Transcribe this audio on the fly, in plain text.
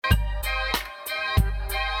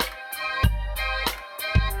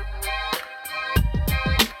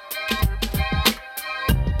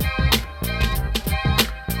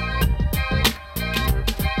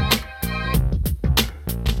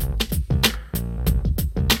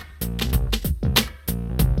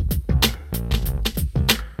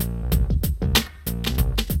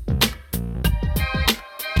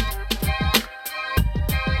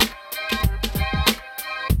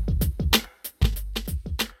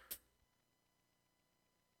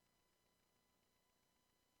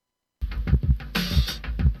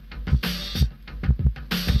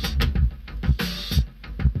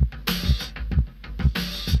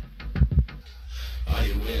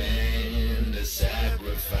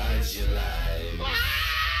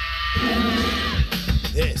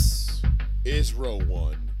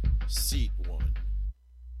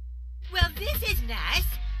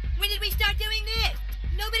start doing this?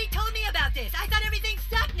 Nobody told me about this. I thought everything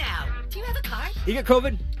sucked now. Do you have a card? You got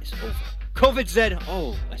COVID? It's over. COVID said,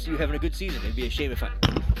 oh, I see you having a good season. It'd be a shame if I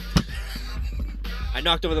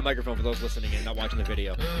knocked over the microphone for those listening and not watching the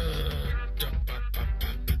video.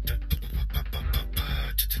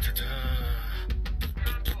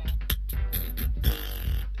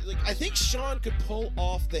 I think Sean could pull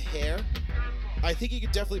off the hair. I think he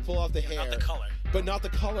could definitely pull off the hair. Not the color. But not the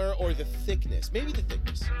color or the thickness. Maybe the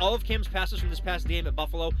thickness. All of Cam's passes from this past game at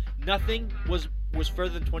Buffalo, nothing was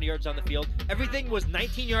further than 20 yards down the field. Everything was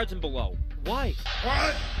 19 yards and below. Why?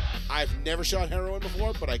 What? I've never shot heroin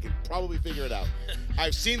before, but I can probably figure it out.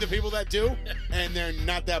 I've seen the people that do, and they're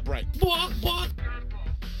not that bright. Bwak, bwak.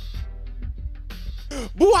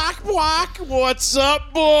 Bwak, bwak. What's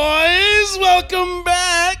up, boys? Welcome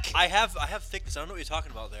back. I have thickness. I don't know what you're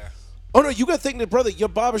talking about there. Oh, no, you got thickness, brother. Your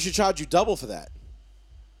barber should charge you double for that.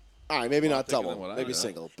 All right, maybe not double. Maybe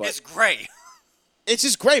single. But it's gray. It's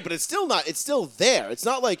just great, but it's still not. It's still there. It's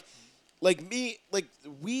not like me. Like,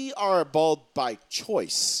 we are bald by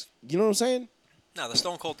choice. You know what I'm saying? No, the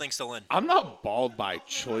Stone Cold thing's still in. I'm not bald by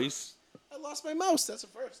choice. I lost my mouse. That's the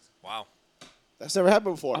first. Wow. That's never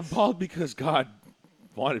happened before. I'm bald because God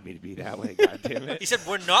wanted me to be that way. God damn it. He said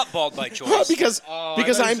we're not bald by choice. because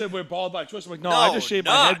I said we're bald by choice. I'm like, no, I just shaved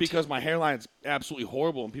my head because my hairline's absolutely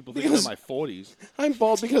horrible and people think I'm in my 40s. I'm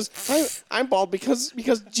bald because I'm bald because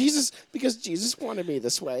Jesus wanted me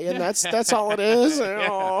this way, and that's all it is.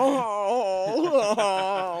 Oh,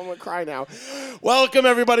 I'm gonna cry now. Welcome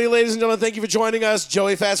everybody, ladies and gentlemen. Thank you for joining us.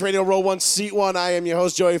 Joey Fats Radio, row 1, seat 1. I am your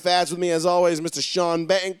host, Joey Fats. With me, as always, Mr. Sean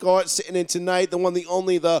Betancourt, sitting in tonight. The one, the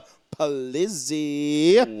only, the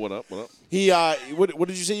Palizzi. What up? He, what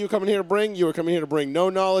did you say you were coming here to bring? You were coming here to bring no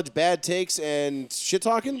knowledge, bad takes, and shit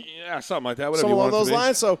talking? Yeah, something like that. Whatever Something you along want those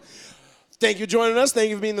lines. So, thank you for joining us. Thank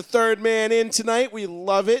you for being the third man in tonight. We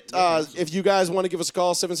love it. If you guys want to give us a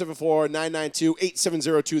call,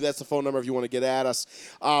 774-992-8702. That's the phone number if you want to get at us.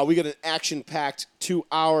 We got an action-packed 2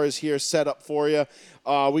 hours here set up for you.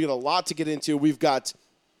 We got a lot to get into. We've got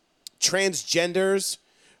transgenders.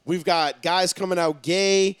 We've got guys coming out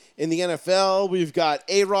gay in the NFL. We've got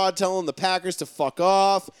A-Rod telling the Packers to fuck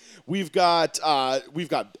off. We've got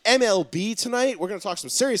MLB tonight. We're going to talk some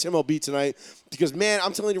serious MLB tonight because, man,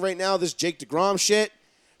 I'm telling you right now, this Jake DeGrom shit,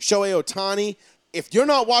 Shohei Ohtani, if you're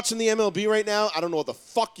not watching the MLB right now, I don't know what the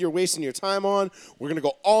fuck you're wasting your time on. We're going to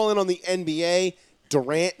go all in on the NBA.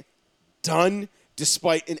 Durant, done,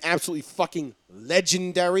 despite an absolutely fucking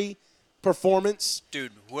legendary performance.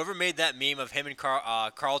 Dude, whoever made that meme of him and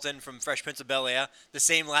Carlton from Fresh Prince of Bel-Air, the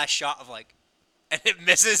same last shot of and it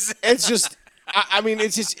misses. It's just, I mean,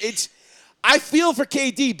 I feel for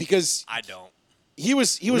KD because I don't. He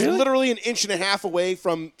was Really? literally an inch and a half away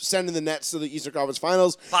from sending the Nets to the Eastern Conference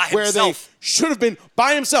Finals, By where himself. they should have been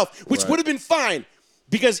by himself, which Right. would have been fine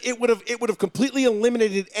because it would have completely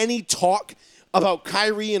eliminated any talk about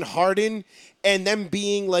Kyrie and Harden and them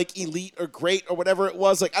being like elite or great or whatever it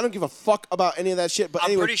was. Like, I don't give a fuck about any of that shit. But I'm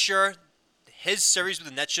anyway, pretty sure his series with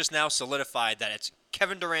the Nets just now solidified that it's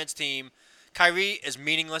Kevin Durant's team. Kyrie is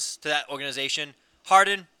meaningless to that organization.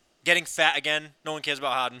 Harden getting fat again. No one cares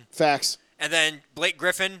about Harden. facts. And then Blake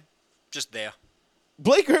Griffin, just there.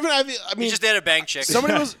 Blake Griffin, I mean, He's just there to bang chicks.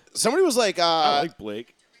 somebody was like, I like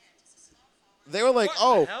Blake. they were like, What the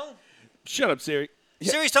oh, hell? Shut up, Siri.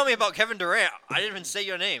 Siri's telling me about Kevin Durant. I didn't even say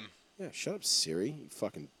your name. yeah, shut up, Siri, you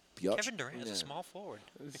fucking biatch. Kevin Durant is a small forward.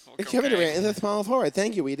 Kevin Okay. Durant is a small forward.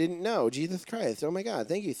 Thank you. We didn't know. Jesus Christ. Oh my God.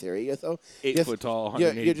 Thank you, Theory. You're so 8 you're- foot tall, you're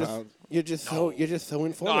 180 just, pounds. You're just so No,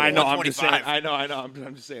 informative. I know. I'm just saying. 125.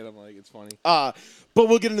 I'm just saying. I'm like, it's funny. But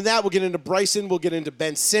we'll get into that. We'll get into Bryson. We'll get into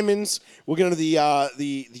Ben Simmons. We'll get into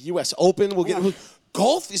the U.S. Open. We'll get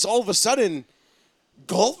golf. Is all of a sudden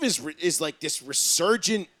golf is like this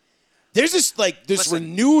resurgent. There's this Listen,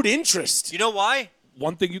 renewed interest, You know why?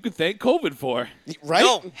 One thing you can thank COVID for. right?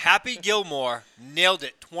 No, Happy Gilmore nailed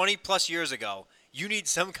it 20-plus years ago. You need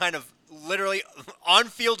some kind of literally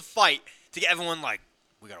on-field fight to get everyone like,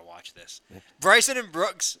 we got to watch this. Bryson and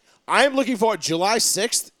Brooks. I am looking forward. July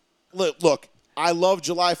 6th. Look, I love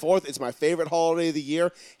July 4th. It's my favorite holiday of the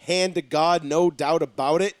year. Hand to God, no doubt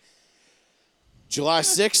about it. July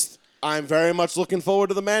 6th, I'm very much looking forward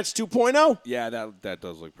to the match 2.0. Yeah, that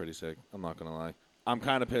does look pretty sick. I'm not gonna lie. I'm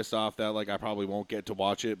kind of pissed off that I probably won't get to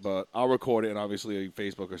watch it, but I'll record it, and obviously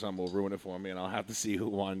Facebook or something will ruin it for me, and I'll have to see who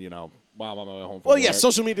won. While I'm on my way home from Well, yeah, work.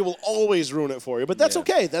 social media will always ruin it for you, but that's Yeah.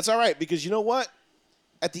 okay. That's all right because you know what?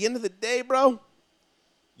 At the end of the day, bro,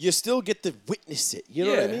 you still get to witness it. You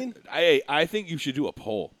know what I mean? I think you should do a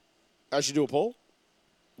poll. I should do a poll.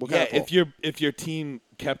 What Yeah, kind of poll? if you're team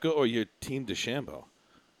Koepka or your team DeChambeau.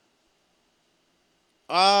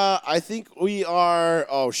 I think we are.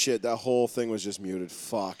 Oh shit! That whole thing was just muted.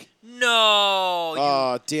 Fuck. No.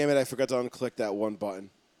 Oh damn it! I forgot to unclick that one button.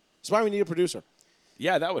 That's why we need a producer.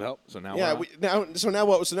 Yeah, that would help. So now Yeah. we're Now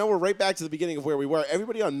what? So now we're right back to the beginning of where we were.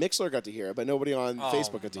 Everybody on Mixler got to hear it, but nobody on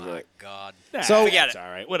Facebook got to hear my it. God. So- Forget it's it. all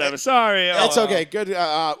right. Whatever. Sorry. That's okay. Good.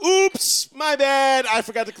 Oops, my bad. I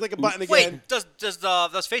forgot to click a button again. Wait, does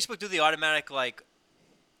Facebook do the automatic, like,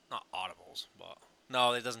 not audibles, but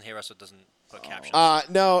no, it doesn't hear us, so it doesn't put captions.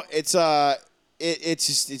 No, it's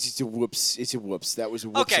just a whoops. It's a whoops. That was a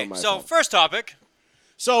whoops Okay, on my so phone. first topic.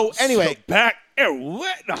 So anyway, So back.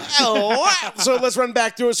 What? No. so let's run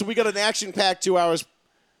back through it. So we got an action-packed 2 hours.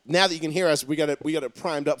 Now that you can hear us, we got it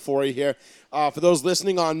primed up for you here. For those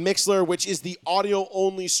listening on Mixler, which is the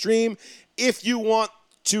audio-only stream, if you want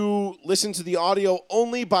to listen to the audio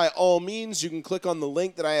only, by all means, you can click on the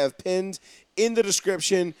link that I have pinned in the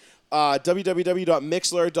description,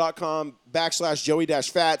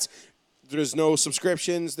 www.mixler.com/Joey-Fats. There's no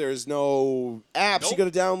subscriptions. There's no apps you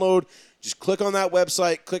got to download. Just click on that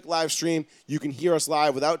website, click live stream. You can hear us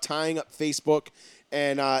live without tying up Facebook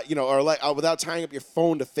and without tying up your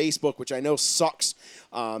phone to Facebook, which I know sucks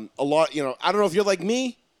a lot. I don't know if you're like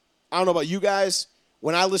me. I don't know about you guys.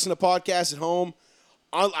 When I listen to podcasts at home,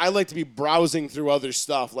 I like to be browsing through other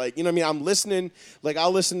stuff. Like, you know what I mean? I'm listening. Like,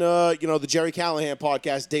 I'll listen to, the Jerry Callahan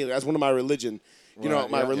podcast daily. That's one of my religion.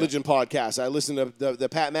 Religion podcast. I listen to the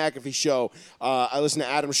Pat McAfee show. I listen to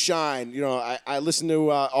Adam Shine. I listen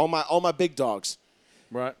to all my big dogs.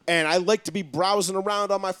 Right. And I like to be browsing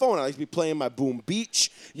around on my phone. I like to be playing my Boom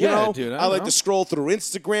Beach. Dude, I like to scroll through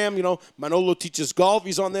Instagram. Manolo teaches golf.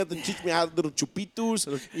 He's on there to teach me how to little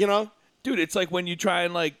chupitos. Dude, it's like when you try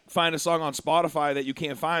and find a song on Spotify that you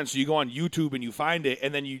can't find, so you go on YouTube and you find it,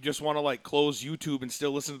 and then you just want to close YouTube and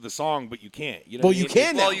still listen to the song, but you can't. You know Well, what I you mean?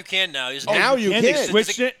 can now. Well, you can now. Now you They can.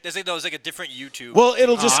 switched it. There's like a different YouTube. Well,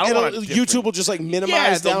 it'll I want a different- YouTube will just minimize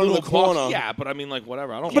Yeah, down in the little corner. box. Yeah, but I mean,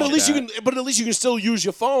 whatever. I don't. But at want least that. you can. But at least you can still use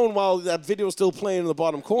your phone while that video's still playing in the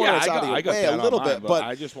bottom corner. Yeah, It's out of your I got way that a on little mine, bit. but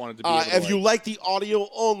I just wanted to be able to, if you like the audio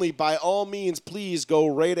only, by all means, please go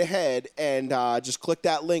right ahead and just click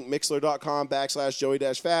that link,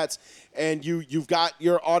 mixler.com/Joey-Fats, and you've got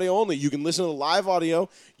your audio only. You can listen to the live audio.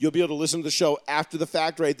 You'll be able to listen to the show after the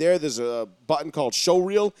fact right there. There's a button called Show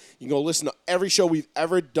Reel. You can go listen to every show we've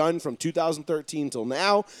ever done from 2013 till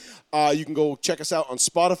now. You can go check us out on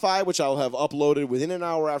Spotify, which I'll have uploaded within an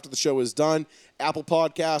hour after the show is done. Apple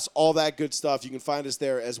Podcasts, all that good stuff. You can find us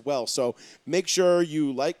there as well. So make sure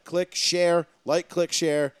you like, click, share, like, click,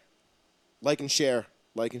 share, like and share,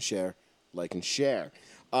 like and share, like and share.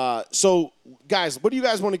 So, guys, what do you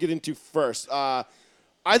guys want to get into first? I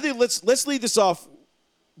think let's lead this off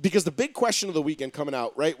because the big question of the weekend coming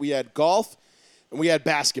out, right? We had golf and we had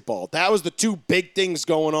basketball. That was the two big things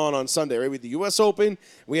going on Sunday, right? We had the U.S. Open,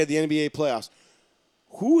 we had the NBA playoffs.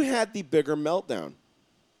 Who had the bigger meltdown?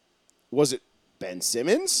 Was it Ben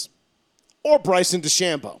Simmons or Bryson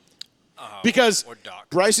DeChambeau? Because or Doc.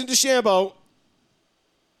 Bryson DeChambeau,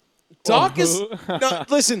 Doc is no,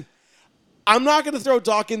 listen. I'm not going to throw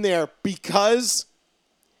Doc in there because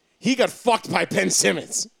he got fucked by Ben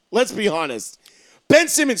Simmons. Let's be honest. Ben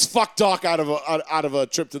Simmons fucked Doc out of a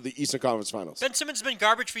trip to the Eastern Conference Finals. Ben Simmons has been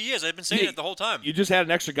garbage for years. I've been saying it the whole time. You just had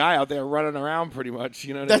an extra guy out there running around, pretty much.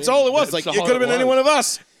 You know what That's I mean? all it was. That's It all could have been any one of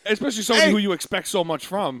us. Especially somebody Hey. who you expect so much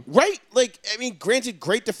from. Right? Granted,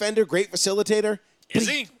 great defender, great facilitator. Is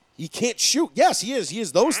but he? He can't shoot. Yes, he is. He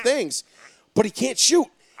is those things, but he can't shoot.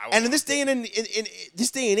 And in this day and in this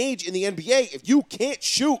day and age in the NBA, if you can't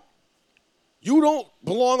shoot, you don't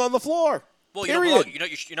belong on the floor. Well, Period.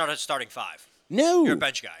 you're not a starting five. No. You're a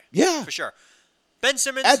bench guy. Yeah. For sure. Ben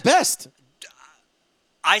Simmons. At best.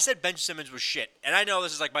 I said Ben Simmons was shit. And I know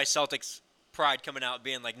this is like my Celtics pride coming out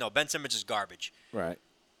being like, no, Ben Simmons is garbage. Right.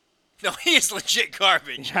 No, he is legit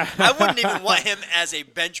garbage. I wouldn't even want him as a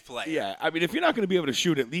bench player. Yeah, I mean, if you're not going to be able to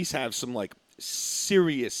shoot, at least have some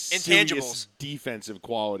serious Intangibles. defensive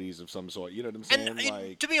qualities of some sort. You know what I'm saying?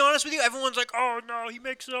 And to be honest with you, everyone's like, oh, no, he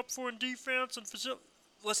makes it up for in defense and facility.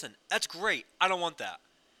 Listen, that's great. I don't want that.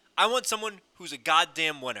 I want someone who's a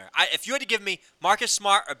goddamn winner. If you had to give me Marcus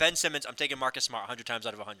Smart or Ben Simmons, I'm taking Marcus Smart 100 times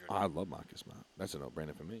out of 100. I love Marcus Smart. That's a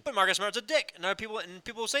no-brainer for me. But Marcus Smart's a dick. And people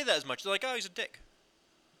will say that as much. They're like, oh, he's a dick.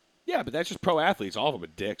 Yeah, but that's just pro athletes. All of them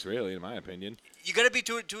are dicks, really, in my opinion. You got to be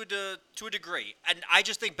to a degree. And I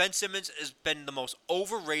just think Ben Simmons has been the most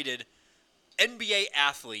overrated NBA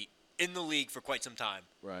athlete in the league for quite some time.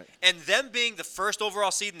 Right. And them being the first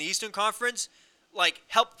overall seed in the Eastern Conference,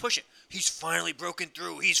 helped push it. He's finally broken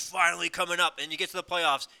through. He's finally coming up. And you get to the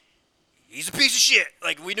playoffs, he's a piece of shit.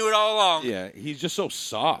 We knew it all along. Yeah, he's just so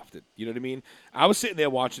soft. You know what I mean? I was sitting there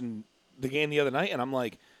watching the game the other night, and I'm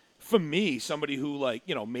like, for me, somebody who like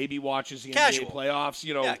maybe watches the Casual. NBA playoffs,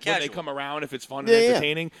 Yeah, when they casual. come around, if it's fun Yeah, and yeah.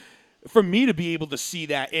 entertaining, for me to be able to see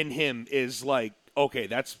that in him is like. Okay,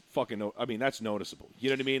 that's that's noticeable. You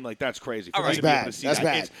know what I mean? Like, that's crazy. For All me right. to That's be able bad. to see That's that.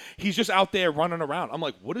 bad. He's just out there running around. I'm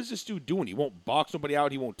like, what is this dude doing? He won't box nobody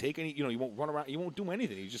out. He won't take any, he won't run around. He won't do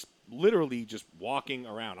anything. He's just literally just walking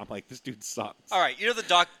around. I'm like, this dude sucks. All right,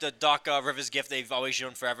 the Doc Rivers gift they've always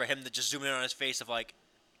shown forever. Him that just zooming in on his face of like,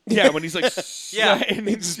 Yeah, when he's like, Yeah. and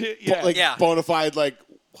he's, yeah. Like Yeah. bona fide, like,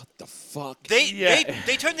 what the fuck? Yeah.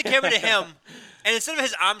 they turned the camera to him, and instead of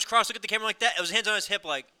his arms crossed, look at the camera like that. It was hands on his hip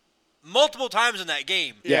like multiple times in that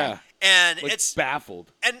game. Yeah. And Like, it's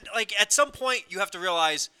baffled. and like at some point you have to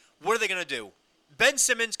realize what are they gonna do? Ben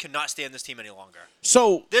Simmons cannot stay on this team any longer.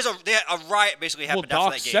 So There's a riot basically Well, happened after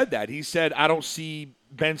Doc that game. said that. He said, I don't see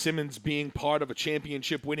Ben Simmons being part of a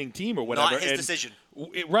championship-winning team or whatever. Not his And- decision.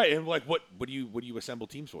 Right, and like, what do you assemble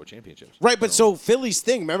teams for? Championships. right, but so Philly's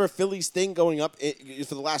thing. Remember Philly's thing going up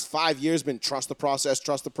for the last 5 years been trust the process,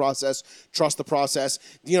 trust the process, trust the process.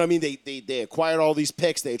 You know what I mean? They acquired all these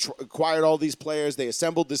picks, they acquired all these players, they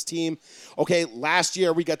assembled this team. Okay, last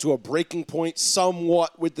year we got to a breaking point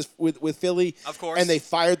somewhat with Philly. Of course. And they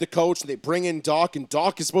fired the coach. And they bring in Doc, and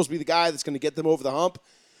Doc is supposed to be the guy that's going to get them over the hump.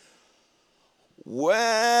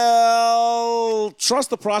 Well, trust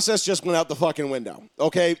the process just went out the fucking window.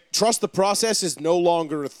 Okay, trust the process is no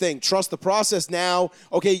longer a thing. Trust the process now.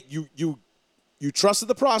 Okay, you trusted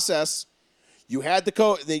the process. You had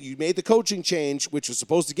you made the coaching change, which was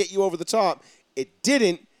supposed to get you over the top. It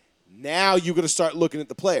didn't. Now you're going to start looking at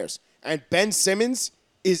the players. And Ben Simmons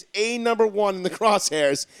is number one in the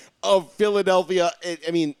crosshairs of Philadelphia.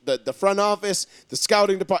 I mean, the front office, the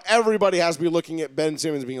scouting department, everybody has to be looking at Ben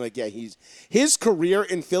Simmons being like, yeah, his career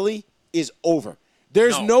in Philly is over.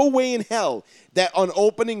 There's no way in hell that on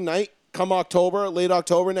opening night, come late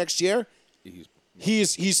October next year,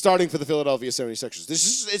 he's starting for the Philadelphia 76ers.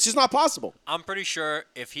 It's just not possible. I'm pretty sure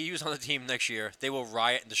if he was on the team next year, they will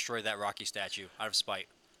riot and destroy that Rocky statue out of spite.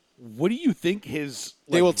 What do you think his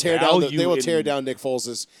They will tear down. value They will in- tear down Nick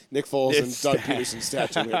Foles' and It's Doug sad. Peterson's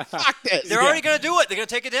statue. Fuck this. They're already gonna do it. They're gonna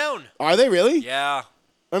take it down. Are they really? Yeah,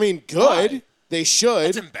 I mean, good. Why? They should.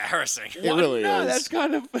 it's embarrassing. It really No, is. that's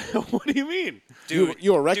kind of. What do you mean? Dude,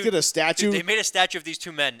 you erected a statue Dude, they made a statue of these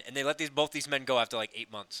two men, and they let both these men go after like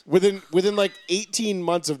 8 months. within like 18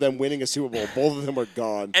 months of them winning a Super Bowl. Both of them are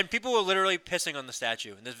gone. And people were literally pissing on the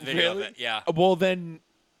statue in this video Really? of it. Yeah. Well, then,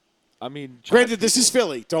 I mean, Granted, this is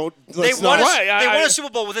Philly. They Let's won, not. Right, they won I- a Super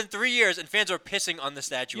Bowl within 3 years, and fans are pissing on the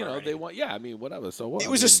statue. you know, already. they want. Yeah, I mean, whatever. So what? It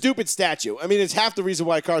was a stupid statue. I mean, it's half the reason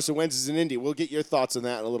why Carson Wentz is in Indy. We'll get your thoughts on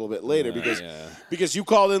that in a little bit later because you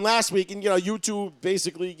called in last week and you two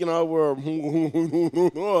basically were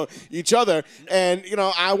each other and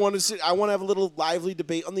I want to have a little lively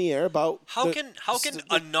debate on the air about How can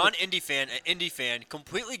a non-Indy fan, an Indy fan,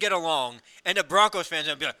 completely get along, and a Broncos fan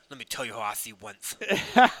and be like, "Let me tell you how I see Wentz."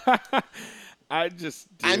 I just.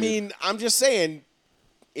 I mean, I'm just saying,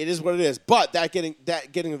 it is what it is. But getting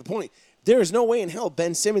to the point, there is no way in hell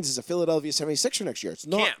Ben Simmons is a Philadelphia 76er next year. It's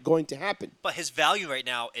not Can't. going to happen. But his value right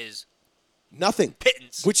now is Nothing.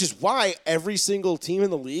 pittance. Which is why every single team in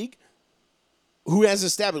the league who has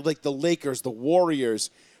established, like the Lakers, the Warriors,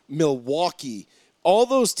 Milwaukee, all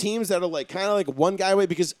those teams that are like kind of like one guy away,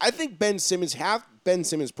 because I think Ben Simmons'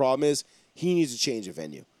 problem is he needs to change a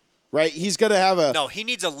venue, right? He's going to have No, he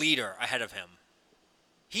needs a leader ahead of him.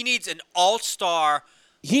 He needs an all-star,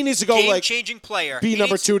 he needs to go like game-changing player. be He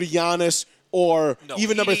number needs- 2 to Giannis, or No, even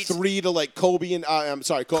he number needs- 3 to like Kobe and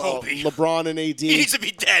Kobe. LeBron and AD. He needs to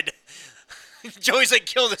be dead. Joey's like,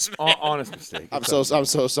 kill this man. honest mistake. I'm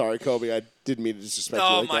so sorry, Kobe. I didn't mean to disrespect you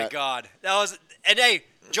Oh like my that. God, that was. And hey,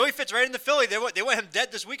 Joey fits right into Philly. They want him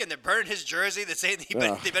dead this weekend. They're burning his jersey. They're saying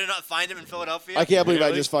they better not find him in Philadelphia. I can't believe I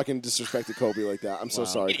Really? just fucking disrespected Kobe like that. I'm so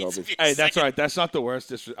sorry, He needs Kobe. to be a Hey, that's second- all right. That's not the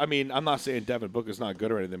worst. I mean, I'm not saying Devin Booker's not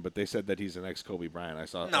good or anything, but they said that he's an ex-Kobe Bryant. I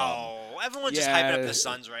saw. No, everyone's just yeah. hyping up the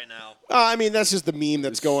Suns right now. I mean, that's just the meme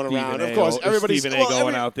that's going around. Stephen Of course, A. everybody's Stephen A.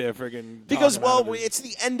 going out there friggin' because talking out of his- it's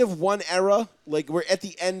the end of one era. Like we're at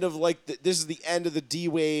the end of this is the end of the D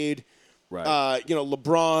Wade. Right.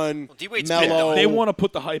 LeBron, D-Wade's been Melo. done. They want to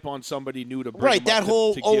put the hype on somebody new to bring Right, them up that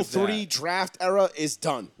whole to give 03 that. draft era is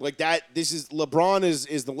done. Like that. This is LeBron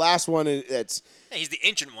is the last one that's Hey, he's the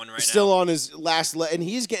ancient one right still now. on his last and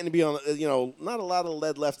he's getting to be on. Not a lot of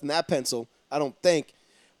lead left in that pencil. I don't think,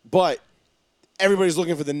 but everybody's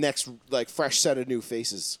looking for the next like fresh set of new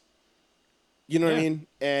faces. You know what I Yeah. mean?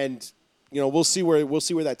 And we'll see where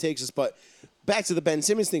that takes us. But back to the Ben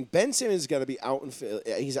Simmons thing. Ben Simmons got to be out in Philly.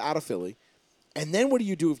 He's out of Philly. And then what do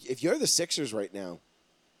you do if you're the Sixers right now?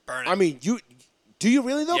 Burn it. I mean, do you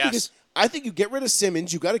really though? Yes. Because I think you get rid of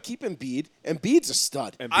Simmons. You got to keep Embiid. Embiid's a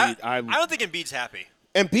stud. Embiid, I don't think Embiid's happy.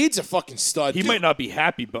 Embiid's a fucking stud. he dude. might not be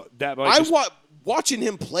happy, but that might Watching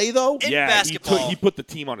him play though. In yeah, basketball. he put the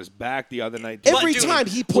team on his back the other night. Every dude, time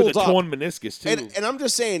he with pulled a up, torn meniscus too. and I'm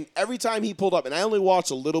just saying, every time he pulled up, and I only watched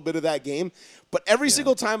a little bit of that game, but every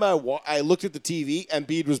single time I looked at the TV,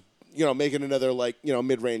 Embiid was, making another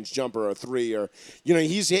mid-range jumper or three, or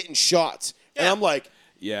he's hitting shots, and Yeah. I'm like,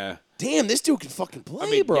 yeah. damn, this dude can fucking play, I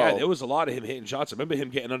mean, bro. yeah, there was a lot of him hitting shots. I remember him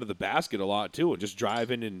getting under the basket a lot too, and just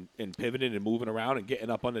driving and pivoting and moving around and getting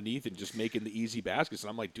up underneath and just making the easy baskets. And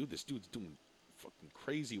I'm like, dude, this dude's doing fucking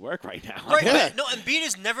crazy work right now. Right, Yeah. but no, Embiid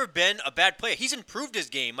has never been a bad player. He's improved his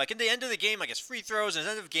game. Like, in the end of the game, like, his free throws and his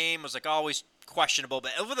end of the game was, like, always questionable.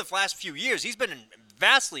 But over the last few years, he's been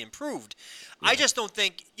vastly improved. I just don't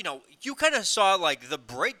think, you kind of saw, like, the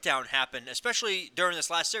breakdown happen, especially during this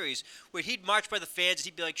last series, where he'd march by the fans and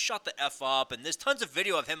he'd be like, shut the F up. And there's tons of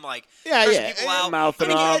video of him, like, cursing people out. mouthing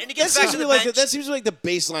and he, off. and he that gets back seems to to the be bench. that seems like the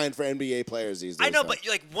baseline for NBA players these days. I know, though. but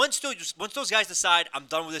like once those guys decide I'm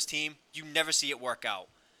done with this team, you never see it work out.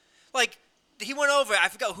 Like he went over. I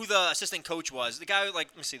forgot who the assistant coach was. The guy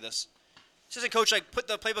let me see this. Assistant coach put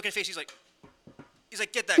the playbook in his face. He's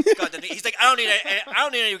like, get that goddamn. He's like, I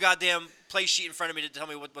don't need any goddamn play sheet in front of me to tell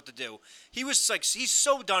me what to do. He was like, he's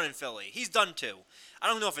so done in Philly. He's done too. I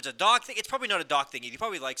don't know if it's a dog thing. It's probably not a dog thing. He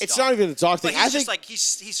probably likes. It's dog. not even a dog thing. But he's I just think. like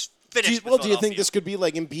he's Do finished. you, do you think this could be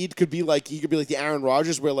like Embiid could be like the Aaron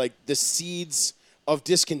Rodgers, where like the seeds of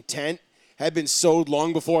discontent had been sowed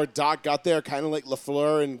long before Doc got there, kind of like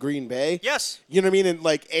LaFleur and Green Bay? Yes. You know what I mean? And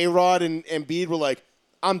like A-Rod and Embiid were like,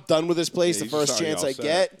 I'm done with this place the he's first already chance all I set.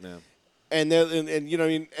 get. Yeah. And they're and you know what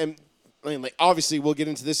I mean? And I mean, like obviously we'll get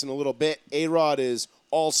into this in a little bit. A-Rod is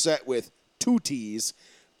all set with 2 T's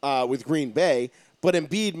with Green Bay. But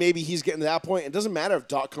Embiid, maybe he's getting to that point. It doesn't matter if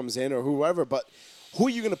Doc comes in or whoever, but who are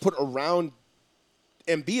you going to put around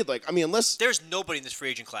Embiid? Like, I mean, unless There's nobody in this free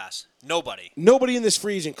agent class. Nobody. nobody in this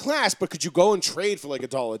free agent class, but could you go and trade for like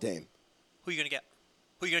 $1 a dame? Who are you gonna get?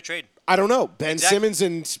 Who are you gonna trade? I don't know. Ben Exactly. Simmons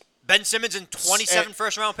and Ben Simmons and 27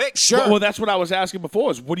 first-round picks. sure. Well, that's what I was asking before.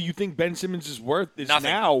 Is what do you think Ben Simmons is worth Nothing.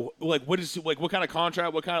 now? Like, what is what kind of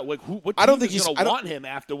contract? What kind of what I don't team think is he's- going I to don't- want him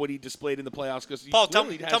after what he displayed in the playoffs? Because Paul, tell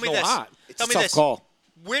me no this. Heart. It's Tell a me tough this. call.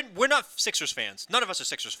 We're not Sixers fans. None of us are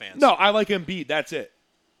Sixers fans. No, I like Embiid. That's it.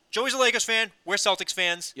 Joey's a Lakers fan. We're Celtics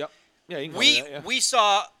fans. Yep. Yeah, you can We go with that,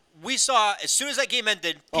 yeah. we saw as soon as that game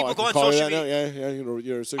ended, people I go can on call you social that media. now? Yeah.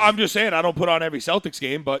 You're a Sixers. I'm just saying I don't put on every Celtics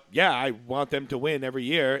game, but yeah, I want them to win every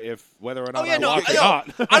year, if whether or not Oh yeah, I no, watch or no.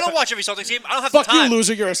 not. I don't watch every Celtics game. I don't have Fuck the time. you,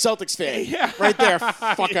 loser. You're a Celtics fan. Yeah. Right there,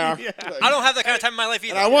 fucker. I don't have that kind of time in my life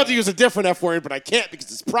either. And I want to use a different F word, but I can't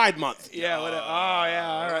because it's Pride Month. Yeah. Whatever. Oh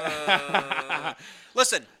yeah. All right.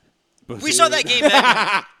 Listen, we saw that game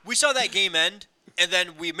end. We saw that game end, and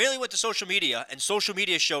then we immediately went to social media, and social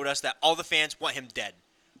media showed us that all the fans want him dead.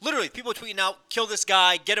 Literally, people tweeting out, "Kill this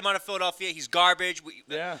guy, get him out of Philadelphia. He's garbage."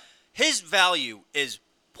 Yeah. His value is,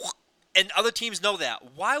 and other teams know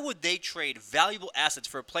that. Why would they trade valuable assets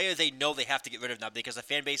for a player they know they have to get rid of now because the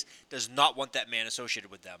fan base does not want that man associated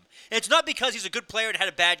with them? And it's not because he's a good player and had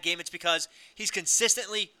a bad game. It's because he's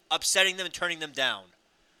consistently upsetting them and turning them down.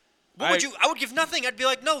 What would you? I would give nothing. I'd be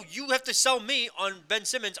like, no, you have to sell me on Ben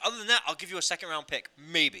Simmons. Other than that, I'll give you a second-round pick,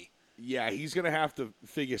 maybe. Yeah, he's gonna have to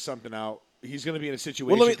figure something out. He's gonna be in a situation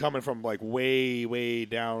Well, let me- coming from like way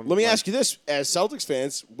down. Let me like, ask you this: as Celtics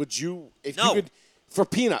fans, would you, if No. you could, for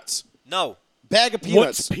peanuts, No. bag of What's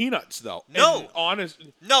peanuts, peanuts though? No. And honest.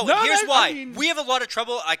 No, and here's that- why. I mean, We have a lot of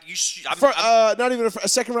trouble. Like I'm for not even a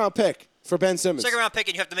second round pick for Ben Simmons? second-round pick,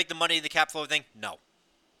 and you have to make the money in the cap flow thing. No.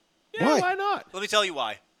 yeah, Why? why not? Let me tell you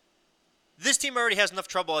why. This team already has enough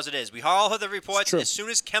trouble as it is. We all heard the reports. true. As soon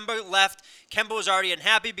as Kemba left, Kemba was already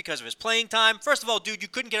unhappy because of his playing time. First of all, dude, you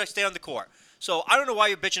couldn't stay on the court. So I don't know why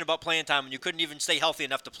you're bitching about playing time when you couldn't even stay healthy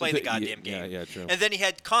enough to play the goddamn game. Yeah, true. And then he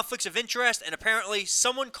had conflicts of interest, and apparently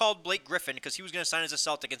someone called Blake Griffin because he was going to sign as a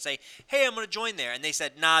Celtic and say, hey, I'm going to join there. And they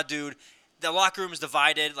said, nah, dude, the locker room is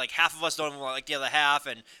divided. Like, half of us don't even like the other half,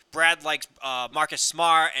 and Brad likes Marcus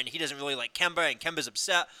Smart, and he doesn't really like Kemba, and Kemba's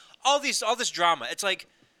upset. All this drama. It's like,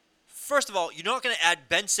 first of all, you're not going to add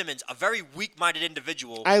Ben Simmons, a very weak-minded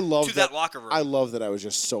individual, I love to that locker room. I love that I was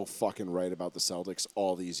just so fucking right about the Celtics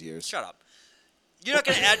all these years. Shut up. You're not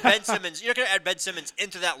going to add Ben Simmons. You're not going to add Ben Simmons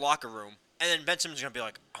into that locker room, and then Ben Simmons is going to be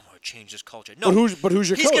like, "I'm going to change this culture." No, But who's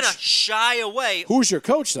your he's coach? going to shy away. Who's your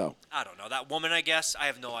coach though? I don't know, that woman. I guess I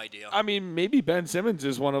have no idea. I mean, maybe Ben Simmons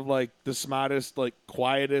is one of like the smartest, like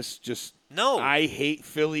quietest, just No. I hate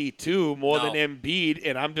Philly too more No. than Embiid,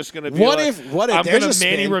 and I'm just gonna be What like, if I'm there's gonna a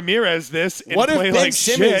Manny spin? Ramirez this and What if play Ben like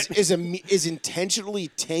Simmons shit? is intentionally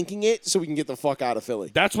tanking it so we can get the fuck out of Philly?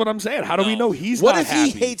 That's what I'm saying. How do we No. know he's What not if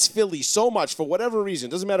happy? he hates Philly so much for whatever reason?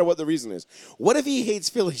 Doesn't matter what the reason is. What if he hates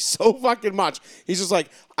Philly so fucking much? He's just like,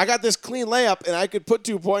 I got this clean layup and I could put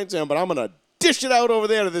 2 points in, but I'm gonna dish it out over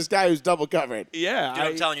there to this guy who's double covered. Yeah, Dude,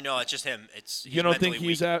 I'm telling you, no, it's just him. He's you don't think mentally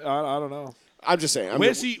he's weak. at? I don't know. I'm just saying.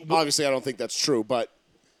 Where's he- Obviously, I don't think that's true, but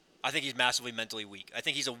I think he's massively mentally weak. I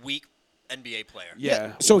think he's a weak NBA player.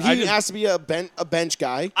 Yeah. so I he just- has to be a bench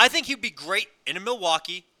guy. I think he'd be great in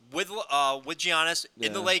Milwaukee with Giannis,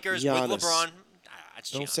 in the Yeah. Lakers, Giannis. with LeBron.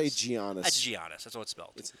 That's Don't Giannis. say Giannis. That's Giannis. That's what it's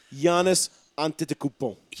spelled. Giannis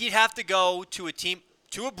Antetokounmpo. He'd have to go to a team,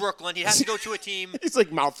 to a Brooklyn. He'd have to go to a team. He's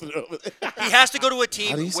like mouthing it over there. He has to go to a How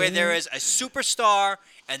team do you where say there that? is a superstar,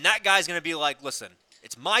 and that guy's gonna be like, listen,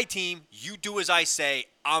 it's my team. You do as I say.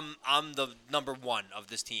 I'm the number one of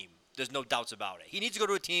this team. There's no doubts about it. He needs to go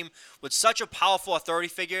to a team with such a powerful authority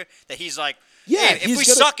figure that he's like, Yeah, hey, if he's we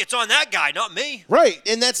gonna- suck, it's on that guy, not me. Right,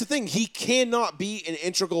 and that's the thing. He cannot be an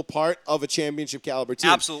integral part of a championship caliber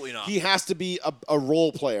team. Absolutely not. He has to be a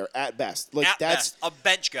role player at best. Like At that's best, a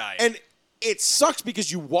bench guy. and it sucks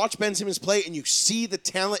because you watch Ben Simmons play and you see the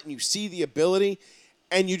talent and you see the ability,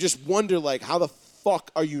 and you just wonder like, how the fuck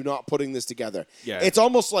are you not putting this together? Yeah. It's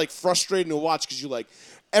almost like frustrating to watch because you like.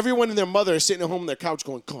 Everyone and their mother is sitting at home on their couch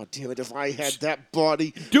going, God damn it, if I had that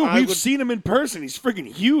body. Dude, I we've would-" seen him in person. He's freaking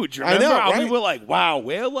huge. I Remember? know, how we right? were like, wow,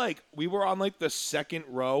 we were on like the second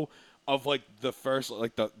row of like the first,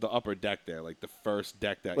 like the upper deck there, like the first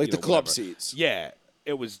deck that Like you the know, club whatever. seats. Yeah,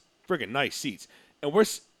 it was freaking nice seats. And were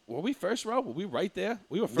we first row? Were we right there?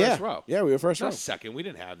 We were first Yeah. row. Yeah, we were first Not row. second. We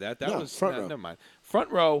didn't have that. That No, was front row. Never mind. Front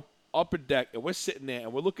row, upper deck, and we're sitting there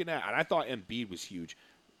and we're looking at. And I thought Embiid was huge.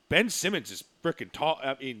 Ben Simmons is freaking tall.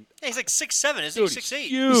 I mean, Yeah, he's like 6'7", isn't dude, he? 6'8".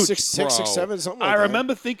 huge, He's 6'6", bro. 6'7", something like I that.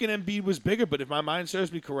 remember thinking Embiid was bigger, but if my mind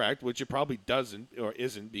serves me correct, which it probably doesn't or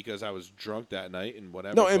isn't because I was drunk that night and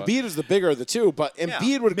whatever. No, but Embiid is the bigger of the two, but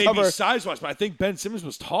Embiid would maybe cover. size-wise, but I think Ben Simmons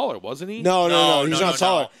was taller, wasn't he? No, No, he's no, not no,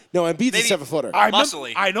 taller. No, Embiid's a Maybe- 7-footer. I,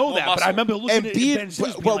 Muscly. I know More that, but muscle. I remember looking at Ben Embiid, Simmons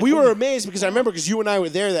but being like, we were "Holy amazed because I remember because you and I were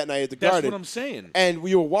there that night at the That's Garden. what I'm saying. And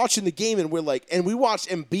we were watching the game, and we're like, and we watched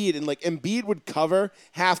Embiid, and like Embiid would cover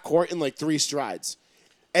half court in like 3 strides,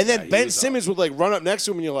 and then he Ben was Simmons would like run up next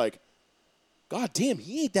to him, and you're like, God damn,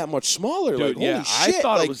 he ain't that much smaller. Dude, like, yeah, holy I shit!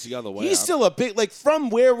 thought it like, was the other way. He's still a big like from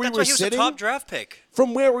where we That's were why he was sitting. a top draft pick.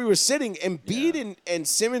 From where we were sitting, Embiid and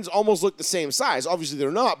Simmons almost look the same size. Obviously, they're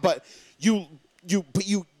not, but you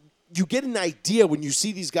get an idea when you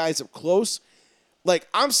see these guys up close. Like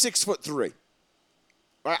I'm 6'3".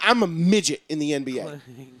 Right? I'm a midget in the NBA.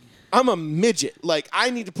 I'm a midget. Like I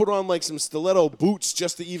need to put on like some stiletto boots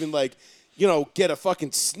just to even like, get a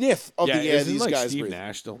fucking sniff of Yeah, the air isn't these like guys Steve breathe.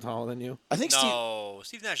 Nash still taller than you? I think No,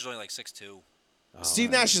 Steve Nash is only like 6'2". Steve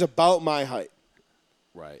Nash is about my height.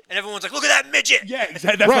 Right. And everyone's like, look at that midget. Yeah,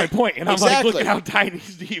 exactly. That's Right. my point. And I'm Exactly. like, look at how tiny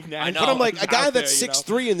Steve Nash is. know. But I'm like, a out guy there, that's you know?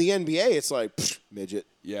 6'3" in the NBA, it's like pfft, midget.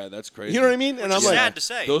 Yeah, that's crazy. You know what I mean? And I'm It's like, sad to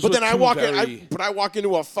say. Those but were then I two walk very- I walk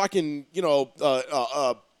into a fucking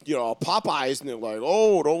Popeyes and they're like,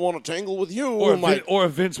 oh, don't want to tangle with you. or, I'm like, or a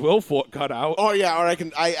Vince Wilfork cut out. oh yeah, or I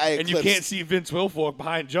and you eclipse. can't see Vince Wilfork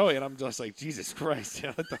behind Joey, and I'm just like, Jesus Christ,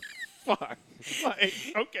 what the fuck? Like,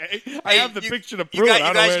 okay, I Hey, have the you- picture to you prove guys, it. I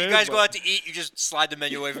you don't know guys, where you it guys is, go but- out to eat, you just slide the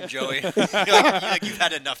menu away from Joey. you're like you've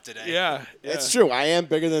had enough today. Yeah, It's true. I am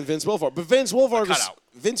bigger than Vince Wilfork, but Vince Wilfork cutout.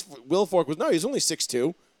 he's only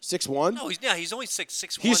 6'2", 6'1". No, he's only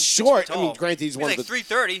 6'1". He's short. I mean, granted, he's one like of the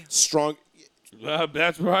 330. strong.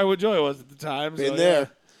 That's probably what Joey was at the time. Been so, there. yeah.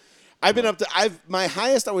 I've been up to. My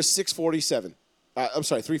highest I was 647. I'm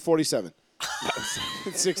sorry, 347.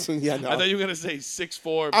 6. Yeah, no. I thought you were gonna say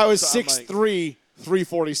 6'4". I was so I'm like, 6'3",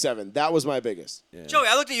 347. That was my biggest. Joey,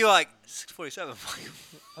 I looked at you like 647.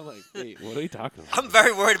 I'm like, wait, what are you talking about? I'm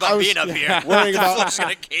very worried about I was- being up here. Worrying I'm about, just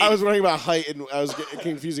gonna cave. I was worrying about height, and I was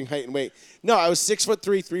confusing height and weight. No, I was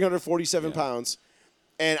 6'3", 347 pounds,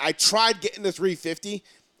 and I tried getting to 350.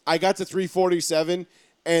 I got to 347,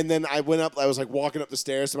 and then I went up. I was like walking up the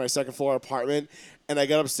stairs to my second floor apartment, and I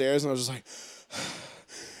got upstairs, and I was just like,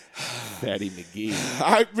 Fatty McGee.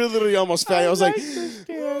 I literally almost fell. I was like,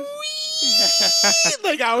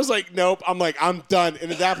 like I was like, nope. I'm like, I'm done.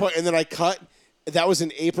 And at that point, and then I cut. That was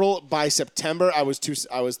in April. By September, I was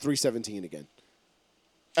 317 again.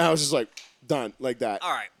 And I was just like, done, like that.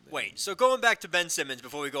 All right, wait. So going back to Ben Simmons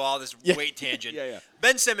before we go all this Yeah. weight tangent. Yeah.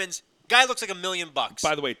 Ben Simmons, guy looks like $1 million.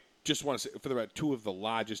 By the way, just want to say, for the record, two of the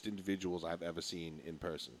largest individuals I've ever seen in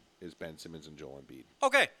person is Ben Simmons and Joel Embiid.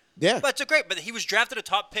 Okay. Yeah. But it's great. But he was drafted a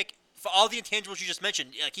top pick for all the intangibles you just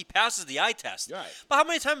mentioned. Like, he passes the eye test. Right. But how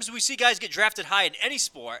many times do we see guys get drafted high in any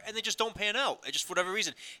sport and they just don't pan out? Just for whatever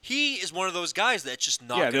reason. He is one of those guys that's just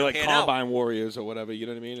not Yeah, going they're to like pan out. combine warriors or whatever. You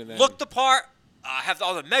know what I mean? And then Looked the part, have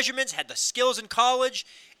all the measurements, had the skills in college,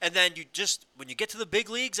 and then you just, when you get to the big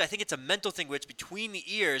leagues, I think it's a mental thing where it's between the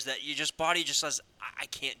ears that your body just says, I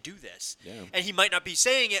can't do this. Yeah. And he might not be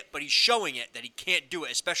saying it, but he's showing it that he can't do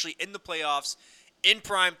it, especially in the playoffs, in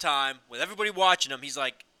prime time, with everybody watching him. He's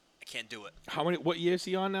like, I can't do it. what year is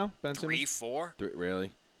he on now, Ben 3, Simmons? 4.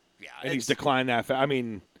 Really? Yeah. And he's it's- declined that. I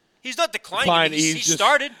mean, he's not declining. declined, He he's just-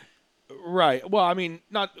 started. right. Well, I mean,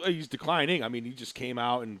 not he's declining. I mean, he just came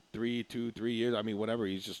out in 3 years. I mean, whatever.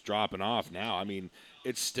 He's just dropping off now. I mean,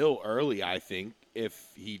 it's still early, I think, if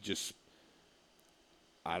he just,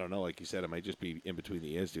 I don't know, like you said, it might just be in between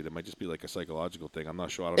the ears, dude. It might just be like a psychological thing. I'm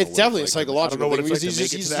not sure. I don't know It's what definitely a like to- I don't psychological know what thing it's because like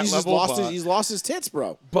to make it to that he's level, but- he's lost his tits,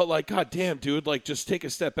 bro. But like, goddamn, dude, like, just take a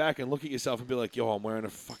step back and look at yourself and be like, yo, I'm wearing a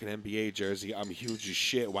fucking NBA jersey. I'm huge as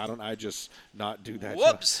shit. Why don't I just not do that?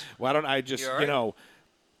 Whoops. Why don't I just, You all right?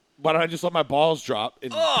 why don't I just let my balls drop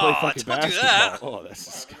and Oh, play fucking don't do basketball? that. Oh,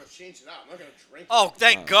 that's Change it out. I'm not gonna drink. Oh,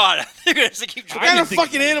 thank God. You're going to keep What drinking. kind of think-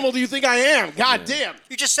 fucking animal do you think I am? God damn.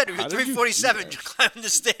 You just said it was How did you do 347 that? climbing the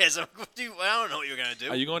stairs. I don't know what you're going to do.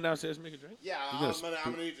 Are you going downstairs to make a drink? Yeah, You're I'm gonna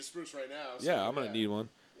gonna need the spruce right now. so, Yeah, I'm gonna need one.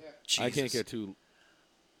 I can't Jesus. get too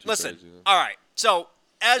Listen, crazy, though. all right. So,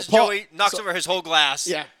 as Paul- Joey knocks so- over his whole glass,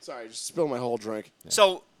 Yeah, sorry, just spilled my whole drink.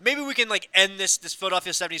 so maybe we can like end this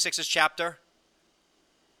Philadelphia 76ers chapter.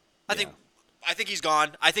 I think he's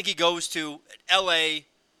gone. I think he goes to L.A.,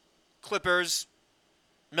 Clippers,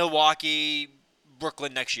 Milwaukee,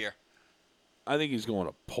 Brooklyn next year. I think he's going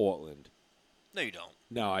to Portland. No, you don't.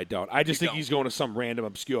 No, I don't. I just think don't. he's going to some random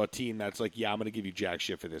obscure team that's like, yeah, I'm going to give you jack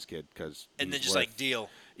shit for this kid because. And then just like deal.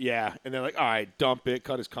 Yeah, and they're like, all right, dump it,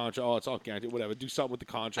 cut his contract. Oh, it's all guaranteed, whatever. Do something with the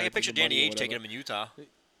contract. I can picture give him money Danny or Ainge taking whatever. him in Utah.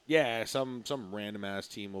 Yeah, some random ass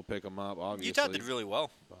team will pick him up. Obviously, Utah did really well.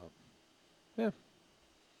 Yeah.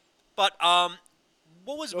 But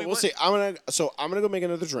what was We'll see. I'm gonna go make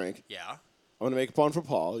another drink. Yeah. I'm gonna make one for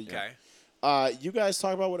Paul. Okay. You guys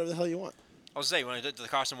talk about whatever the hell you want. I was saying, you want to do the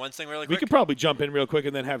Carson Wentz thing really We quick? could probably jump in real quick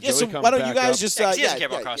and then have Yeah, Joey so come why don't you back guys up. just? Yeah, 'cause he doesn't yeah, care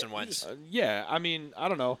about yeah, Carson yeah, Wentz. Yeah, I mean, I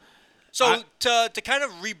don't know. So to kind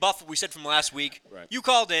of rebuff what we said from last week, Right. you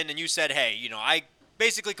called in and you said, hey, I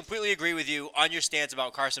basically completely agree with you on your stance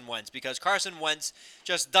about Carson Wentz because Carson Wentz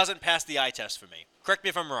just doesn't pass the eye test for me. Correct me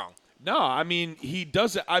if I'm wrong. No, I mean he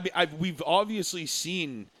doesn't. I mean, we've obviously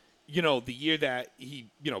seen, the year that he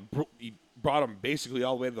brought him basically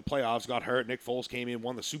all the way to the playoffs, got hurt. Nick Foles came in,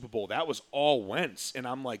 won the Super Bowl. That was all Wentz, and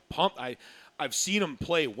I'm like pumped. I've seen him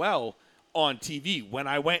play well on TV. When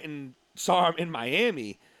I went and saw him in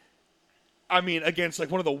Miami, I mean against like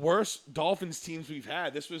one of the worst Dolphins teams we've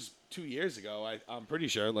had. This was 2 years ago. I'm pretty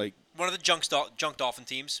sure. Like One of the junk Dolphin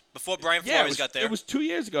teams before Brian yeah, Flores got there. it was 2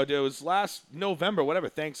 years ago, dude. It was last November, whatever,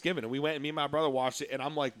 Thanksgiving, and we went and me and my brother watched it, and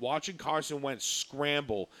I'm like watching Carson Wentz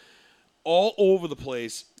scramble all over the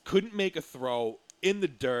place, couldn't make a throw in the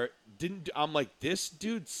dirt. I'm like, this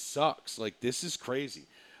dude sucks. Like, this is crazy.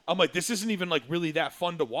 I'm like, this isn't even like really that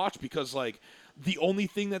fun to watch because like the only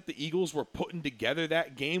thing that the Eagles were putting together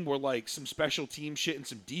that game were like some special team shit and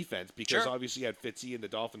some defense because Sure. obviously you had Fitzy and the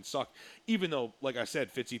Dolphins sucked. Even though, like I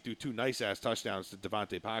said, Fitzy threw 2 nice ass touchdowns to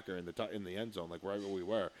Devontae Parker in the end zone, like right where we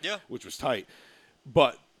were, Yeah. which was tight.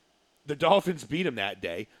 But the Dolphins beat him that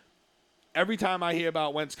day. Every time I hear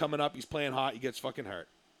about Wentz coming up, he's playing hot, he gets fucking hurt.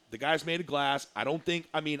 The guy's made of glass. I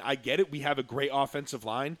get it. We have a great offensive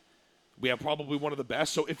line. We have probably one of the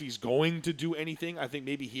best. So if he's going to do anything, I think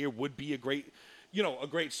maybe here would be a great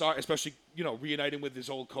start, especially, reuniting with his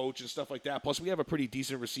old coach and stuff like that. Plus, we have a pretty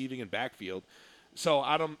decent receiving and backfield. So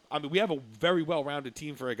we have a very well-rounded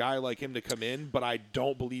team for a guy like him to come in, but I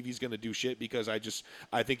don't believe he's going to do shit because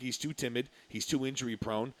I think he's too timid. He's too injury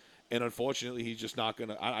prone. And unfortunately, he's just not going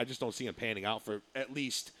to, I just don't see him panning out for at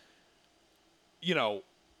least,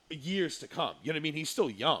 years to come. You know what I mean? He's still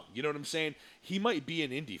young. You know what I'm saying? He might be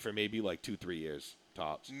in Indy for maybe like 2-3 years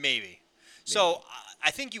tops. Maybe. So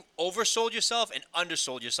I think you oversold yourself and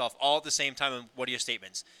undersold yourself all at the same time in what are your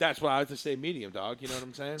statements. That's why I have to say medium, dog. You know what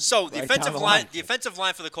I'm saying? So the Right offensive down line, the offensive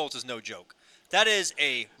line for the Colts is no joke. That is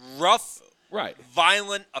a rough, Right.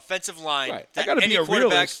 violent offensive line. Right. I That gotta be any a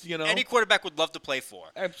quarterback- realist, Any quarterback would love to play for.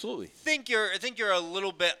 Absolutely. I think you're a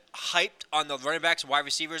little bit hyped on the running backs and wide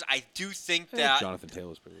receivers. I do think that Jonathan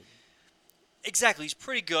Taylor's pretty good. exactly he's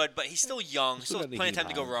pretty good, but he's still young. He's still Still got plenty of Naheem time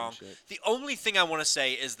to go Hines and wrong. shit. The only thing I want to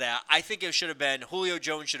say is that I think it should have been Julio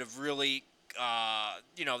Jones should have really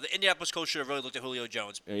the Indianapolis coach should have really looked at Julio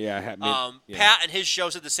Jones. Yeah, yeah. Pat and his show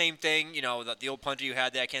said the same thing. The old punter you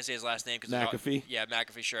had there. I can't say his last name because McAfee. Yeah,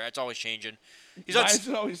 McAfee. Sure, it's always changing. Why is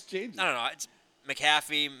it always changing? I don't know. It's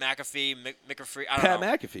McAfee, McAfee. I Pat don't know.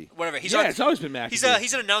 McAfee. Whatever. It's always been McAfee.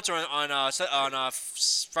 He's an announcer on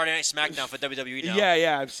Friday Night SmackDown for WWE now.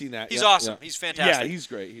 Yeah, I've seen that. He's Yeah, awesome. yeah. He's fantastic. Yeah, he's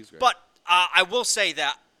great. But I will say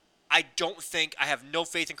that I have no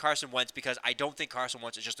faith in Carson Wentz because I don't think Carson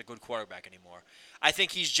Wentz is just a good quarterback anymore. I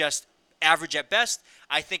think he's just average at best.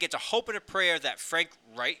 I think it's a hope and a prayer that Frank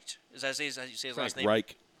Reich, is that how you say his last name?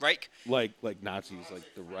 Reich. Reich? Like Nazis,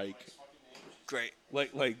 like the Reich. Great.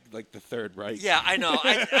 Like the Third Reich. Yeah, I know.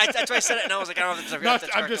 That's why I said it, and I was like, I don't know if that's the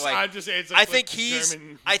correct way. I'm just saying. It's like, I think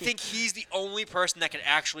German. I think he's the only person that can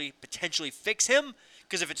actually potentially fix him.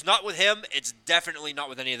 Because if it's not with him, it's definitely not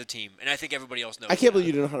with any other team, and I think everybody else knows. I can't believe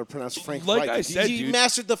you don't know how to pronounce Frank Like Reich. I said, he dude.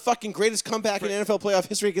 mastered the fucking greatest comeback in NFL playoff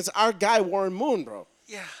history against our guy Warren Moon, bro.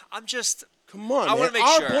 Yeah, I'm just. Come on, I man. wanna make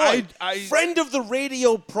Our sure. boy, friend of the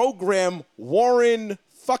radio program, Warren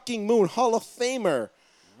fucking Moon, Hall of Famer,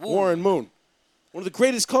 Warren Moon, one of the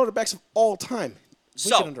greatest quarterbacks of all time.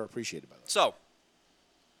 So underappreciated by that. So,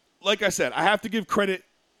 like I said, I have to give credit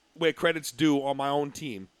where credit's due on my own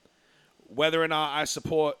team. Whether or not I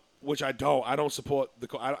support, which I don't support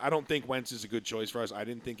I don't think Wentz is a good choice for us. I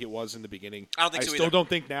didn't think it was in the beginning. I don't think so still either. don't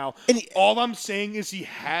think now. All I'm saying is he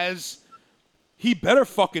better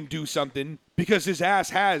fucking do something because his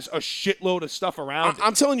ass has a shitload of stuff around him.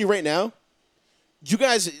 I'm telling you right now, you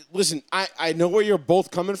guys, listen, I know where you're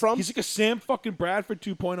both coming from. He's like a Sam fucking Bradford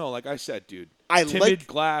 2.0, like I said, dude. I Timid,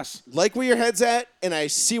 glass. like where your head's at, and I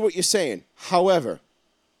see what you're saying. However,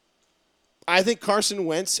 I think Carson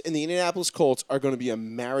Wentz and the Indianapolis Colts are going to be a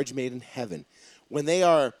marriage made in heaven when they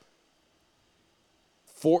are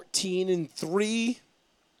 14-3,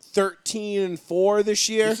 13-4 this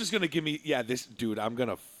year. This is going to give me, this dude, I'm going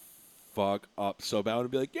to fuck up so bad. I'm going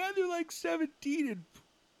to be like, they're like 17 and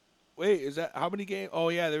wait, is that how many games? Oh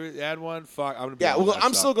yeah, they had one. Fuck, I'm gonna be all messed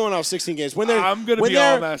I'm up. still going off 16 games. When they're I'm gonna be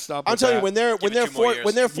all messed up. I'm with telling you, that. when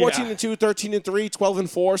they're 14-2, 13-3,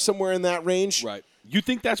 12-4, somewhere in that range. Right. You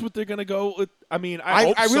think that's what they're gonna go with? I mean, I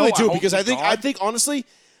hope really so. do hope because to I God. think honestly,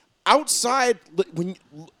 outside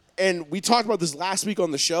and we talked about this last week on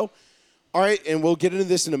the show. All right, and we'll get into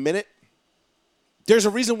this in a minute. There's a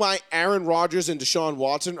reason why Aaron Rodgers and Deshaun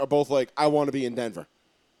Watson are both like, I want to be in Denver.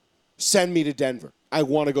 Send me to Denver. I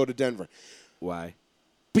want to go to Denver. Why?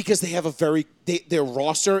 Because they have their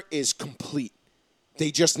roster is complete.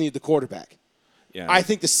 They just need the quarterback. Yeah. I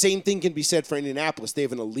think the same thing can be said for Indianapolis. They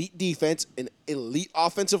have an elite defense, an elite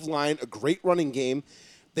offensive line, a great running game.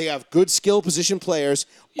 They have good skill position players.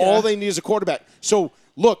 Yeah. All they need is a quarterback. So,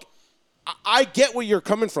 look, I get where you're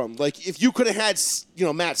coming from. Like, if you could have had,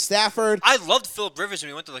 Matt Stafford. I loved Philip Rivers when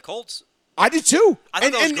he went to the Colts. I did too. I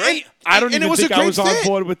thought that was great. I don't even think I was on fit.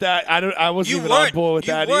 board with that. I wasn't even on board with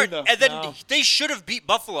that either. And then No. they should have beat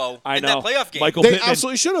Buffalo I in know. that playoff game. Michael They Pittman,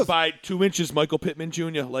 absolutely should have. by 2 inches. Michael Pittman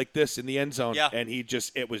Jr. like this in the end zone, Yeah. and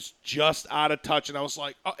it was just out of touch. And I was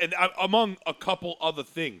like, among a couple other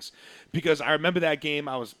things, because I remember that game.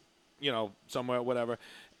 I was, somewhere, whatever,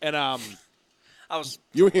 and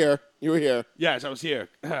You were here. You were here. yes, I was here.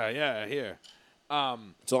 Yeah, here.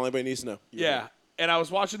 That's all anybody needs to know. Yeah. And I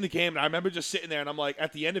was watching the game, and I remember just sitting there, and I'm like,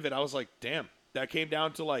 at the end of it, I was like, damn, that came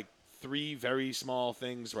down to like 3 very small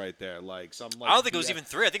things right there. Like some. Like, I don't think it was even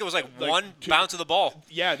 3. I think it was like one 2. bounce of the ball.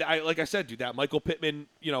 Yeah, like I said, dude, that Michael Pittman,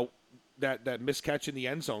 that miscatch in the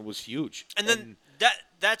end zone was huge. And then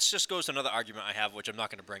that just goes to another argument I have, which I'm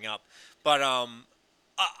not going to bring up. But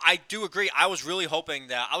I do agree. I was really hoping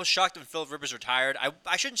that – I was shocked when Philip Rivers retired.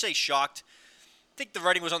 I shouldn't say shocked. I think the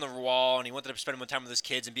writing was on the wall, and he wanted to spend more time with his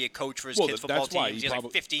kids and be a coach for his kids' football that's why teams. he He has like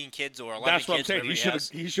probably- 15 kids or 11 That's what I'm kids. saying.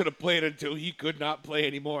 whatever He should have played until he could not play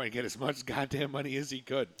anymore and get as much goddamn money as he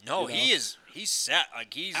could. No, he's set.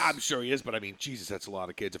 Like he's. I'm sure he is, but I mean, Jesus, that's a lot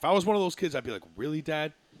of kids. If I was one of those kids, I'd be like, really,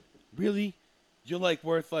 Dad? Really? You're like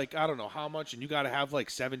worth like I don't know how much, and you got to have like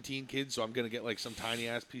 17 kids, so I'm gonna get like some tiny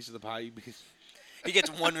ass piece of the pie because. He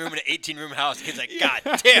gets one room in an 18-room house. The kid's like,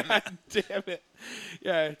 God damn it. Damn it.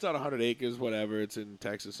 Yeah, it's on 100 acres, whatever. It's in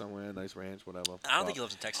Texas somewhere, a nice ranch, whatever. I don't think he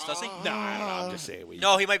lives in Texas, does he? No, I don't know. I'm just saying.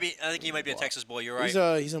 No, he might be. I think he might be a Texas boy. You're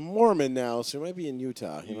right. He's a Mormon now, so he might be in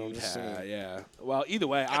Utah. I'm just saying. Yeah. Well, either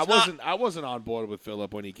way, That's I wasn't on board with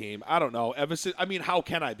Philip when he came. I don't know. Ever since, I mean, how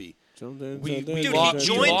can I be? We he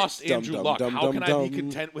lost Dum, Andrew dum, Luck. dum, How dum, can I dum. be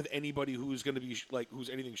content with anybody who's going to be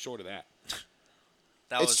who's anything short of that?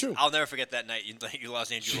 It's true. I'll never forget that night you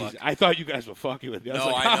lost Andrew Luck. Jeez, I thought you guys were fucking with me. I was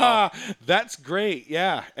No, like, I know. "Ha, that's great,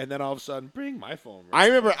 yeah. And then all of a sudden, bring my phone. I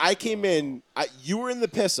remember I came in. You were in the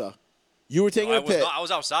pisser. You were taking I a was piss. not, I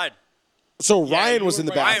was outside. So Yeah, Ryan you was in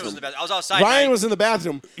the were right. bathroom. Ryan was in the bathroom. I was outside. Ryan night. was in the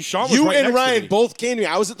bathroom. Sean was you right and next to Ryan me. both came to me.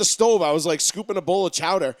 I was at the stove. I was like scooping a bowl of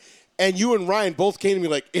chowder, and you and Ryan both came to me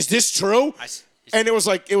like, "Is this true?" And it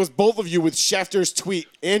was both of you with Schefter's tweet.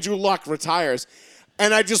 Andrew Luck retires,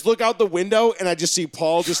 and I just look out the window and I just see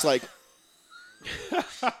Paul just like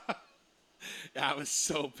I was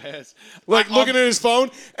so pissed. looking at his phone,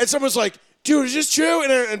 and someone's like, "Dude, is this true?"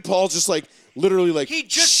 And Paul's just like literally like He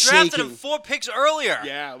just shaking. drafted him 4 picks earlier.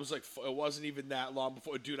 Yeah, it was like it wasn't even that long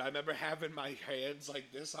before. Dude, I remember having my hands like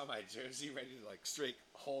this on my jersey, ready to like straight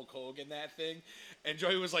Hulk Hogan that thing, and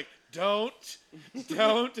Joey was like, "Don't,"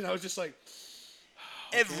 and I was just like,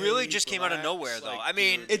 It really "Okay, just came out of relax." nowhere, though. Like, I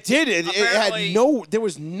mean, dude. It did. It had Apparently- no. There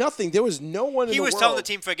was nothing. There was no one in he the was world. telling the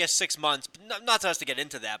team for I guess 6 months. Not to us to get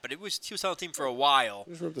into that, but he was telling the team for a while. I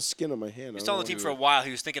just rubbed the skin on my hand. He was telling the team for a while.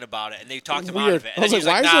 He was thinking about it, and they talked him out Weird. of it. I And was then like, he was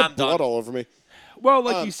 "Why like, is nah, there I'm done. blood all over me?" Well,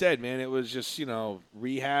 like you said, man, it was just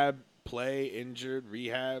rehab, play, injured,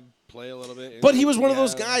 rehab, play a little bit. But he injured, was one of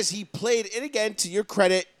those rehab. guys. He played, and again, to your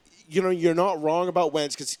credit, you're not wrong about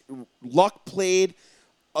Wentz because Luck played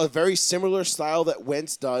a very similar style that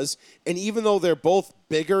Wentz does. And even though they're both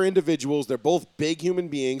bigger individuals, they're both big human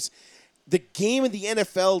beings. The game in the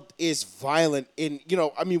NFL is violent.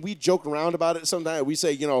 We joke around about it sometimes. We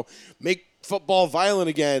say, make football violent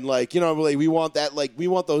again. Like, we want that. Like, we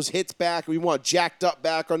want those hits back. We want Jacked Up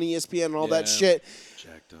back on ESPN and all that Yeah. shit.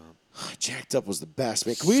 Jacked up. Jacked Up was the best,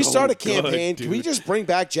 man. Can we So start a good, campaign? Can we dude. just bring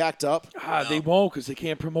back Jacked Up? They won't because they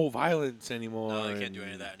can't promote violence anymore. No, they can't do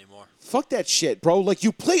any of that anymore. Fuck that shit, bro. Like,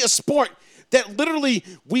 you play a sport that literally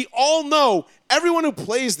we all know. Everyone who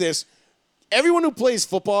plays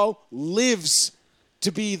football lives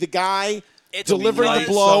to be the guy It's delivering the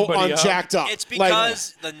because blow somebody on up. Jacked Up. It's Like,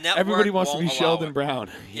 because the network Everybody wants to be won't allow Sheldon it. Brown.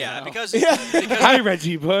 Yeah, know? because Hi,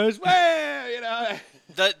 Reggie Bush. Well,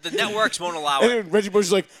 the networks won't allow and it. then Reggie Bush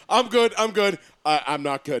is like, I'm good. I'm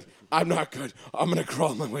not good. I'm going to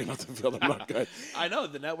crawl my way off the field. I'm not good. I know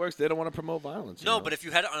the networks. They don't want to promote violence. No, but if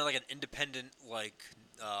you had it on like an independent, like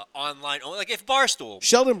online, like if Barstool,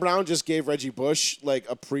 Sheldon Brown just gave Reggie Bush like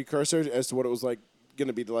a precursor as to what it was like going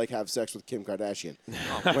to be to like have sex with Kim Kardashian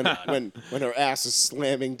when her ass is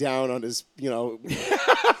slamming down on his,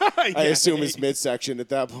 I assume his midsection at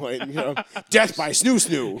that point, death by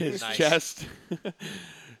snoo. his Nice. chest.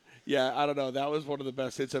 Yeah, I don't know. That was one of the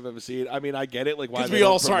best hits I've ever seen. I mean, I get it. Like why Because they we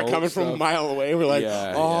don't all start promote coming from a stuff. mile away. We're like,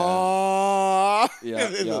 Yeah, oh.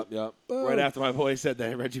 Yeah. Right after my boy said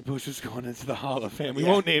that Reggie Bush was going into the Hall of Fame. We Yeah.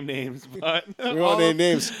 won't name names, but We won't name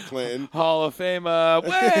names, Clinton. Hall of Famer. Well,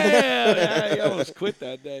 yeah, he almost quit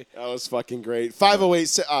that day. That was fucking great.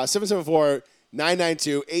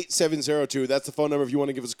 508-774-992-8702. That's the phone number if you want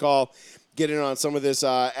to give us a call. Get in on some of this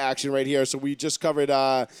action right here. So we just covered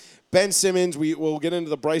Ben Simmons. We'll get into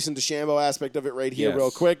the Bryson DeChambeau aspect of it right here Yes. real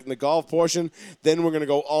quick in the golf portion. Then we're going to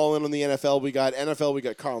go all in on the NFL. We got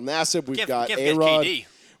Carl Nassib. We've got can't forget A-Rod. KD.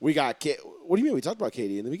 We got what do you mean? We talked about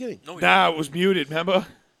KD in the beginning. No, we Nah, didn't. it was muted. Remember?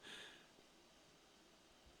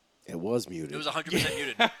 It was muted. It was 100%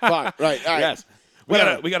 muted. Fine. Right. All right. Yes. We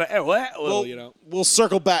gotta We'll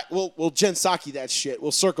circle back. We'll Jen Psaki that shit.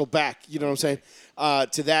 We'll circle back. You know what I'm saying?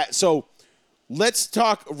 To that. So let's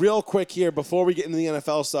talk real quick here before we get into the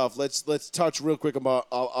NFL stuff. Let's touch real quick about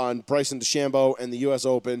on Bryson DeChambeau and the U.S.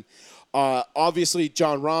 Open. Obviously,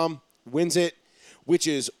 John Rahm wins it, which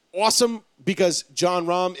is awesome because John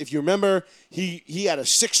Rahm, if you remember, he had a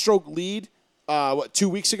 6-stroke lead 2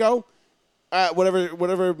 weeks ago.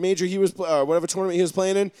 Whatever major he was, whatever tournament he was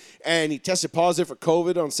playing in, and he tested positive for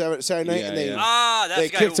COVID on Saturday night, Yeah, and they yeah. That's they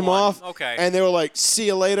the guy kicked who him won. off. Okay. And they were like, "See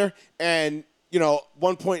you later." And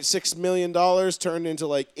 $1.6 million turned into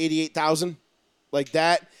like 88,000, like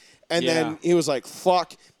that. And Yeah. then he was like,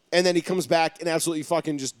 "Fuck." And then he comes back and absolutely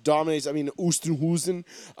fucking just dominates. I mean, Oostenhuizen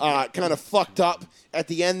kind of fucked up at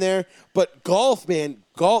the end there. But golf, man,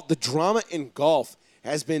 the drama in golf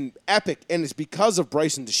has been epic, and it's because of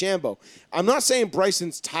Bryson DeChambeau. I'm not saying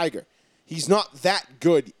Bryson's Tiger. He's not that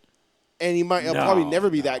good, and he'll probably never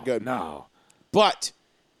be that good. No. But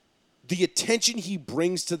the attention he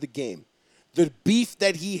brings to the game, the beef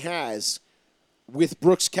that he has with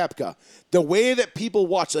Brooks Koepka, the way that people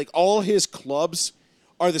watch, like all his clubs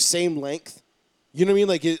are the same length. You know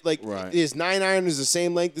what I mean? Right. His 9-iron is the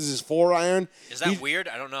same length as his 4-iron. Is that weird?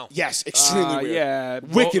 I don't know. Yes, extremely weird. Yeah.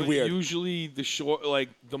 Wicked weird. Usually the short, like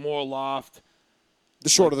the more loft, The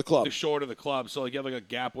shorter the club. the shorter the club. So like you have like a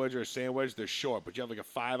gap wedge or a sand wedge, they're short. But you have like a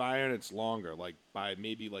 5-iron, it's longer, like by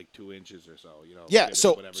maybe like 2 inches or so. Yeah, maybe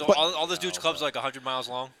so- whatever. So But- all this dude's clubs are like 100 miles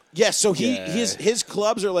long. Yes, so Yeah. his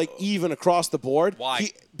clubs are like even across the board. Why?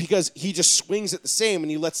 Because he just swings it the same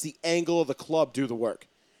and he lets the angle of the club do the work.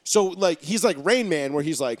 So, like, he's like Rain Man, where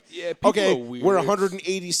he's like, Yeah, people okay, are weird. we're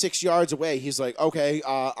 186 yards away. He's like, okay,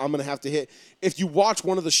 I'm going to have to hit. If you watch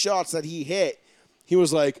one of the shots that he hit, he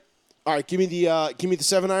was like, all right, give me the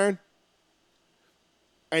 7-iron.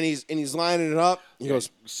 And he's lining it up. He goes,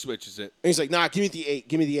 switches it. and he's like, nah, give me the 8.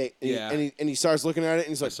 Give me the 8. And, Yeah. and he starts looking at it, and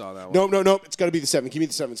he's like, saw that one. No, it's got to be the 7. Give me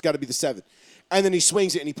the 7. It's got to be the 7. And then he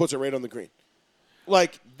swings it, and he puts it right on the green.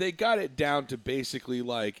 Like, They got it down to basically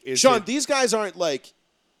like Sean, these guys aren't like,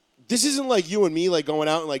 this isn't like you and me, like, going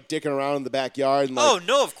out and, like, dicking around in the backyard. And, like, Oh,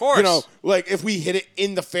 no, of course. you know, like, if we hit it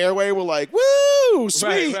in the fairway, we're like, woo,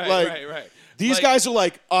 sweet. right. These Like- guys are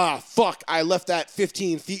like, fuck, I left that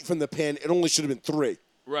 15 feet from the pin. It only should have been 3.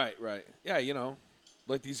 Right. Yeah, you know,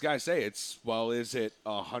 like these guys say, is it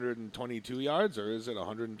 122 yards or is it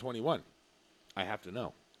 121? I have to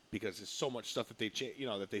know because there's so much stuff that they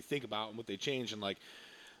that they think about and what they change, and like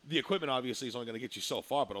the equipment obviously is only going to get you so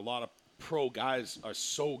far, but a lot of pro guys are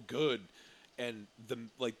so good, and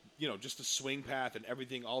just the swing path and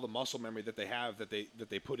everything, all the muscle memory that they have that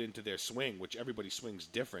they put into their swing, which everybody swings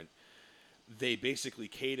different. They basically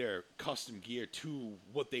cater custom gear to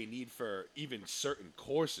what they need for even certain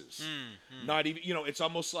courses. Not even, it's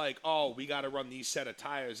almost like, oh, we got to run these set of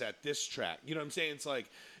tires at this track. You know what I'm saying? It's like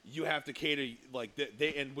you have to cater, like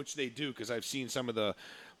they and which they do, because I've seen some of the,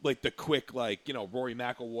 like the quick, like, Rory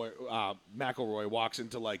McIlroy walks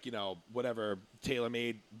into like, whatever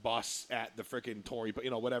TaylorMade bus at the frickin' Tory,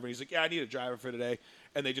 whatever. And he's like, yeah, I need a driver for today.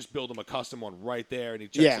 And they just build him a custom one right there, and he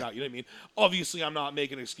checks it out. You know what I mean? Obviously, I'm not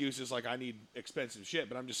making excuses like I need expensive shit,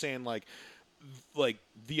 but I'm just saying like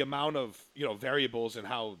the amount of variables and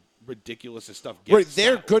how ridiculous this stuff gets. Right,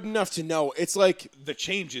 they're good enough to know. It's like the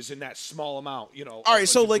changes in that small amount. all right,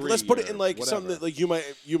 so like let's put it in like something that like you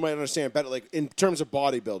might understand better, like in terms of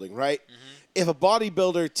bodybuilding, right? Mm-hmm. If a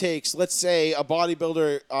bodybuilder takes, let's say a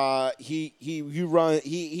bodybuilder,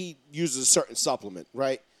 he uses a certain supplement,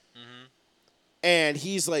 right? And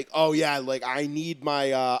he's like, oh yeah, like I need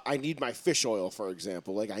my fish oil, for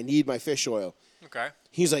example. Like I need my fish oil. Okay.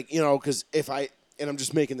 He's like, because if and I'm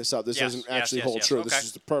just making this up. This doesn't actually hold true. Okay. This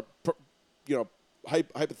is the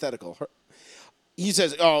hypothetical. He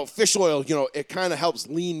says, oh, fish oil, it kind of helps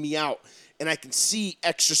lean me out, and I can see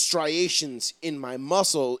extra striations in my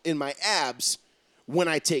muscle, in my abs, when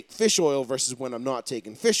I take fish oil versus when I'm not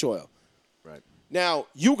taking fish oil. Right. Now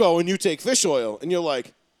you go and you take fish oil, and you're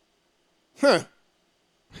like, huh.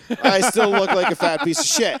 I still look like a fat piece of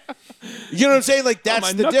shit. You know what I'm saying? Like, that's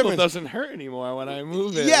my the knuckle difference. Doesn't hurt anymore when I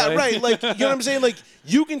move it. Yeah, right. Like, you know what I'm saying? Like,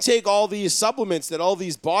 you can take all these supplements that all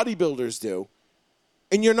these bodybuilders do,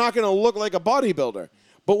 and you're not going to look like a bodybuilder.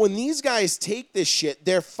 But when these guys take this shit,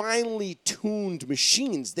 they're finely tuned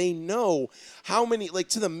machines. They know how many, like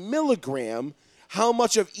to the milligram, how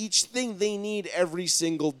much of each thing they need every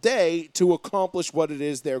single day to accomplish what it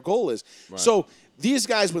is their goal is. Right. So these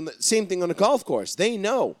guys, same thing on a golf course, they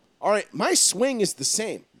know, all right, my swing is the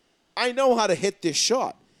same. I know how to hit this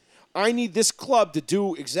shot. I need this club to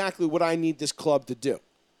do exactly what I need this club to do.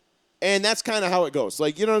 And that's kind of how it goes.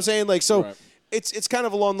 Like, you know what I'm saying? Like, so right. It's kind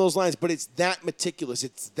of along those lines, but it's that meticulous.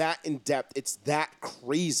 It's that in-depth. It's that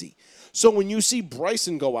crazy. So when you see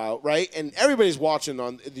Bryson go out, right, and everybody's watching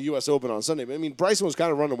on the U.S. Open on Sunday. I mean, Bryson was kind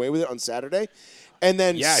of running away with it on Saturday. And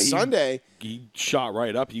then Sunday. He shot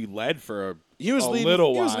right up. He led for a leading,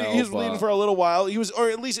 little while. He was leading for a little while. He was, or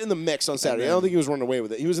at least in the mix on Saturday. I don't think he was running away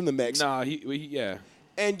with it. He was in the mix. Nah, yeah.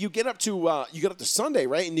 And you get up to Sunday,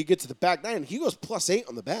 right, and you get to the back nine, and he goes +8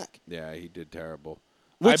 on the back. Yeah, he did terrible.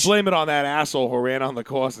 I blame it on that asshole who ran on the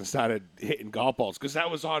course and started hitting golf balls, because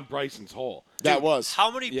that was on Bryson's hole. That was.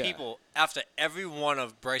 How many people, after every one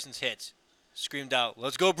of Bryson's hits, screamed out,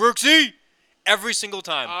 "Let's go, Brooksy!" Every single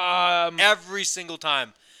time. Every single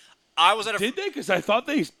time. I was at Did they? Because I thought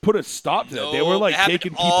they put a stop to that. They were like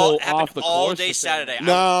taking people off the all course day Saturday.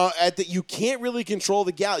 No, you can't really control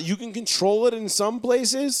the gallop. You can control it in some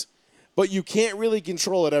places, but you can't really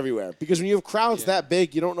control it everywhere, because when you have crowds that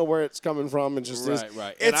big, you don't know where it's coming from. And just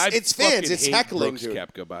right. It's fans. It's heckling. Brooks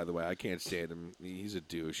Koepka, by the way, I can't stand him. He's a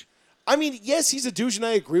douche. I mean, yes, he's a douche, and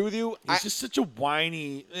I agree with you. He's just such a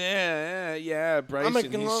whiny.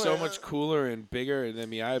 Bryson. He's so much cooler and bigger than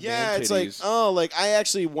me. I have man it's titties. like I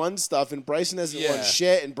actually won stuff, and Bryson hasn't won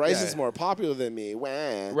shit, and Bryson's more popular than me.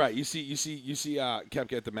 Wah. Right. You see,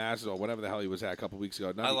 Koepka at the Masters or whatever the hell he was at a couple weeks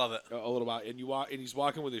ago. I love it. A little while, and he's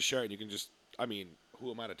walking with his shirt, and you can just. I mean, who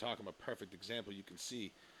am I to talk? I'm a perfect example. You can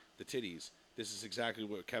see the titties. This is exactly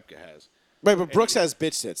what Koepka has. Right, but Brooks has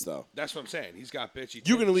bitch tits, though. That's what I'm saying. He's got bitchy tits.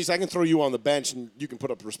 You can at least, I can throw you on the bench, and you can put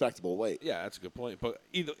up respectable weight. Yeah, that's a good point. But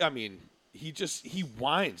he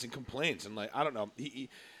whines and complains, and like, I don't know.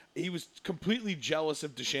 he was completely jealous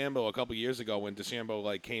of DeChambeau a couple years ago when DeChambeau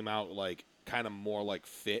like came out like kind of more like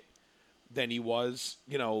fit than he was,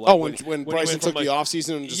 you know. Like when he Bryson went took from, the like,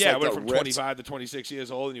 offseason and just yeah, like went got from ripped. 25 to 26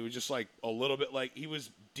 years old, and he was just like a little bit like he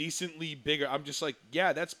was decently bigger. I'm just like,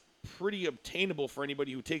 yeah, that's pretty obtainable for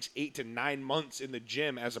anybody who takes 8 to 9 months in the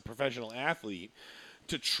gym as a professional athlete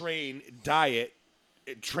to train,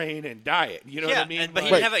 train and diet. You know what I mean? But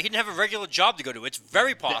he Right. didn't have a regular job to go to. It's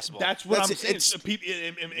very possible. That's what That's I'm saying.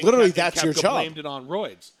 it's- Literally, that's your job. Blamed it on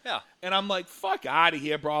roids. Yeah. And I'm like, fuck out of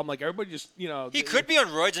here, bro. I'm like, everybody just, you know. He could be on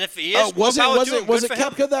roids, and if he is, Was more power it to him. was Good it for him.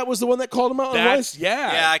 Kepka that was the one that called him out on That's Royce?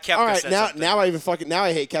 yeah. Yeah, Kepka All right, said now something.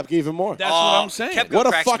 I hate Kepka even more. That's what I'm saying. Kepka What a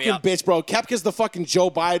cracks me fucking up. bitch, bro. Kepka's the fucking Joe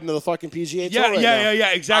Biden of the fucking PGA Tour right now.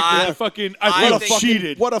 Yeah, exactly. I- The fucking I I feel think-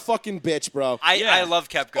 cheated. What a fucking bitch, bro. I love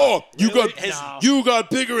Kepka. Oh, you got His- you got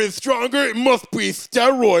bigger and stronger. It must be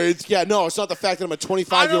steroids. Yeah, no, it's not the fact that I'm a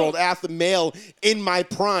 25-year-old athlete male in my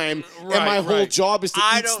prime, and my Right, whole right. job is to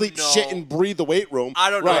I eat, don't sleep, know. shit, and breathe the weight room. I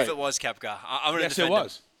don't know Right. if it was Kepka. I'm gonna Yes, it defend him.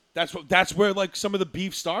 was. That's where like some of the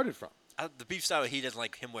beef started from. The beef style, he doesn't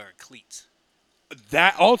like him wearing cleats.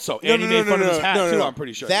 That also, No, and he made fun of his hat too. I'm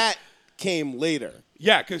pretty sure. That came later.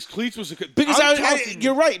 Yeah, because cleats was a good. Because I'm talking-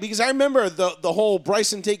 you're right. Because I remember the whole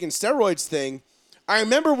Bryson taking steroids thing. I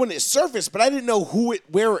remember when it surfaced, but I didn't know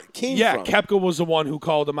where it came Yeah, from. Kepka was the one who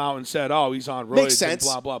called him out and said, "Oh, he's on roids Makes sense. and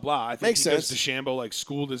blah blah blah." I think Makes because sense. DeChambeau like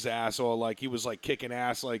schooled his ass, or like he was like kicking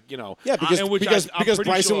ass, like Yeah, because and which I'm because pretty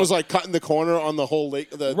Bryson sure- was like cutting the corner on the whole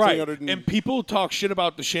lake, the right. 300 And people talk shit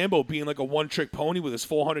about DeChambeau being like a one-trick pony with his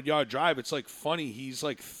 400-yard drive. It's like funny. He's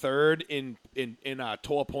like third in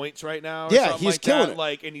tour points right now. Or Yeah, something he's like killing that. it.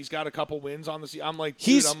 Like, and he's got a couple wins on the season. I'm like,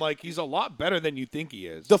 He's- he's a lot better than you think he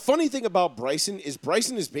is. The funny thing about Bryson is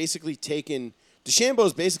basically taking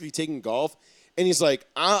DeChambeau's basically taking golf, and he's like,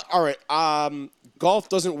 all right, golf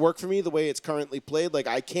doesn't work for me the way it's currently played. Like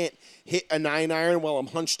I can't hit a 9-iron while I'm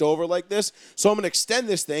hunched over like this, so I'm gonna extend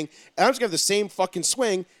this thing, and I'm just gonna have the same fucking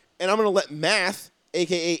swing, and I'm gonna let math,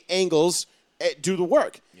 aka angles, do the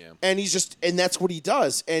work. Yeah. And that's what he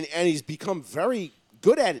does, and he's become very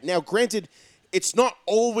good at it. Now, granted, it's not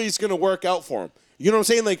always gonna work out for him. You know what I'm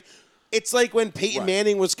saying? Like. It's like when Peyton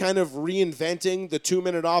Manning was kind of reinventing the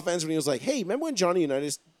 2-minute offense when he was like, hey, remember when Johnny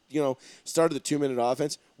Unitas, started the 2-minute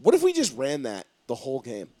offense? What if we just ran that the whole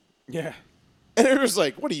game? Yeah. And it was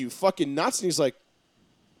like, what are you, fucking nuts? And he's like,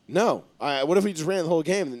 no. What if we just ran the whole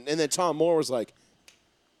game? And then Tom Moore was like,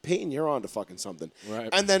 Peyton, you're on to fucking something. Right.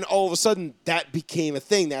 And then all of a sudden, that became a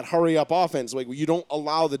thing, that hurry-up offense. Like, you don't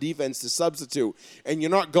allow the defense to substitute. And you're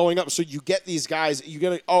not going up, so you get these guys. We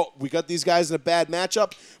got these guys in a bad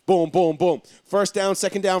matchup. Boom, boom, boom. First down,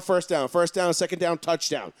 second down, first down. First down, second down,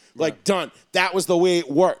 touchdown. Like, done. That was the way it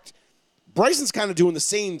worked. Bryson's kind of doing the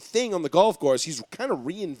same thing on the golf course. He's kind of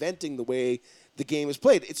reinventing the way the game is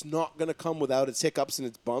played. It's not going to come without its hiccups and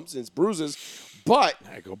its bumps and its bruises. But,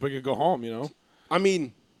 Hey, go big or go home, you know. I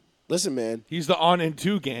mean, listen, man. He's the on and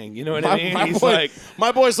two gang. You know what I mean? He's boy, like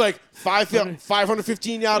my boy's like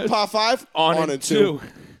 515-yard par 5 on and two.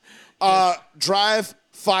 Drive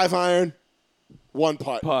 5-iron, 1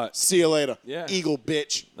 putt. Putt. See you later. Yeah. Eagle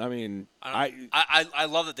bitch. I mean, I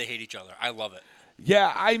love that they hate each other. I love it.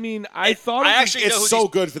 I thought I it was- actually know It's who so these,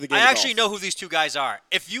 good for the game. I of actually golf. know who these two guys are.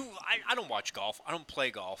 If you, I don't watch golf. I don't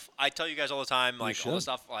play golf. I tell you guys all the time, like all the should.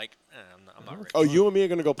 stuff. Like, I'm not rich. Oh, you and me are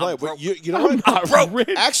gonna go play. I'm broke. You know what? I'm broke.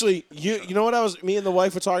 rich. Actually, you know what me and the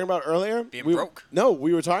wife were talking about earlier? Being we, broke? No,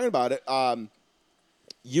 we were talking about it.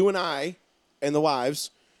 You and I and the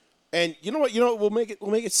wives, and you know what? We'll make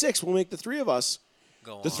it 6. We'll make the 3 of us.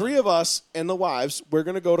 Go The on. 3 of us and the wives, we're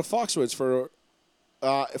gonna go to Foxwoods for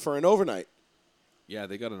an overnight. Yeah,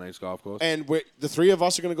 they got a nice golf course. And the 3 of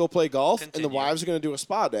us are going to go play golf, and Continue. the wives are going to do a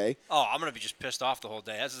spa day. Oh, I'm gonna be just pissed off the whole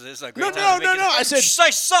day. This is a great No, time. no, I said- I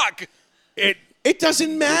suck. It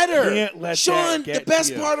doesn't matter. can't let Sean, that get the best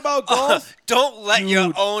to you. part about golf, Don't let your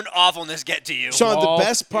Dude. own awfulness get to you. Sean, Golf the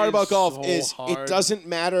best part about is golf so is hard. it doesn't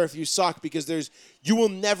matter if you suck because you will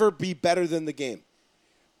never be better than the game.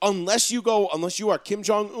 Unless you are Kim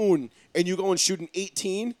Jong-un and you go and shoot an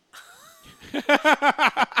 18,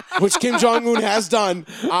 which Kim Jong-un has done.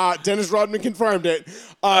 Dennis Rodman confirmed it.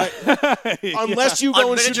 Unless you go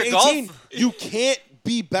On and shoot an miniature 18, golf? you can't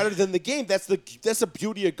be better than the game. That's the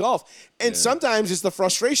beauty of golf. And sometimes it's the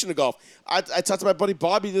frustration of golf. I talked to my buddy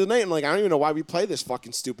Bobby the other night, and I don't even know why we play this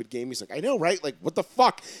fucking stupid game. He's like, I know, right? Like, what the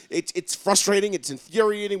fuck? It's frustrating. It's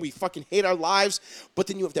infuriating. We fucking hate our lives. But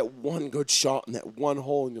then you have that one good shot in that one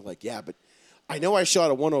hole, and you're like, yeah, but I know I shot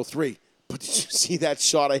a 103, but did you see that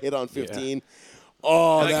shot I hit on 15?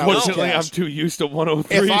 Oh, Like, that was Fortunately, cash. I'm too used to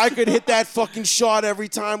 103. If I could hit that fucking shot every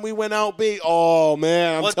time we went out, B, oh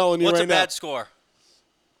man, I'm telling you What's right a now. bad score?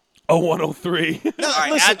 Oh, 103. No, All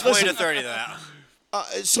right, listen, add 20 to listen. 30 to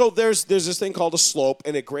that. So there's this thing called a slope,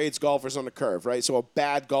 and it grades golfers on a curve, right? So a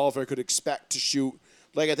bad golfer could expect to shoot,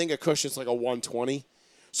 like I think a cushion's like a 120.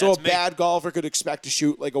 So That's a me. bad golfer could expect to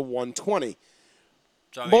shoot like a 120.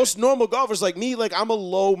 So, I mean, Most normal golfers like me, like I'm a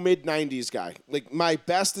low mid 90s guy. Like my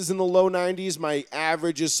best is in the low 90s. My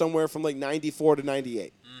average is somewhere from like 94 to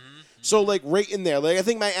 98. So like right in there. Like I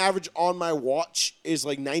think my average on my watch is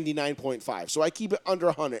like 99.5. So I keep it under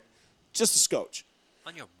 100, just a scotch.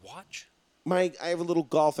 on your watch? I have a little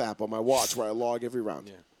golf app on my watch where I log every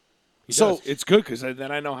round. He So- does. It's good because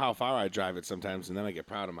then I know how far I drive it sometimes, and then I get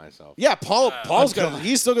proud of myself. Yeah, Paul's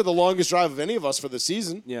he's still got the longest drive of any of us for the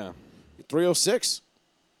season. Yeah. 306.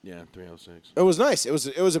 Yeah, 306. It was nice. It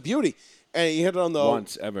was a beauty. And he hit it on the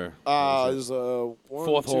Once ever. it was one,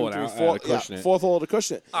 Fourth two, hole three, at four- Acushnet. fourth hole to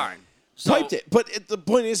Acushnet. All right. So, Piped it. But the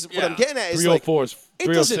point is, what I'm Yeah. getting at is like 304 is it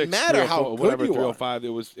 306, doesn't matter how 304, good whatever, you are. 305. It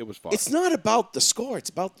was fun. It's not about the score. It's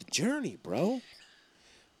about the journey, bro.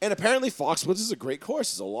 And apparently Foxwoods is a great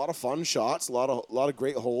course. It's a lot of fun shots, a lot of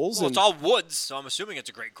great holes. well, and it's all woods, so I'm assuming it's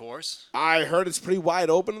a great course. I heard it's pretty wide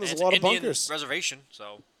open. And And there's it's a lot an of Indian bunkers. reservation,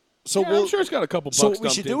 so So Yeah, I'm sure it's got a couple So bucks what we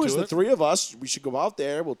dumped should do is into the it. three of us, we should go out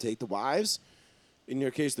there. We'll take the wives, in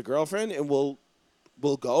your case, the girlfriend, and we'll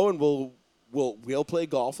go and we'll play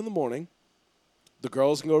golf in the morning. The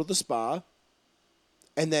girls can go to the spa,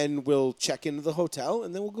 and then we'll check into the hotel,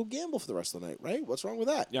 and then we'll go gamble for the rest of the night. Right? What's wrong with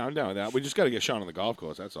that? Yeah, I'm down with that. We just got to get Sean on the golf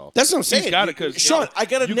course. That's all. That's what I'm saying. He's got it because Sean, I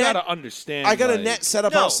got a you net. got to understand. I got a like, net set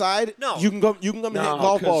up No, outside. no. You can come and hit No,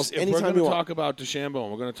 golf 'cause balls if we're anytime going you to want. talk about DeChambeau,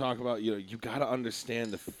 and we're going to talk about you got to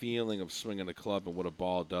understand the feeling of swinging a club and what a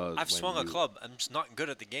ball does. I've when swung a you- club. I'm just not good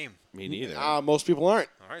at the game. Me neither. Most people aren't.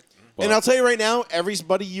 All right. But- And I'll tell you right now,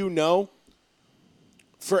 everybody you know,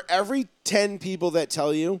 for every 10 people that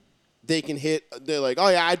tell you they can hit, they're like, oh,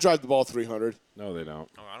 yeah, I drive the ball 300. No, they don't.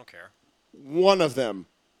 Oh, I don't care. One of them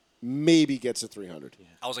maybe gets a 300.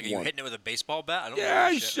 I was like, are you One. hitting it with a baseball bat? I don't Yeah, know.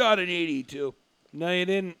 I shit. shot an 82. No, you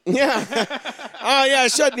didn't. Yeah. Oh, yeah, I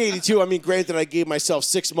shot an 82. I mean, granted, I gave myself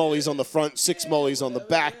 6 mullies on the front, 6 mullies on the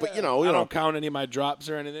back, but, you I know. don't count any of my drops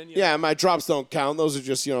or anything. Yeah, my drops don't count. Those are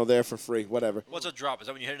just, there for free, whatever. What's a drop? Is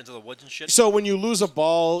that when you hit it into the woods and shit? So when you lose a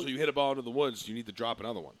ball, So you hit a ball into the woods, you need to drop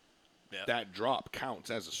another one. Yeah. That drop counts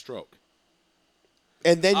as a stroke.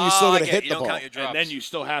 and then you still I got to get it. hit You the don't ball. count your drops. And then you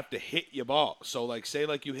still have to hit your ball. So, like, say,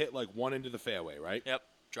 like, you hit, like, one into the fairway, right? Yep.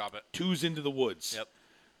 Drop it. Two's into the woods. Yep.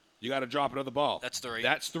 You got to drop another ball. That's 3.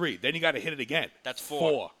 That's 3. Then you got to hit it again. That's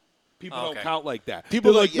 4. People Oh, don't okay. count like that.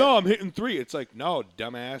 People They're like, don't- no, yeah. I'm hitting 3. It's like, no,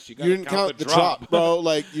 dumbass. You got You to didn't count the drop, bro.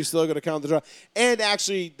 Like, you still got to count the drop. And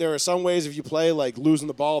actually, there are some ways if you play, like, losing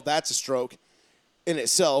the ball, that's a stroke in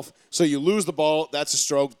itself. So you lose the ball, that's a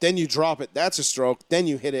stroke. Then you drop it, that's a stroke. Then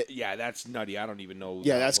you hit it. Yeah, that's nutty. I don't even know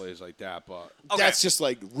Yeah, how that's- plays like that, but Okay. That's just,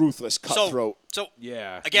 like, ruthless, cutthroat. So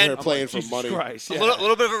yeah. Again, They're I'm playing like, for Jesus money. Christ, a yeah.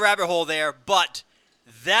 little bit of a rabbit hole there, but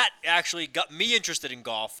that actually got me interested in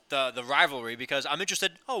golf, the rivalry, because I'm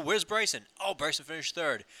interested. Oh, where's Bryson? Oh, Bryson finished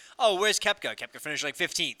 3rd. Oh, where's Koepka? Koepka finished like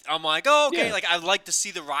 15th. I'm like, oh, okay. Yeah. Like, I like to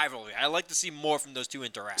see the rivalry. I like to see more from those two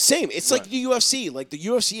interact. Same. It's like the UFC. Like, the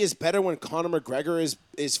UFC is better when Conor McGregor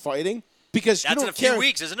is fighting because That's you in don't a few care.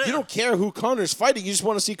 weeks, isn't it? You don't care who Conor's fighting. You just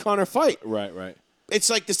want to see Conor fight. Right, right. It's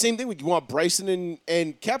like the same thing. You want Bryson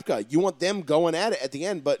and Koepka. You want them going at it at the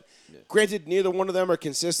end. But granted, neither one of them are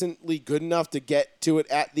consistently good enough to get to it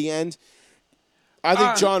at the end. I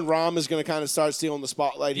think John Rahm is going to kind of start stealing the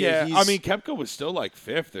spotlight here. Yeah, I mean, Koepka was still like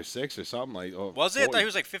 5th or 6th or something like. Or Was it? I thought 4th. he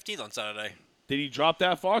was like 15th on Saturday. Did he drop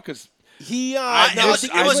that far? Because he. no, I I think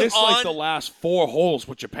think it was missed like on- the last 4 holes,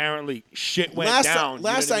 which apparently shit went down. you know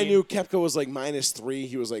Last what I mean? knew, Koepka was like -3.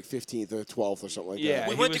 He was like 15th or 12th or something like Yeah. that.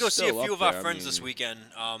 We he went to go was see a still few up of our there, I friends this mean- weekend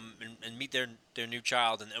and meet their new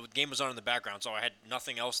child, and the game was on in the background, so I had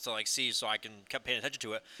nothing else to like see, so I kept paying attention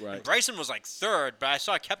to it. Right. And Bryson was like 3rd, but I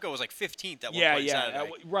saw Koepka was like 15th at one Yeah, point yeah,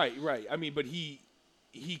 Saturday. right. I mean, but he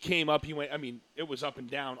came up. He went. I mean, it was up and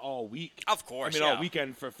down all week. Of course, I mean, all yeah.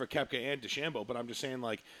 weekend for Koepka and DeChambeau. But I'm just saying,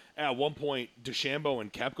 like, at one point, DeChambeau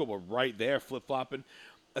and Koepka were right there, flip flopping.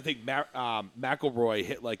 I think McIlroy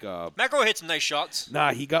hit like a. McEnroe hit some nice shots.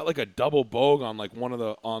 Nah, he got like a double bogey on like one of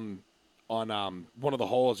the on one of the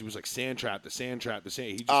holes. He was like sand trap.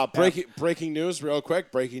 He just Breaking news, real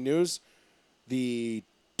quick. Breaking news: the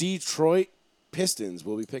Detroit Pistons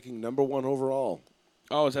will be picking #1 overall.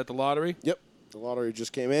 Oh, is that the lottery? Yep, the lottery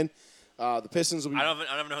just came in. The Pistons will be. I don't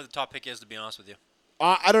even know who the top pick is, to be honest with you.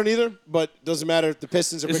 I don't either, but doesn't matter. The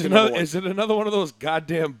Pistons are Is picking it, number one. is it another one of those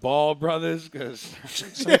goddamn Ball brothers? Because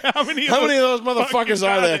how many How many of those motherfuckers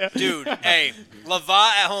are there? Dude, hey, Lavat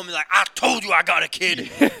at home is like, I told you I got a kid. He,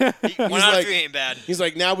 1 out of 3 ain't bad. He's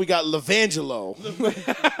like, now we got Levangelo.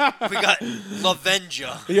 We got Lavenja.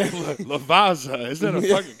 Lavazza. Is that a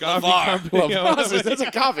fucking coffee Lavar. company? That's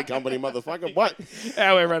a coffee company, motherfucker. What?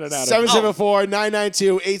 Yeah, we're running out of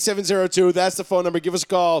 774-992-8702. That's the phone number. Give us a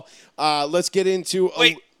call. Let's get into.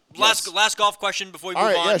 Wait, yes. last golf question before we All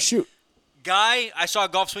move right, on. yeah, shoot. Guy, I saw a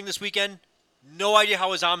golf swing this weekend. No idea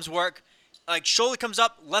how his arms work. Like, shoulder comes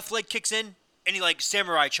up, left leg kicks in, and he, like,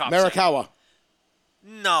 samurai chops it. Marikawa.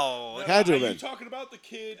 No. Had to Are have you been. talking about the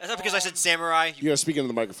kid? That's not because I said samurai. You gotta speak into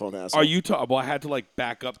the microphone, asshole. Are you talking? Well, I had to like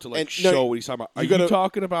back up to like And, show no, what he's talking about. Are you you, gotta-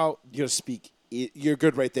 talking about? You gotta speak. You're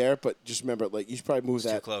good right there, but just remember, like, you should probably move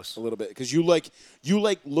that close. a little bit because you like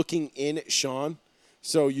looking in at Sean,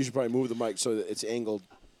 so you should probably move the mic so that it's angled.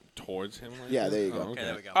 Towards him? Like Yeah, that? there you go. Oh, Okay,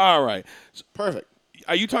 there we go. All right. So, Perfect.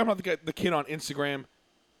 are you talking about the kid on Instagram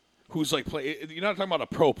who's like play? You're not talking about a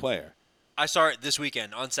pro player. I saw it this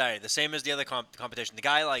weekend on Saturday, the same as the other competition. The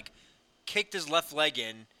guy, like, kicked his left leg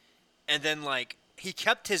in, and then, like, he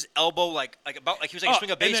kept his elbow, like about like he was like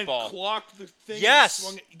swing a baseball. And then clocked the thing. and Yes.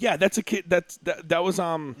 swung it. Yeah, that's a kid. That was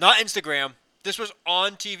Not Instagram. This was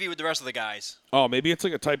on TV with the rest of the guys. Oh, maybe it's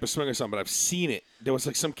like a type of swing or something. But I've seen it. There was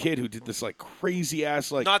like some kid who did this like crazy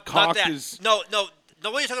ass like Not cocked that. his. No. What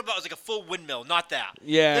you're talking about is like a full windmill. Not that.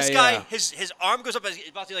 Yeah, This guy, yeah. his arm goes up as he's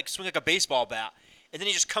about to like swing like a baseball bat, and then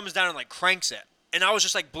he just comes down and like cranks it. And I was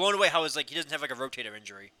just like blown away how it's like he doesn't have like a rotator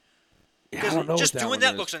injury. Yeah, I Because don't know just what doing one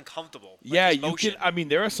that is. looks uncomfortable. Like Yeah, his you motion. can. I mean,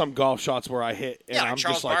 there are some golf shots where I hit and Yeah, like I'm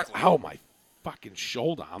Charles just like, Barkley. ow, my fucking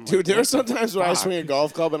shoulder. I'm Dude, like, there are what some the times where I fuck? swing a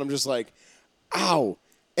golf club and I'm just like, ow,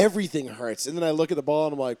 everything hurts. And then I look at the ball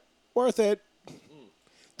and I'm like, worth it.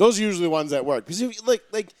 Those are usually the ones that work. Because if you,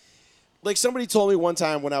 like somebody told me one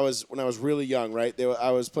time when I was really young, right?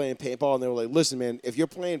 I was playing paintball and they were like, listen, man, if you're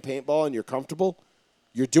playing paintball and you're comfortable,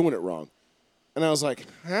 you're doing it wrong. And I was like,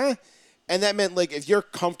 huh? And that meant like if you're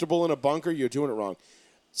comfortable in a bunker, you're doing it wrong.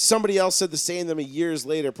 Somebody else said the same to me years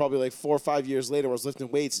later, probably like 4 or 5 years later, I was lifting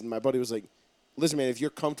weights and my buddy was like, listen, man, if you're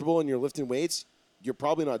comfortable and you're lifting weights, you're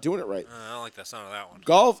probably not doing it right. I don't like the sound of that one.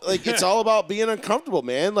 Golf, like, it's all about being uncomfortable,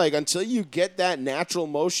 man. Like, until you get that natural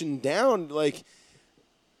motion down, like,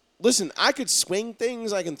 listen, I could swing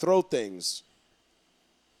things, I can throw things.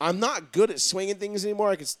 I'm not good at swinging things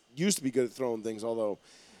anymore. Used to be good at throwing things, although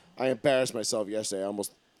I embarrassed myself yesterday.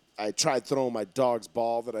 I tried throwing my dog's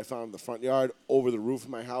ball that I found in the front yard over the roof of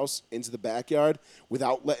my house into the backyard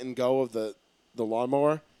without letting go of the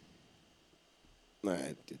lawnmower. Nah,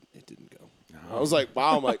 it didn't go. I was like,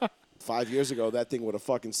 wow, I'm like, 5 years ago, that thing would have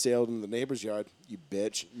fucking sailed into the neighbor's yard, you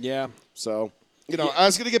bitch. Yeah. So, I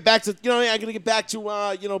was going to get back to, I'm going to get back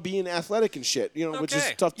to, being athletic and shit, which is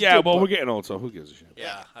Okay. tough to Yeah, do. well, but- we're getting old, so who gives a shit?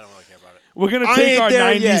 Yeah, I don't really care about it. We're gonna I take ain't our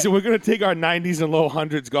there 90s yet. and we're gonna take our 90s and low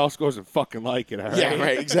hundreds golf scores and fucking like it. All right? Yeah,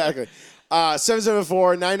 right, exactly.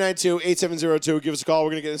 774-992-8702. Give us a call.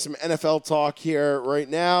 We're going to get into some NFL talk here right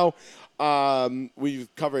now.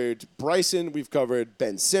 We've covered Bryson. We've covered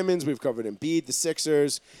Ben Simmons. We've covered Embiid, the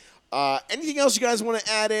Sixers. Anything else you guys want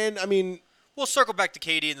to add in? I mean, We'll circle back to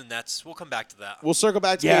KD and the Nets. We'll come back to that. we'll circle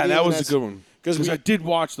back to Yeah, KD that and was that's- a good one. 'cause Because we- I did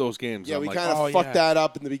watch those games. Yeah, I'm we like, kind of oh, fucked yeah. that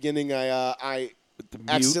up in the beginning. I The mute.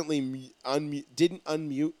 accidentally didn't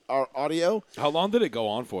unmute our audio. How long did it go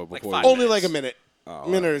on for before? 5 you- Only minutes. like a minute,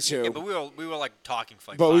 minute or two. Yeah, but we were like talking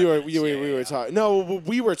for like But 5 we were minutes. we were talking. No,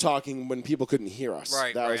 we were talking when people couldn't hear us.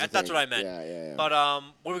 Right, That was right. the That's thing. what I meant. Yeah. But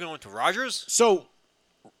what are we going to Rodgers? So,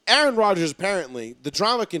 Aaron Rodgers, apparently, the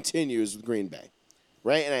drama continues with Green Bay,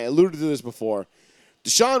 right? And I alluded to this before.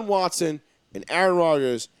 Deshaun Watson and Aaron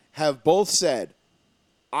Rodgers have both said,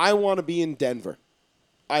 I want to be in Denver.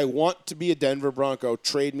 I want to be a Denver Bronco.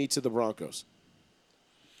 Trade me to the Broncos.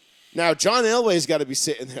 Now, John Elway's got to be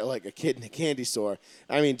sitting there like a kid in a candy store.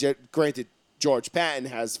 I mean, granted, George Patton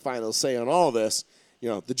has final say on all this.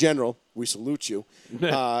 The general, we salute you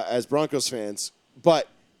as Broncos fans. But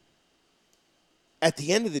at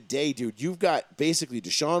the end of the day, dude, you've got basically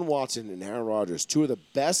Deshaun Watson and Aaron Rodgers, two of the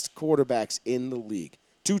best quarterbacks in the league,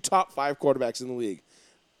 2 top 5 quarterbacks in the league,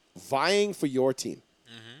 vying for your team.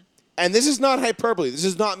 And this is not hyperbole. This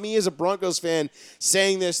is not me as a Broncos fan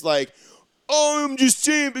saying this like, oh, I'm just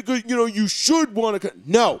saying because, you should want to.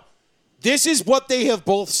 No. This is what they have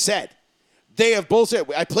both said. They have both said.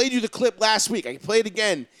 I played you the clip last week. I can play it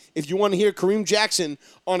again if you want to hear Kareem Jackson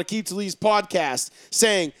on Aqib Talib's podcast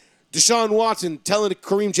saying, Deshaun Watson telling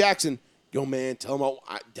Kareem Jackson, Yo, man, tell them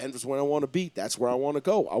Denver's where I want to be. That's where I want to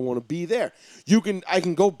go. I want to be there. I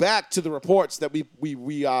can go back to the reports that we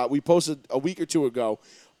posted a week or two ago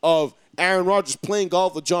of Aaron Rodgers playing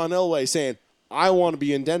golf with John Elway saying, I want to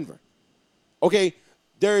be in Denver. Okay,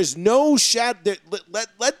 there is no shadow.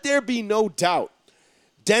 Let there be no doubt.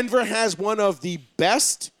 Denver has one of the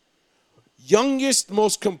best, youngest,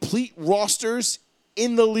 most complete rosters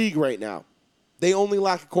in the league right now. They only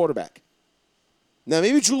lack a quarterback. Now,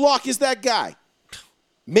 maybe Drew Lock is that guy.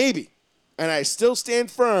 Maybe. And I still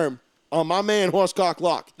stand firm on my man, Horsecock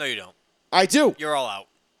Lock. No, you don't. I do. You're all out.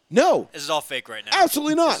 No. This is all fake right now.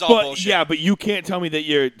 Absolutely This not. is all But bullshit. yeah, but you can't tell me that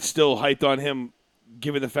you're still hyped on him,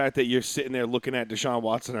 given the fact that you're sitting there looking at Deshaun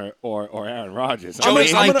Watson or Aaron Rodgers.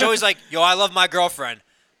 Joey's I'm gonna- Joey's like, yo, I love my girlfriend,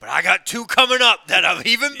 but I got 2 coming up that are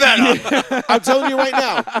even better. I'm telling you right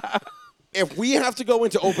now, if we have to go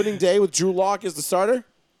into opening day with Drew Lock as the starter,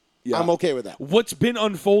 Yeah. I'm okay with that. What's been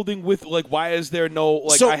unfolding with, like, why is there no,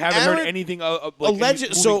 like, So I haven't heard Aaron- anything like Alleged,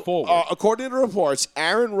 moving so, forward. according to reports,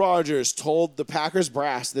 Aaron Rodgers told the Packers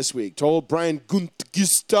brass this week, told Brian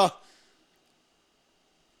Guntgista,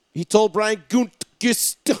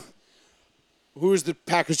 who is the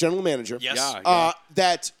Packers general manager, Yes. Yeah.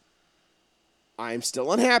 that I'm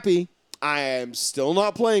still unhappy. I am still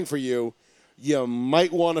not playing for you. You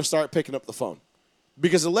might want to start picking up the phone.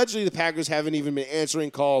 Because allegedly the Packers haven't even been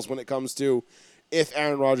answering calls when it comes to if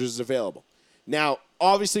Aaron Rodgers is available. Now,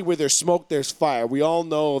 obviously, where there's smoke, there's fire. We all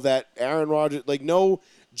know that Aaron Rodgers, like no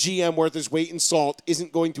GM worth his weight in salt,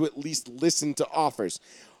 isn't going to at least listen to offers.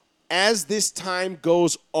 As this time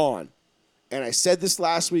goes on, and I said this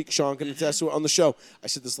last week, Sean can attest to it on the show. I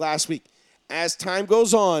said this last week. As time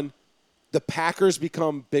goes on, the Packers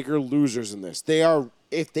become bigger losers in this. They are,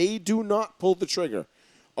 if they do not pull the trigger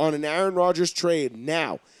on an Aaron Rodgers trade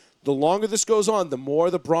now, the longer this goes on, the more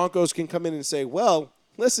the Broncos can come in and say, well,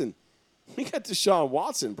 listen, we got Deshaun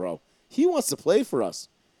Watson, bro. He wants to play for us.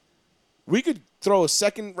 We could throw a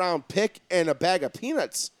second-round pick and a bag of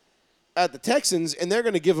peanuts at the Texans, and they're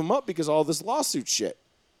going to give him up because of all this lawsuit shit.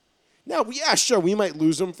 Now, yeah, sure, we might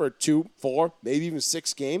lose him for 2, 4, maybe even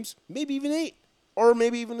 6 games, maybe even 8, or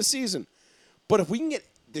maybe even a season. But if we can get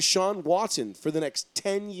Deshaun Watson for the next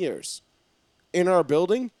 10 years in our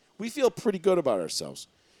building, we feel pretty good about ourselves.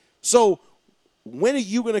 So when are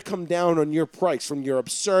you going to come down on your price from your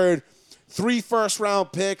absurd 3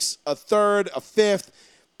 first-round picks, a third, a fifth,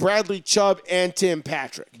 Bradley Chubb, and Tim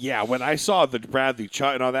Patrick? Yeah, when I saw the Bradley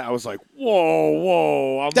Chubb and all that, I was like,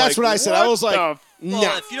 whoa. That's what I said. I was like, Well,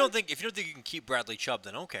 nah. if you don't think you can keep Bradley Chubb,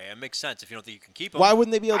 then okay, it makes sense. If you don't think you can keep him, Why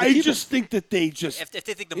wouldn't they be able to I keep just him? think that they just. if they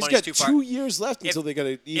think the He's money's got too far, 2 years left until they got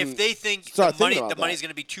to even if they think start the thinking about money's that.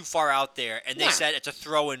 going to be too far out there, and they Nah. said it's a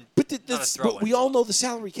throw-in, But, not a but throw-in. we all know the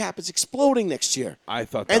salary cap is exploding next year. I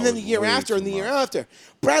thought that And then was the year way after and too the year much. after.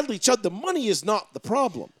 Bradley Chubb, the money is not the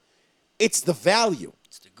problem. It's the value.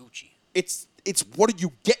 It's the Gucci. It's what are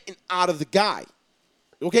you getting out of the guy?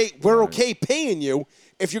 Okay, we're okay paying you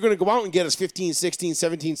if you're going to go out and get us 15, 16,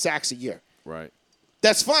 17 sacks a year. Right.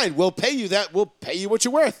 That's fine. We'll pay you that. We'll pay you what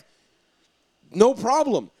you're worth. No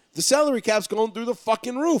problem. The salary cap's going through the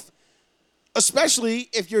fucking roof. Especially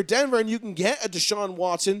if you're Denver and you can get a Deshaun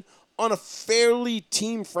Watson on a fairly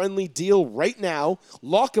team-friendly deal right now,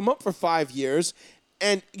 lock him up for 5 years,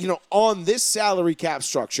 and, on this salary cap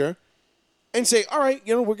structure, and say, all right,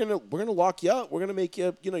 we're gonna lock you up. We're gonna make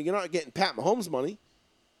you, you're not getting Pat Mahomes money,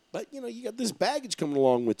 but you got this baggage coming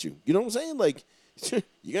along with you. You know what I'm saying? Like,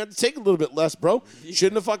 you got to take a little bit less, bro.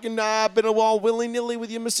 Shouldn't have fucking been all willy-nilly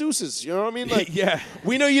with your masseuses. You know what I mean? Like, Yeah.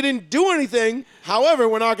 we know you didn't do anything. However,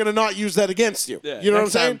 we're not gonna not use that against you. Yeah, You know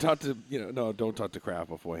what I'm next time, saying? don't talk to Kraft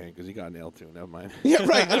beforehand because he got an L2. Never mind. Yeah,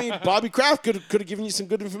 right. I mean, Bobby Kraft could have given you some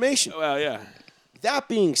good information. Well, yeah. That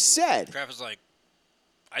being said, Kraft is like,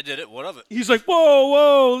 I did it. What of it? He's like,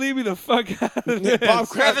 whoa, leave me the fuck out of this. Bob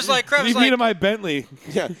Kraft is like, leave me to my Bentley.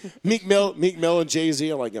 yeah, Meek Mill and Jay-Z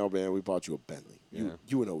are like, oh man, we bought you a Bentley.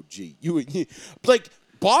 You an OG. You like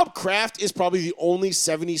Bob Kraft is probably the only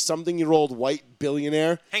 70-something-year-old white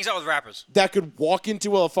billionaire hangs out with rappers. that could walk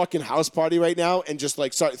into a fucking house party right now and just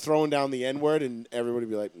like start throwing down the N-word and everybody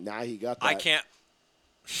be like, nah, he got that. I can't.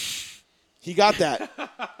 He got that.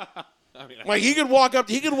 Like he could walk up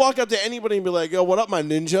to anybody and be like, "Yo, what up, my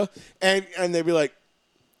ninja?" And they'd be like,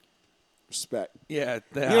 "Respect." Yeah.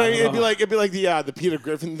 It'd be like the Peter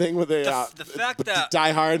Griffin thing with The fact that-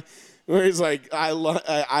 Die Hard, where he's like,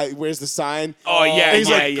 "I where's the sign?" Oh, yeah, And he's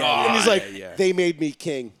yeah, like, yeah, and he's yeah, like, yeah. "They made me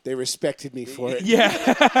king. They respected me for it."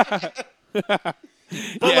 Yeah. But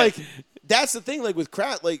Yeah. like, that's the thing. Like with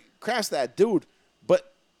Kraft, Kraft's that dude.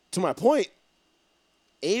 But to my point,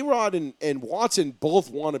 A-Rod and Watson both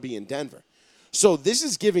want to be in Denver. So this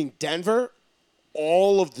is giving Denver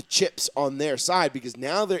all of the chips on their side because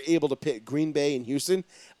now they're able to pit Green Bay and Houston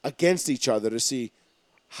against each other to see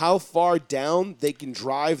how far down they can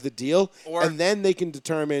drive the deal, Or- and then they can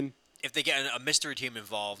determine If they get a mystery team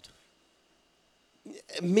involved.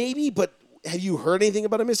 maybe, but have you heard anything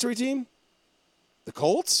about a mystery team? The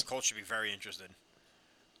Colts? Colts should be very interested.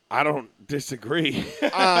 I don't disagree. No,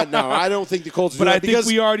 I don't think the Colts do But that I think because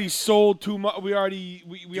we already sold too much. We already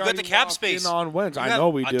You already got the cap locked space. in on Wentz. You I have know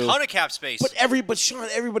we a do. ton of cap space. but Sean,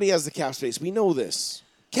 everybody has the cap space. We know this.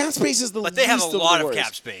 Cap space is the But they have a least the lot of worst.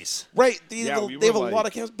 cap space. Right, Yeah, they we have a were, lot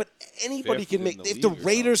like, of cap, but anybody fifth can in make. the If the league or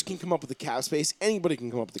Raiders can come up with the cap space, anybody can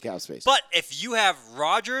come up with the cap space. But if you have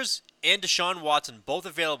Rodgers and Deshaun Watson both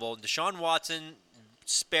available, Deshaun Watson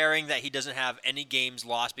sparing that he doesn't have any games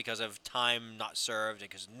lost because of time not served,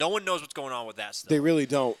 because no one knows what's going on with that still. They really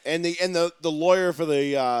don't. And the lawyer for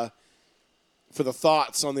the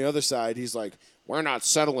thoughts on the other side, he's like, we're not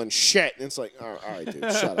settling shit. And it's like, all right, dude,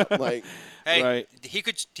 shut up. Like, Hey, Right. he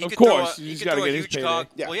could Of throw course, a, he's he could gotta throw a get his huge payday. cog.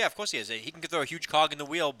 Yeah. Well, yeah, of course he is. He can throw a huge cog in the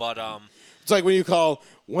wheel, but it's like when you call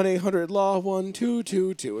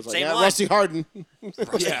 1-800-LAW-1222. It's like, Same yeah, line. Rusty Harden.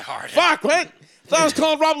 yeah, hard. Fuck, what? Thought I was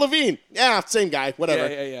calling Rob Levine. Yeah, same guy. Whatever.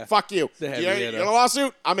 Yeah. Fuck you. The heavy You're hitter. in a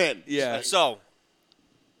lawsuit? I'm in. Yeah. So,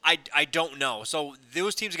 I don't know. So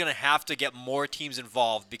those teams are going to have to get more teams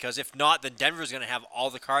involved, because if not, then Denver's going to have all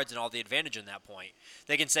the cards and all the advantage in that point.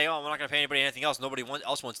 They can say, "Oh, we're not going to pay anybody anything else. Nobody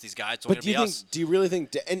else wants these guys. So But it's do going you to be think? us." Do you really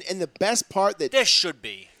think? And the best part that There should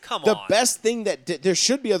be. Come the on. best thing that there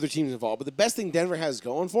should be other teams involved, but the best thing Denver has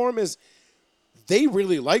going for him is they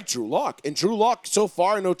really like Drew Lock, and Drew Lock so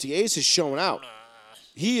far in OTAs has shown out.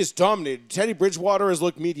 He is dominated. Teddy Bridgewater has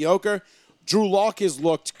looked mediocre. Drew Lock has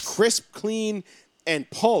looked crisp, clean, and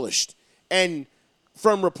polished. And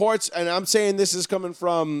from reports, and I'm saying this is coming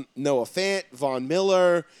from Noah Fant, Von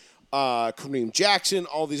Miller, Kareem Jackson,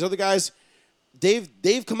 all these other guys. They've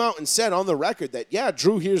come out and said on the record that, yeah,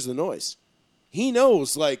 Drew hears the noise. He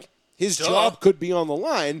knows, like, his job could be on the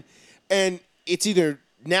line, and it's either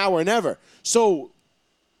now or never. So,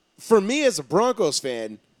 for me as a Broncos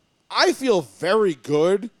fan, I feel very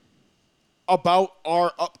good about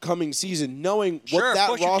our upcoming season, knowing Sure, what of that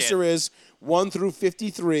course you roster can. is, 1 through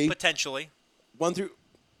 53. Potentially. 1 through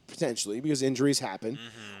potentially, because injuries happen.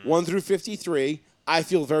 Mm-hmm. 1 through 53, I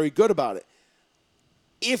feel very good about it.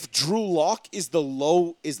 If Drew Lock is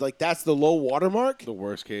that's the low watermark, The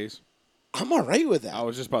worst case. I'm all right with that. I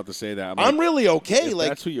was just about to say that. I'm really okay. If Like,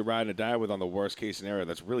 that's who you're riding or die with on the worst case scenario,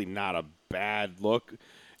 that's really not a bad look.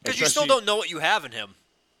 Because you still Especially- don't know what you have in him.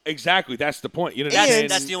 Exactly. That's the point. You know,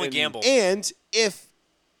 That's the only gamble. and if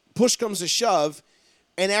push comes to shove,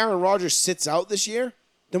 and Aaron Rodgers sits out this year,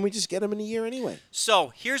 then we just get him in a year anyway.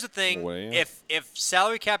 So here's the thing: Well, yeah. if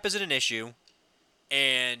salary cap isn't an issue,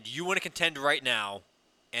 and you want to contend right now,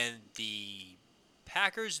 and the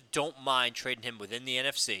Packers don't mind trading him within the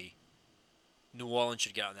NFC, New Orleans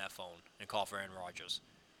should get on that phone and call for Aaron Rodgers.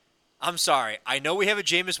 I'm sorry. I know we have a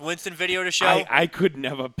Jameis Winston video to show. I could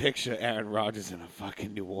never picture Aaron Rodgers in a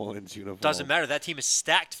fucking New Orleans uniform. Doesn't matter. That team is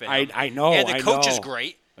stacked for him. I know. And the I coach is know.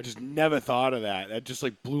 great. I just never thought of that. That just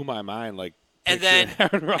like blew my mind. Like, And picturing then,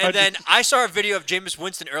 Aaron Rodgers. and then I saw a video of Jameis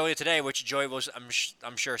Winston earlier today, which Joey will,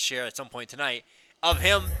 I'm sure, share at some point tonight, of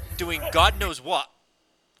him doing God knows what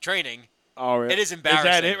training. Oh, really? it is embarrassing.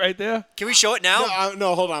 Is that it right there? Can we show it now?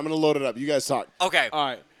 No, hold on. I'm going to load it up. You guys talk. Okay. All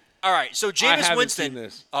right. All right. So I Jameis haven't Winston. seen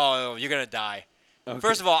this. Oh, you're gonna die. Okay.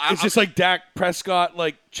 First of all, it's just like Dak Prescott,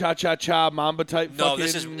 like cha-cha-cha Mamba type. no.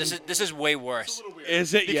 fucking, This is way worse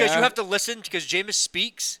Is it? because yeah. you have to listen because Jameis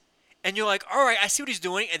speaks, and you're like, all right, I see what he's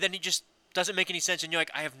doing, and then he just doesn't make any sense, and you're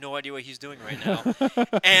like, I have no idea what he's doing right now,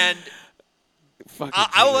 and. Fucking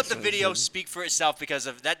I will let the Jameis video Winston. speak for itself because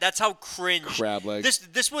of that. That's how cringe. Crab legs.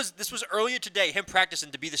 This was earlier today. Him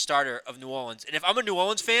practicing to be the starter of New Orleans, and if I'm a New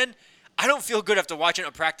Orleans fan, I don't feel good after watching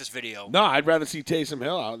a practice video. No, I'd rather see Taysom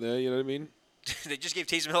Hill out there. You know what I mean? They just gave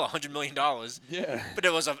Taysom Hill $100 million. Yeah. But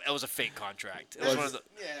it was a fake contract. It was one of the,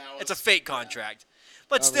 Yeah, it's a fake contract.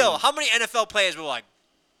 But still, how many NFL players were like?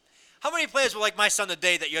 How many players were like my son the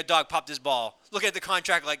day that your dog popped his ball? Look at the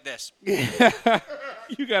contract like this.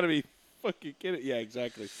 You got to be fucking kidding. Yeah,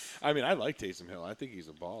 exactly. I mean, I like Taysom Hill. I think he's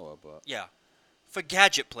a baller, but Yeah, for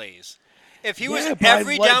gadget plays. If he was Yeah, an but I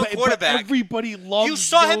every like- down but quarterback, everybody loves. you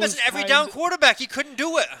saw him as those an every kinds down of- quarterback. He couldn't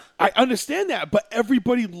do it. I understand that, but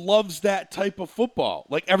everybody loves that type of football.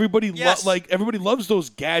 Like everybody, Yes. everybody loves those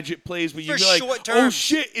gadget plays where For you're like, short "Oh terms.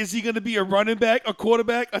 shit, is he going to be a running back, a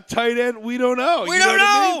quarterback, a tight end? We don't know. We You don't what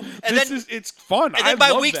I mean? know. And then- it's fun. And I then by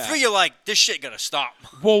love week that. 3, you're like, this shit gotta stop.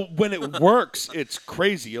 Well, when it works, it's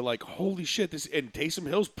crazy. You're like, holy shit! This and Taysom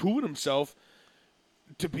Hill's proven himself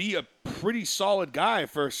to be a pretty solid guy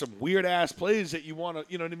for some weird ass plays that you want to,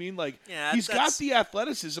 you know what I mean? Like, Yeah, he's got that's- the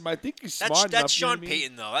athleticism. I think he's smart enough. That's you know Sean what I mean?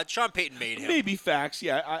 Payton, though. That's Sean Payton made him. Maybe facts.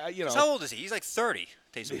 Yeah, I you know. How old is he? He's like 30.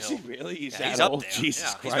 Taysom Is Hill. he really? He's Yeah, that he's up old? there. Jesus yeah,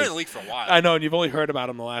 Christ. he's been in the league for a while. I know, and you've only heard about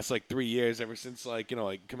him the last like 3 years, ever since like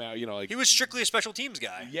like come out, like He was strictly a special teams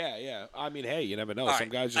guy. yeah. I mean, hey, you never know. All Some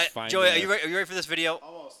right. guys just find Joey, their, are you ready for this video?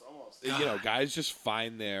 Almost. guys just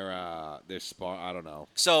find their spot. I don't know.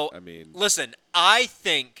 So, I mean, listen, I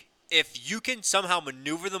think if you can somehow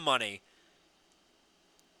maneuver the money,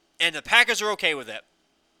 and the Packers are okay with it,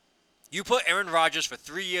 you put Aaron Rodgers for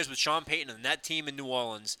 3 years with Sean Payton and that team in New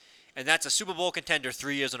Orleans, and that's a Super Bowl contender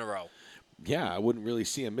 3 years in a row. yeah, I wouldn't really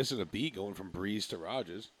see him missing a beat going from Breeze to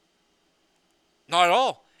Rodgers. Not at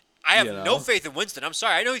all. I have You know? no faith in Winston. I'm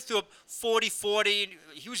sorry. I know he threw up 40-40.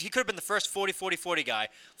 He could have been the first 40-40-40 guy.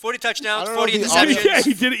 40 touchdowns, I don't know 40 if the interceptions. Yeah,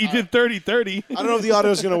 he did it. He did 30-30. I don't know if the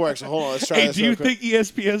audio is going to work, so hold on. Let's try Hey, this do you real quick. think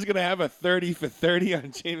ESPN's gonna have a 30 for 30 on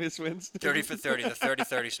Jameis Winston? 30 for 30, the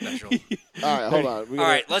 30-30 special. All right, hold on. All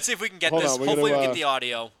right, let's see if we can get Hold this. on, we're Hopefully gonna, we get the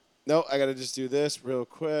audio. No, I got to just do this real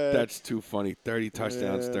quick. That's too funny. 30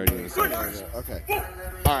 touchdowns, 30 interceptions. Okay.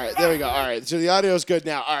 All right, there we go. All right, so the audio is good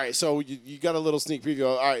now. All right, so you got a little sneak preview.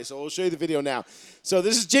 All right, so we'll show you the video now. So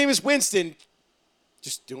this is Jameis Winston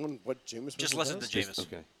just doing what Jameis Winston Just listen to does. Jameis.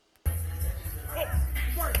 Okay.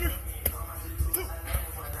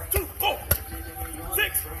 2, 4,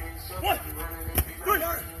 6, 1, 3,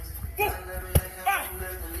 4,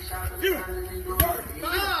 5, 2, 1,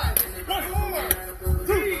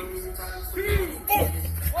 3, 4,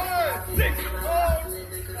 6.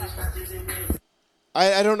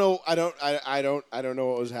 I don't know. I don't know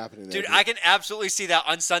what was happening there. Dude, I can absolutely see that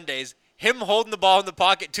on Sundays. Him holding the ball in the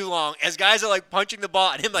pocket too long as guys are like punching the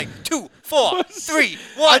ball and him like 2, 4, 3,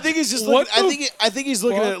 1. I think he's just What looking. the I think he's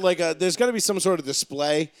looking at fuck? it like there's got to be some sort of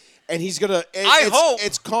display, and he's gonna. I hope.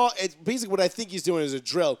 It's basically what I think he's doing is a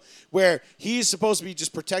drill where he's supposed to be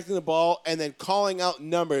just protecting the ball and then calling out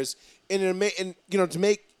numbers and to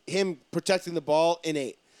make him protecting the ball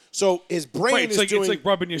innate. So his brain Wait, is it's doing. like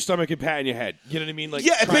rubbing your stomach and patting your head. You know what I mean? Like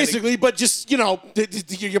Yeah, trying to- basically, but just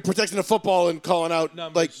you're protecting the football and calling out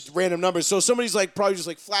Numbers. like random numbers. So somebody's like probably just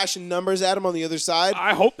like flashing numbers at him on the other side.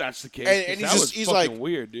 I hope that's the case. And 'cause he's that just- was he's fucking like-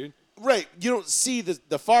 weird, dude. Right, you don't see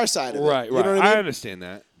the far side of it. Right. You know what I I mean? understand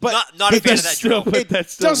that. But Not a but fan of this that still- drill. but it that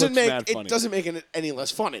still doesn't looks make mad funny. it doesn't make it any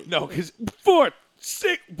less funny. No, because 4,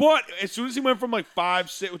 6, what? As soon as he went from like 5,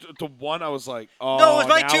 6 to 1, I was like, oh. No, it was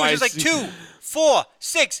right now two. It I was like see- 2, 4,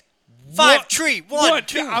 6, 5, What? 3, 1, What?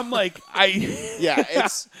 2. I'm like, Yeah,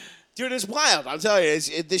 it's dude, it's wild. I'm telling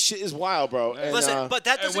you, this shit is wild, bro. And, Listen, but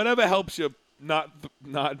that And doesn't. whatever helps you not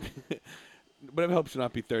whatever helps you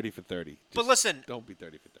not be 30 for 30. But Just listen, don't be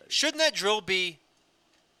 30 for 30. shouldn't that drill be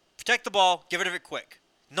protect the ball, get rid of it quick,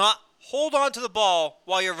 not hold on to the ball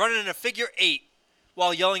while you're running in a figure 8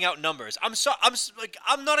 while yelling out numbers? I'm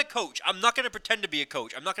not a coach. I'm not going to pretend to be a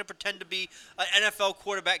coach. I'm not going to pretend to be an NFL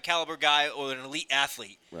quarterback caliber guy or an elite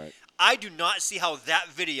athlete. Right. I do not see how that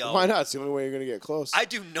video. why not? It's the only way you're gonna get close. I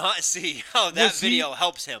do not see how that Was he- video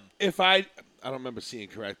helps him. If I don't remember seeing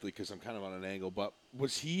correctly because I'm kind of on an angle, but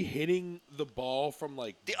was he hitting the ball from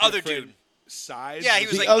like The other different dude. sides? Yeah, he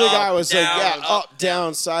was the like other up, guy was down, like, up, up,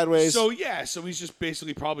 down, sideways. So yeah, so he's just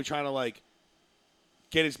basically probably trying to like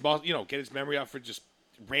get his get his memory out for just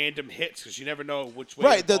random hits because you never know which way.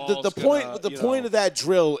 right. The The point the point of that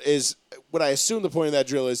drill is what I assume the point of that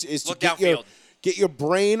drill is to Look get your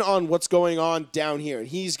brain on what's going on down here, and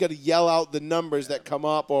he's going to yell out the numbers that come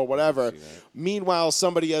up or whatever. Meanwhile,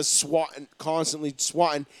 somebody is constantly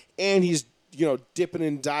swatting, and he's dipping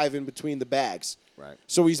and diving between the bags. Right.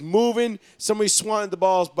 So he's moving. Somebody's swatting the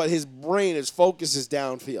balls, but his brain, his focus is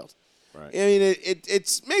downfield. Right. I mean,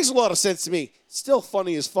 it makes a lot of sense to me. It's still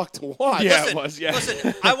funny as fuck to watch. Yeah, Listen, it was, yeah.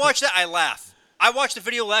 Listen, I watched that. I laugh. I watched the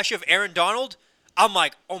video last year of Aaron Donald. I'm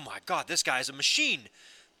like, oh my god, this guy's a machine.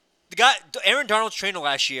 The guy, Aaron Donald's trainer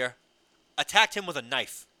last year, attacked him with a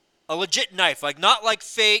knife, a legit knife, like not like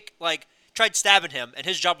fake, like tried stabbing him, and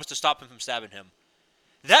his job was to stop him from stabbing him.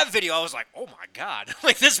 That video, I was like, oh my god,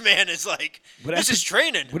 like this man is like, this is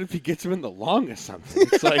training. What if he gets him in the long or something?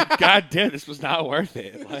 It's like, god damn, this was not worth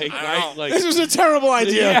it. Like, I don't know. like This was a terrible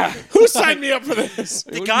idea. Yeah. Who signed me up for this?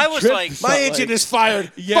 The guy was tripped like, to My something, agent like- is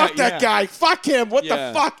fired. Yeah, Fuck that yeah. guy. Fuck him. What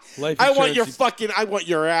Yeah. the fuck? Life I want your insurance. fucking. I want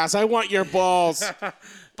your ass. I want your balls.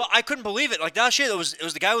 but I couldn't believe it. Like last year, it was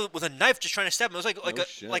the guy with a knife just trying to stab him. It was Oh,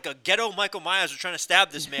 shit. like a ghetto Michael Myers was trying to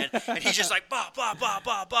stab this man, and he's just like bah bah bah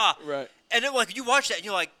bah bah. Right. And then like you watch that, and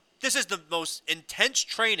you're like, this is the most intense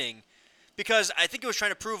training, because I think it was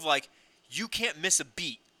trying to prove like you can't miss a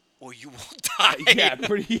beat or you will die.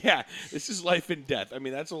 Yeah. This is life and death. I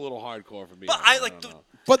mean, that's a little hardcore for me. But I like don't know.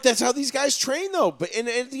 But that's how these guys train, though. But at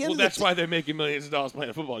the end Well, of that's the why they're making millions of dollars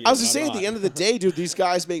playing a football game. I was just saying, at the end of the day, dude, these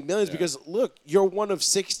guys make millions because, look, you're one of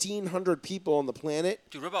 1,600 people on the planet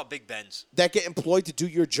Dude, what about Big Ben's? that get employed to do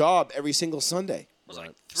your job every single Sunday. It was like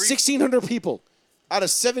 1,600 people out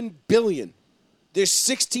of 7 billion. There's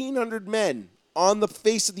 1,600 men on the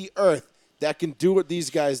face of the earth that can do what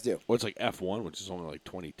these guys do. Well, it's like F1, which is only like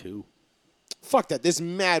 22. Fuck that. There's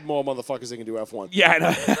mad more motherfuckers that can do F1. Yeah, I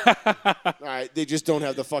know. All right, they just don't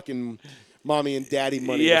have the fucking mommy and daddy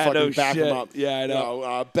money Yeah, to fucking no back shit. them up. Yeah, I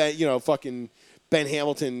know. Fucking Ben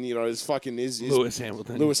Hamilton, is fucking is Lewis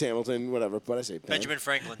Hamilton. Lewis Hamilton, whatever. But I say Ben. Benjamin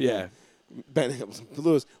Franklin. Yeah. Ben Hamilton.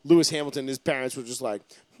 Lewis Hamilton, his parents were just like,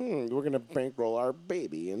 we're going to bankroll our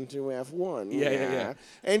baby into F1. Yeah.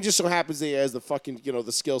 And just so happens that he has the fucking,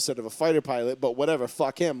 the skill set of a fighter pilot, but whatever,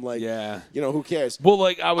 fuck him. Like, Yeah. who cares? Well,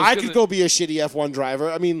 like I could go be a shitty F1 driver.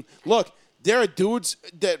 I mean, look, there are dudes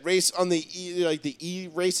that race on the E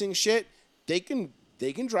racing shit. They can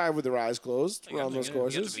drive with their eyes closed around those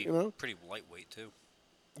courses, You have to be pretty lightweight, too.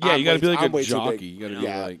 Yeah, you got to be like I'm a way too jockey. big. You got to be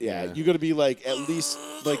Yeah, like yeah. You got to be like at least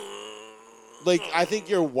like I think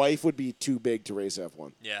your wife would be too big to race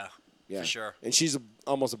F1. Yeah, Yeah, for sure. And she's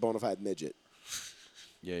almost a bona fide midget.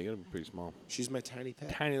 Yeah, you got to be pretty small. She's my tiny pet.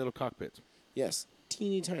 Tiny little cockpits. Yes,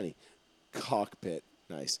 teeny tiny cockpit.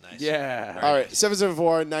 Nice. Yeah. All right,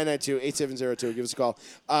 774-992-8702. Give us a call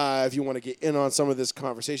if you want to get in on some of this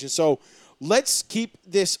conversation. So let's keep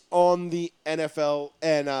this on the NFL,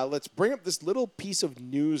 and let's bring up this little piece of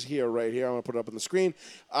news here, right here. I'm going to put it up on the screen.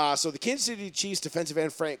 So the Kansas City Chiefs defensive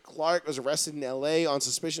end Frank Clark was arrested in L.A. on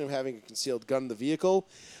suspicion of having a concealed gun in the vehicle.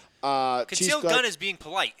 Concealed gun is being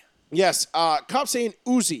polite. Yes. Cops saying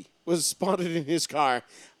Uzi was spotted in his car.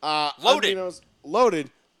 Loaded. Loaded.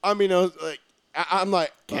 Like, I'm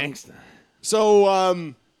like, Gangsta.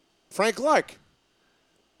 so, Frank Clark,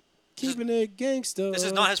 keeping it gangsta. This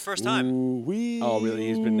is not his first time. Ooh-wee. Oh, really?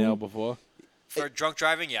 He's been nailed before? For drunk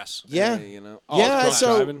driving, yes. Yeah. Oh, Yeah, drunk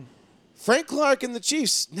so- driving? Frank Clark and the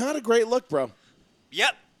Chiefs, not a great look, bro.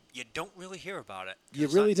 Yep. You don't really hear about it. You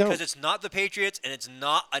really don't. Because it's not the Patriots and it's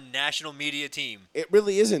not a national media team. It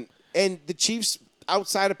really isn't. And the Chiefs,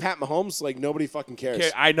 outside of Pat Mahomes, like, nobody fucking cares.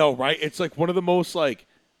 Okay, I know, right? It's like one of the most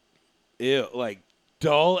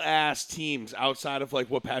dull ass teams outside of like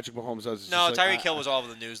what Patrick Mahomes does. It's No, just like, Tyreek Hill was all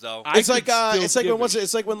over the news, though. I It's like could still it's like give when it.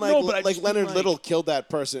 it's like when No, but I like just Leonard mean, like- Little killed that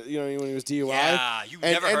person, when he was DUI. Yeah, you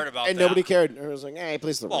never heard about and that. nobody cared. It was like, he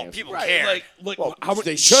plays the Well, Rams. people Right, care. like Well, how much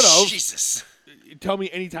they should have. Jesus. Tell me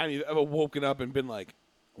anytime you've ever woken up and been like,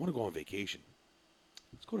 I want to go on vacation.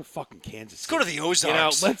 Let's go to fucking Kansas City. Let's go to the Ozarks. You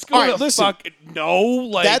know, let's go All right, to listen. fucking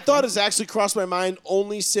That thought has actually crossed my mind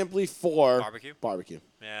only simply for Barbecue? Barbecue.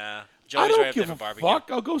 Yeah. I Joey's right don't up give there a for barbecue.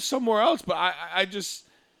 fuck. I'll go somewhere else, but I just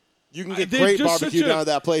You can get they're great just barbecue such a- down at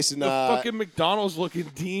that place in the fucking McDonald's looking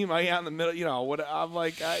team right out in the middle. You know what? I'm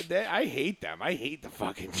like, I hate them. I hate the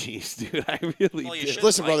fucking Chiefs, dude. I really Well, you do. should.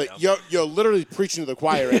 Listen, brother, like them. you're literally preaching to the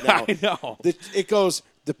choir right now. I know. It goes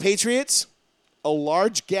the Patriots, a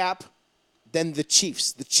large gap, then the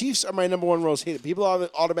Chiefs. The Chiefs are my number one most hated. People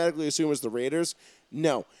automatically assume it's the Raiders.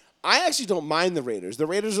 No. I actually don't mind the Raiders. The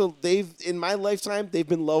Raiders in my lifetime, they've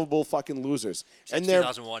been lovable fucking losers. Since and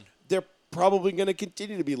 2001. they're probably going to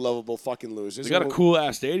continue to be lovable fucking losers. They got a cool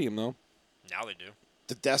ass stadium though. Now they do.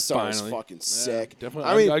 The Death Star is Finally. fucking Yeah, sick.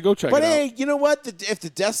 definitely. I mean, I'd go check but it out. hey, you know what? If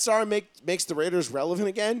the Death Star makes the Raiders relevant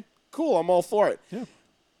again, cool. I'm all for it. Yeah.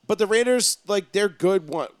 But the Raiders, like, they're good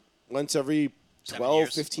once every 7 12,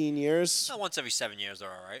 years. 15 years. Not once every 7 years,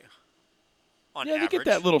 they're all right. On Yeah, average. they get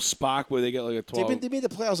that little spot where they get like a 12, They made the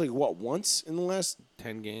playoffs, like, once in the last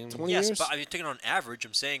 10 games. 20 Yes, years? but I'm taking on average.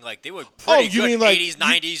 I'm saying like they were Oh, pretty you good mean like 80s,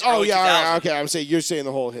 90s, Oh early yeah, 2000s. all right, okay. I'm saying you're saying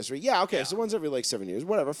the whole history. Yeah, okay. Yeah. So once every like 7 years,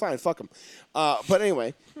 whatever. Fine, fuck them. But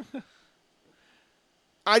anyway,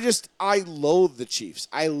 I loathe the Chiefs.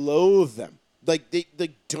 I loathe them. Like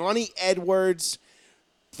Donnie Edwards,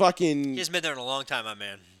 fucking. He hasn't been there in a long time, my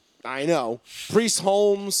man. I know. Priest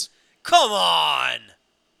Holmes, Come on.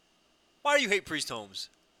 Why do you hate Priest Holmes?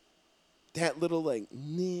 that little like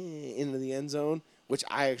into the end zone, which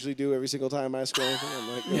I actually do every single time I score anything.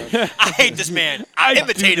 I'm like, I hate this man. I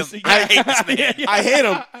imitate him. this- I hate this man. I hate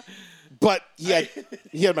him. But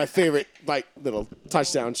he had my favorite like little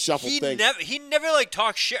touchdown shuffle He thing. never like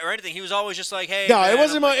talked shit or anything. He was always just like, hey. No, man, it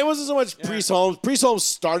wasn't. I'm like, It wasn't so much Priest Holmes. Priest Holmes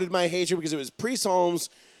started my hatred because it was Priest Holmes.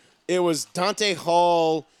 It was Dante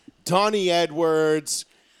Hall, Donnie Edwards.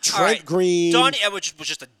 Trent All right, Green. Donnie Edwards was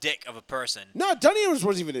just a dick of a person. No, Donnie Edwards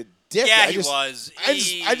wasn't even a dick. Yeah, I he was.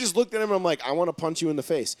 I just looked at him and I'm like, I want to punch you in the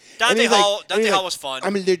face. Dante And he's Hall- and Dante he's Hall was fun.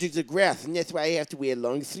 I'm allergic to grass, and that's why I have to wear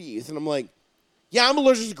long sleeves. And I'm like, yeah, I'm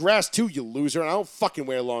allergic to grass too, you loser, and I don't fucking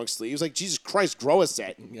wear long sleeves. Like, Jesus Christ, grow a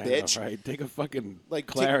set, Yeah, bitch. I know, right? Take a fucking Like,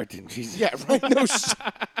 Claritin. Jesus. Yeah, right? No shit.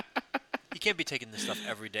 You can't be taking this stuff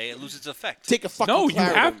every day. It loses its effect. Take a fucking No, you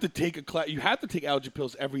Claritin. have to take you have to take allergy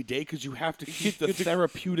pills every day because you have to get the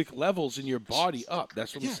therapeutic levels in your body up.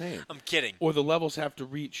 That's what I'm saying. I'm kidding. Or the levels have to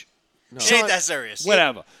reach. No. It ain't that serious.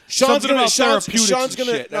 Whatever. Sean's Something gonna, about Sean's, therapeutics Sean's and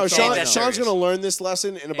gonna, shit. no, That's Sean, all I know. that Sean's serious. gonna learn this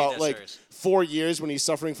lesson in about that like serious. 4 years when he's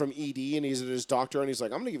suffering from ED and he's at his doctor and he's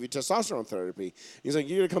like, I'm gonna give you testosterone therapy. He's like,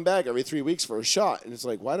 you're gonna come back every 3 weeks for a shot, and it's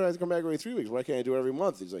like, why do I have to come back every 3 weeks? Why can't I do it every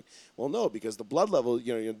month? He's like, well, no, because the blood level,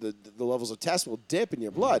 the levels of test will dip in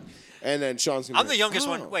your blood, and then Sean's gonna. I'm be the like, youngest oh.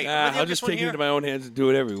 one. Wait, Nah, am I the I'll youngest just one take it here? into my own hands and do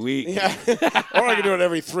it every week. Yeah, or I can do it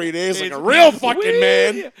every 3 days like a real fucking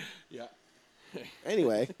man. Yeah.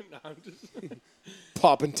 Anyway, No, I'm just-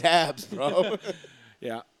 popping tabs, bro.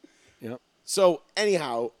 yeah. Yeah. So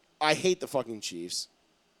anyhow, I hate the fucking Chiefs.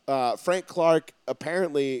 Frank Clark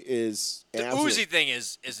apparently is The an absolute- Uzi thing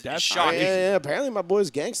is That's shocking. Yeah, apparently my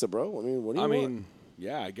boy's gangster, bro. I mean, what do you I want? mean,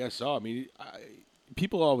 yeah, I guess so. I mean,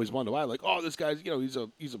 people always wonder why, like, oh, this guy's, he's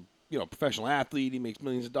a professional athlete. He makes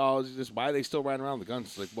millions of dollars. Why are they still riding around with the guns?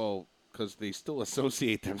 It's like, well, because they still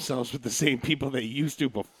associate themselves with the same people they used to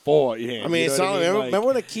before. Yeah, I mean, it's not. Like, Remember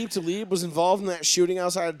when Aqib Talib was involved in that shooting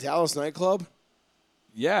outside of Dallas nightclub?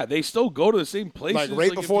 yeah, they still go to the same places. Like right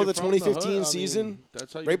if before you're the from 2015 hood. I mean, season,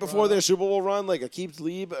 that's how you right brought before it their up. Super Bowl run, like Aqib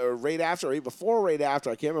Talib, or right after, right before, or right after,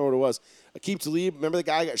 I can't remember what it was. Aqib Talib, remember the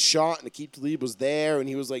guy got shot, and Aqib Talib was there, and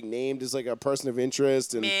he was like named as like a person of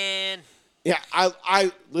interest, and Man, yeah,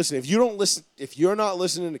 I listen. If you're not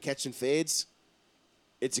listening to Catching Fades,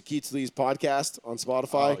 it's Aqib Talib's podcast on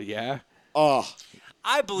Spotify. Oh, yeah. Oh,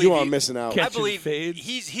 I believe you are he- missing out. I Catching believe fades.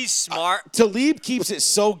 he's smart. Talib keeps it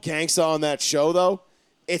so gangsta on that show, though.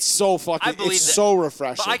 It's so fucking. I believe It's that- so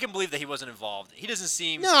refreshing. But I can believe that he wasn't involved. He doesn't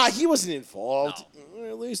seem. Nah, he wasn't involved.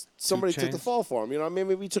 At least somebody took the Chainz. fall for him.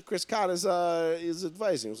 Maybe we took Chris Carter's his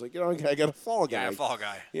advice. He was like, I got a fall guy. Yeah, a fall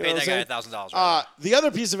guy. You know Pay what that I'm guy saying? $1,000. The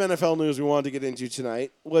other piece of NFL news we wanted to get into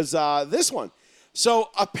tonight was this one. So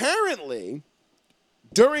apparently,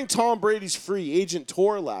 during Tom Brady's free agent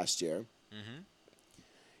tour last year,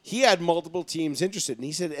 he had multiple teams interested, and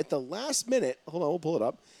he said at the last minute, hold on, we'll pull it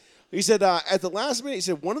up. He said at the last minute, he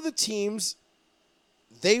said one of the teams,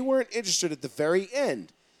 they weren't interested at the very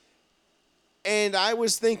end. And I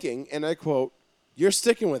was thinking, and I quote, "You're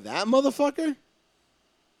sticking with that motherfucker?"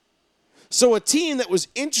 So a team that was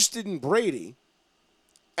interested in Brady,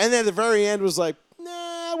 and then at the very end was like,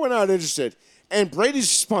 "Nah, we're not interested." And Brady's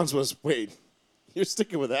response was, "Wait, you're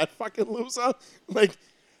sticking with that fucking loser?" Like,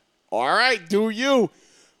 all right, do you?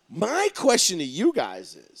 My question to you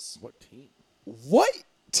guys is, What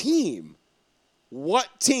team? what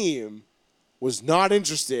team was not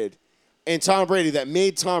interested in Tom Brady that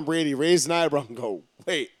made Tom Brady raise an eyebrow and go,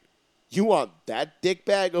 "Wait, you want that dick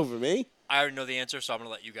bag over me?" I already know the answer, so I'm going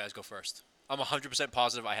to let you guys go first. I'm 100%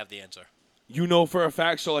 positive I have the answer. You know for a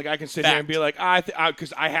fact, so like I can sit here and Fact. be like,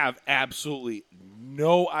 because I have absolutely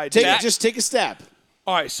no idea. Just take a step.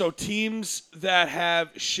 All right, so teams that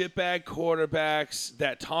have shitbag quarterbacks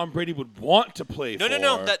that Tom Brady would want to play No, for.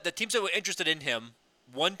 no. The teams that were interested in him,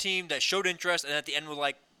 one team that showed interest, and at the end were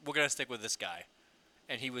like, we're going to stick with this guy.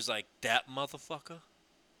 And he was like, that motherfucker?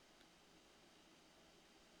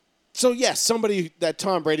 So yes, somebody that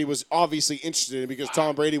Tom Brady was obviously interested in because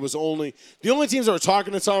Tom Brady was the only teams that were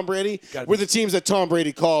talking to Tom Brady Gotta were be- the teams that Tom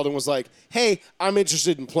Brady called and was like, "Hey, I'm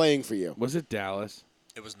interested in playing for you." Was it Dallas?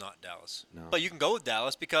 It was not Dallas. No. But you can go with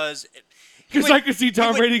Dallas because... Because I could see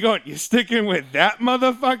Tom wait. Brady going, "You sticking with that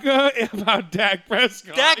motherfucker about Dak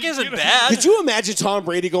Prescott?" Dak isn't You know? bad. Could you imagine Tom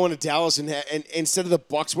Brady going to Dallas and instead of the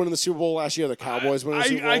Bucks winning the Super Bowl last year, the Cowboys winning the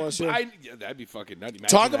Super Bowl last year? Yeah, that'd be fucking nutty. Imagine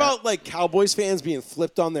Talk that. about like Cowboys fans being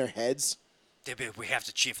flipped on their heads. We have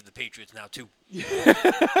to cheer for the Patriots now, too.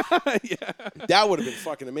 That would have been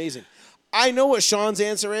fucking amazing. I know what Sean's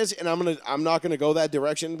answer is, and I'm not gonna go that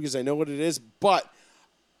direction because I know what it is. But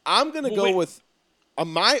I'm gonna go wait. with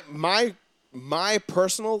my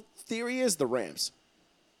personal theory is the Rams,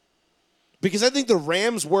 because I think the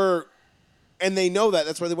Rams were, and they know that.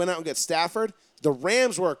 That's why they went out and got Stafford. The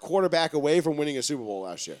Rams were a quarterback away from winning a Super Bowl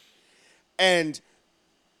last year, and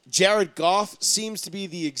Jared Goff seems to be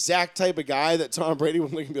the exact type of guy that Tom Brady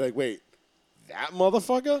would look and be like, "Wait, that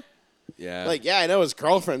motherfucker." Yeah. Like, yeah, I know his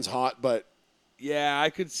girlfriend's hot, but Yeah, I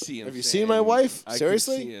could see him. Have you saying- seen my wife? I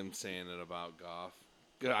Seriously? could see him saying it about Goff.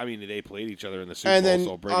 I mean, they played each other in the Super And Bowl, then,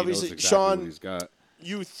 so Brady obviously, knows exactly Sean- what he's got.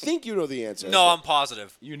 You think you know the answer. No, I'm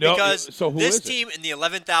positive. You know- because so who this is it? team in the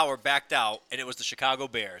 11th hour backed out, and it was the Chicago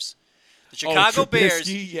Bears. The Oh, Chicago Bears.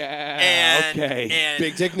 Trubisky? Yeah. And, okay. And,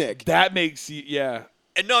 Big Dick Nick. That makes you. Yeah.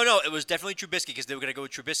 and no, it was definitely Trubisky because they were going to go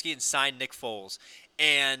with Trubisky and sign Nick Foles.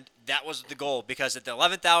 And that was the goal because at the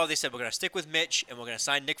 11th hour, they said, we're going to stick with Mitch, and we're going to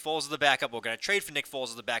sign Nick Foles as the backup. We're going to trade for Nick Foles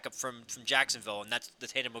as the backup from Jacksonville, and that's the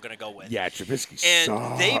tandem we're going to go with. Yeah, Trubisky And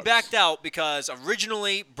sucks. they backed out because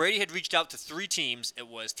originally Brady had reached out to 3 teams. It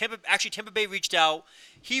was Tampa Bay reached out.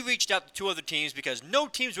 He reached out to 2 other teams because no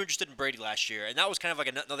teams were interested in Brady last year, and that was kind of like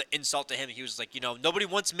another insult to him. He was like, nobody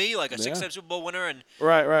wants me, like a 6-time Super Bowl winner,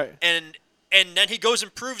 Right. and then he goes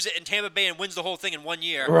and proves it in Tampa Bay and wins the whole thing in 1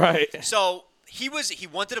 year. Right. So he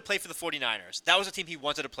wanted to play for the 49ers. That was the team he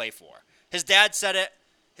wanted to play for. His dad said it.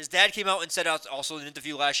 His dad came out and said also in an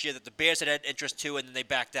interview last year that the Bears had interest too, and then they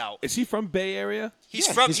backed out. Is he from Bay Area? He's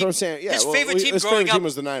Yeah, from he's from San. Yeah, his well, favorite team his growing favorite up. team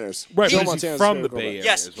was the Niners. Right, Joe but is he Montana's from the favorite Bay quarterback. Area?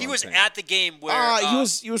 Yes, is what he I'm was saying. at the game where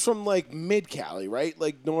He was from like Mid Cali, right?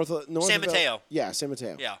 Like north San of Mateo. Yeah, San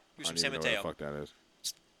Mateo. Yeah, he was I from don't San even know where Mateo. the fuck that is.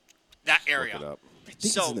 That Look area. it up. I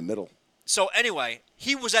think So- it's in the middle. So anyway,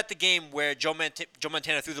 he was at the game where Joe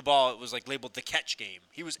Montana threw the ball. It was like labeled the catch game.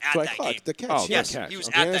 He was at So I that caught game. the catch. Oh, yeah. Yes, catch. he was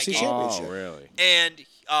Okay, at that NFC game. Championship. Oh, really? And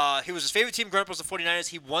he was his favorite team growing up was the 49ers.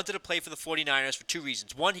 He wanted to play for the 49ers for 2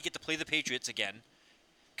 reasons. One, he get to play the Patriots again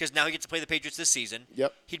because now he gets to play the Patriots this season.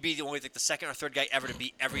 Yep. He'd be the only like the second or third guy ever to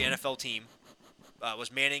beat every NFL team. It was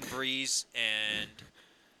Manning, Breeze, and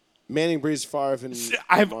Manning, Breeze, Favre, and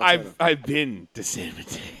I've been to San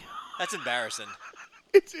Mateo. that's embarrassing.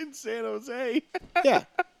 It's in San Jose. Yeah.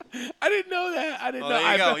 I didn't know that. I didn't Well, know.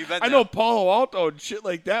 there you go. You've been I know there. Palo Alto and shit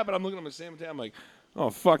like that, but I'm looking at my San Mateo. I'm like, oh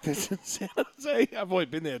fuck, that's in San Jose. I've only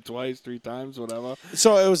been there twice, 3 times, whatever.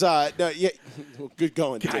 So it was no, yeah, good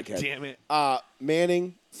going, God dickhead. damn it.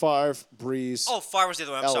 Manning, Favre, Breeze. Oh, Favre was the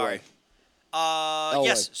other one. I'm Elway. sorry. Elway.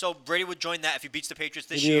 Yes, so Brady would join that if he beats the Patriots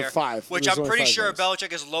this He needed year. 5. Which There's I'm only pretty 5 sure guys.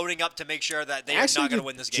 Belichick is loading up to make sure that they Actually, are not going did to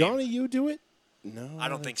win this game. Johnny, you do it? No, I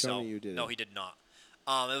don't think so. Johnny, you did No, it. he did not.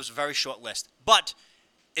 It was a very short list. But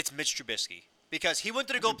it's Mitch Trubisky. Because he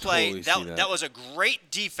wanted to go play. totally see That that. was a great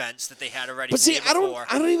defense that they had already. But see, the year I don't- before.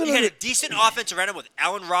 I don't even He had a under- decent offense around him with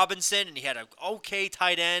Allen Robinson, and he had an okay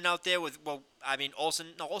tight end out there with Olsen.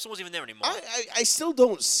 No, Olsen wasn't even there anymore. I still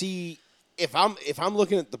don't see if I'm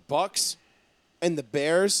looking at the Bucks and the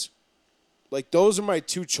Bears, like those are my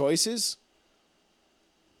 2 choices.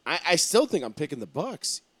 I still think I'm picking the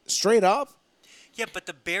Bucks straight up. Yeah, but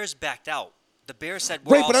the Bears backed out. The Bears said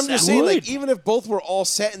we're Right, all but I'm set. just saying, like Good. even if both were all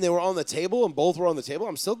set and they were on the table and both were on the table,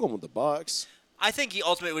 I'm still going with the Bucks. I think he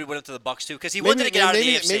ultimately would have went up to the Bucks too because he wanted to get out of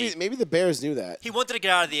the AFC. Maybe the Bears knew that. He wanted to get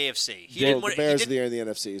out of the AFC. He Well, didn't want the Bears he are didn't,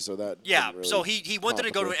 the NFC, so that Yeah, didn't really so he wanted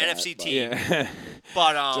to go to an complicate NFC that, team. Yeah.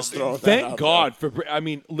 But Just throw that Thank out God for. I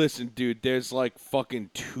mean, listen, dude. There's like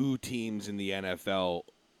fucking 2 teams in the NFL,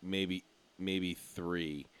 maybe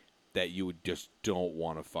 3, that you would just don't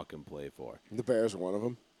want to fucking play for. there. The Bears are one of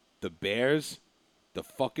them. The Bears, the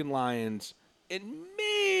fucking Lions, and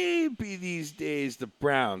maybe these days the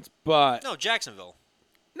Browns. But No, Jacksonville.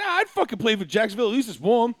 nah, I'd fucking play for Jacksonville. At least it's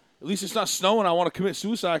warm. At least it's not snowing. I want to commit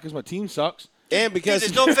suicide because my team sucks. And Dude, because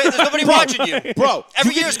there's nobody watching you. bro,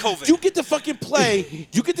 Every you year's get, COVID. You get to fucking play.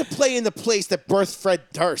 You get to play in the place that birthed Fred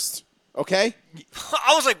Durst. Okay.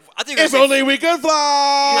 I was like, I think you were If gonna say, only we could fly.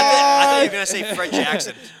 I thought you were gonna say Fred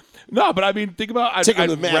Jackson. No, but I mean, think about Take 'em I'd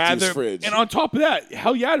to Matthew's rather. fridge. And on top of that,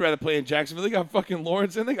 hell yeah, I'd rather play in Jacksonville. They got fucking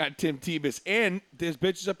Lawrence and they got Tim Tebow, and there's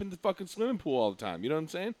bitches up in the fucking swimming pool all the time. You know what I'm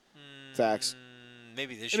saying? Facts.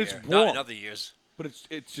 Maybe this And it's year, warm. not in other years. But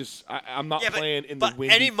it's just I'm not Yeah, playing in but the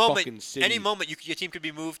windy any moment, fucking city. any moment, your team could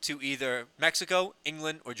be moved to either Mexico,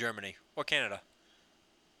 England, or Germany, or Canada.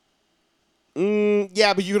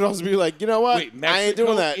 Yeah, but you could also be like, you know what? Wait, Mexico, I ain't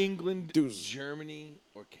doing that. England, Dude. Germany,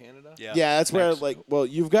 or Canada? Yeah. Yeah, that's where Mexico. like, well,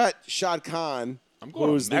 you've got Shad Khan, I'm going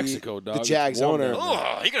to who's Mexico, the dog. It's Jags warm owner. down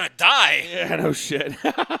Oh, you're gonna die. Yeah, no shit.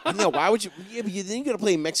 No, why would you? Yeah, but then you got to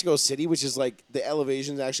play in Mexico City, which is like the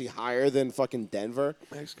elevation's actually higher than fucking Denver.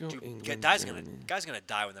 Mexico, Dude, England, guy's Germany. gonna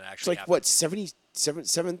die when that It's actually like happens. what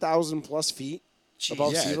 7,000 plus feet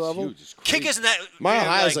above Yeah, sea it's level. huge. It's crazy. Kick isn't that? Mile you're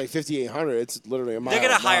high is like 5,800. It's literally a mile. they're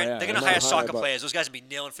gonna hire. yeah, They're gonna a hire mile high, soccer but- players. Those guys will be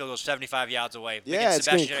nailing field goals 75 yards away. Yeah, Making it's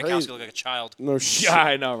gonna be Sebastian crazy. Janikowski look like a child. No shit. Yeah,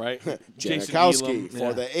 I know, right? Jason Janikowski Elam, for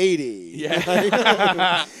yeah. the 80.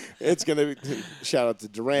 Yeah. It's gonna be shout out to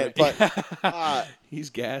Durant, but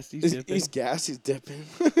He's gassed. He's he's, dipping. he's gas. He's dipping.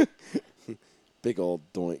 Big old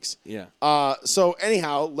doinks. Yeah. So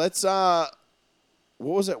anyhow, let's. What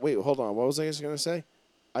was that? Wait, hold on. What was I just gonna say?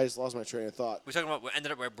 I just lost my train of thought. We're talking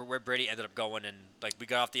about where Brady ended up going, and like we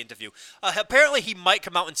got off the interview. Apparently, he might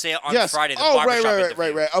come out and say it on Friday. The barbershop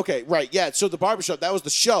interview. Right. Okay, right. Yeah. So the barbershop, that was the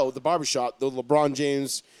show. The barbershop, the LeBron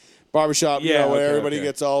James barbershop. Yeah, where okay, everybody okay.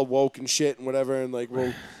 gets all woke and shit and whatever, and like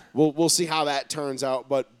we'll see how that turns out.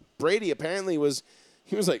 But Brady apparently was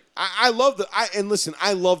like, I love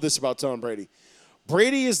I love this about Tom Brady.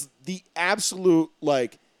 Brady is the absolute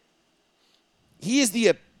like. He is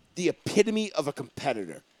the epitome of a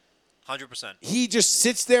competitor. 100%. He just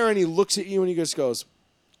sits there and he looks at you and he just goes,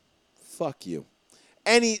 "Fuck you,"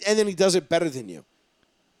 and then he does it better than you,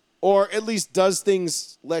 or at least does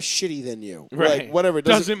things less shitty than you. Right. Like whatever.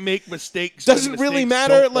 Doesn't make mistakes. Doesn't really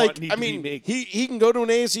matter. Like Need I to be mean, made. he can go to an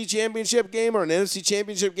AFC Championship game or an NFC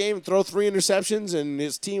Championship game and throw 3 interceptions, and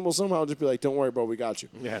his team will somehow just be like, "Don't worry, bro, we got you."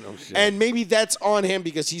 Yeah, no shit. And maybe that's on him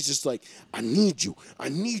because he's just like, I need you.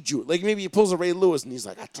 Like maybe he pulls a Ray Lewis and he's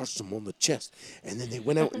like, I touched him on the chest. And then they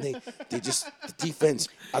went out and they just, the defense,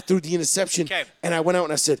 I threw the interception. Okay. And I went out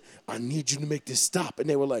and I said, I need you to make this stop. And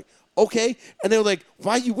they were like, okay. And they were like,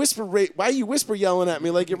 why you whisper yelling at me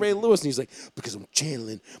like you're Ray Lewis? And he's like, because I'm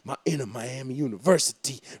channeling my inner Miami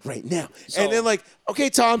University right now. And they're like, okay,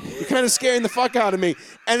 Tom, you're kind of scaring the fuck out of me.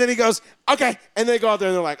 And then he goes, okay. And they go out there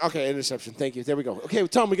and they're like, okay, interception. Thank you. There we go. Okay,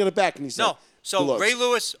 Tom, we got it back. And he's like, No. So "Good Ray looks."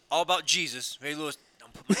 Lewis, all about Jesus. Ray Lewis,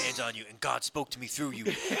 I'm putting my hands on you, and God spoke to me through you.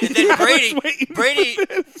 And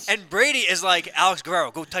then Brady is like Alex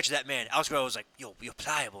Guerrero. Go touch that man. Alex Guerrero was like, yo, you're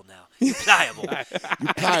pliable now. You're pliable.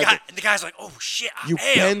 And the guy's like, oh shit, I You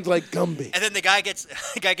am. bend like Gumby. And then the guy gets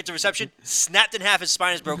a reception, snapped in half, his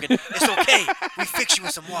spine is broken. It's okay. We fix you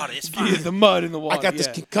with some water. It's fine. Yeah, the mud in the water. I got this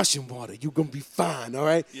yeah. concussion water. You gonna be fine, all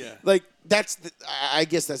right? Yeah. Like I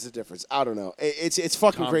guess that's the difference. I don't know. It's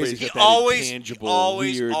fucking Tom crazy. Brady's He got that always intangible,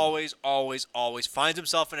 weird- always finds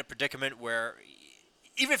himself in a predicament where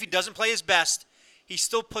even if he doesn't play his best, he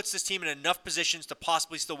still puts this team in enough positions to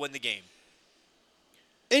possibly still win the game.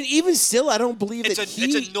 And even still, I don't believe It's that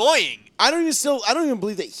annoying. I don't even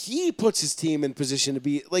believe that he puts his team in position to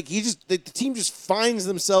be like the team just finds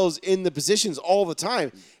themselves in the positions all the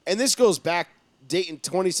time. And this goes back dating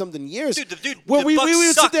 20-something years. Dude, where the we Bucks would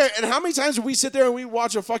sit sucked. there, and how many times would we sit there and we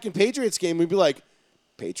watch a fucking Patriots game? We'd be like,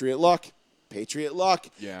 Patriot luck.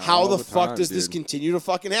 Yeah, How all the the fuck time, does this dude. continue to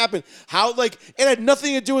fucking happen? How it had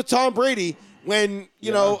nothing to do with Tom Brady when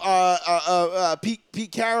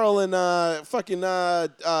Pete Carroll and fucking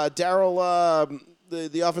Daryl,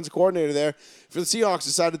 the offensive coordinator there for the Seahawks,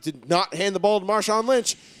 decided to not hand the ball to Marshawn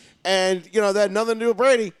Lynch, and that had nothing to do with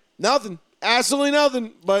Brady. Nothing, absolutely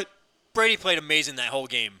nothing. But Brady played amazing that whole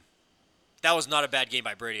game. That was not a bad game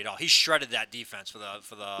by Brady at all. He shredded that defense for the.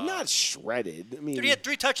 not shredded. I mean, Dude, he had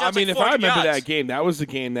 3 touchdowns. I mean, like if I 400 remember yards. that game, that was the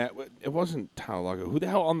game that it wasn't Tyler Lockett. Who the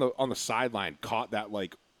hell on the sideline caught that was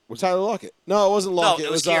Tyler Lockett. No, it wasn't Lockett. it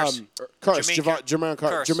it was was Kearse. Jermaine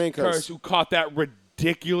Kearse. Jermaine Curse Kearse. who caught that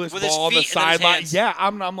ridiculous With his ball on the feet and then his sideline? hands. Yeah,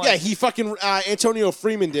 I'm like, Yeah, he fucking Antonio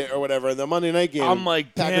Freeman did or whatever in the Monday night game. I'm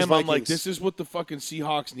like, Packers damn, I'm like, Vikings. this is what the fucking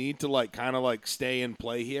Seahawks need to kind of stay and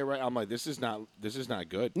play here, right? I'm like, this is not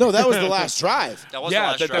good. No, that was the last drive. That was Yeah, the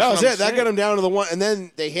last that- drive. That That's was what it. I'm That got saying. him down to the one, and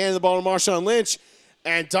then they handed the ball to Marshawn Lynch,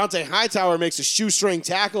 and Dante Hightower makes a shoestring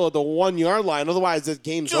tackle at the 1 yard line. Otherwise, the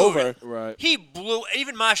game's Dude, over. Right. He blew.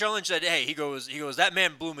 Even Marshawn Lynch said, "Hey, he goes, that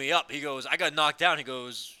man blew me up." He goes, "I got knocked down." He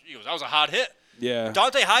goes, "That was a hot hit." Yeah.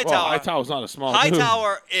 Dante Hightower. Well, Hightower's not a small dude.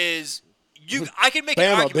 Hightower is you. I can make an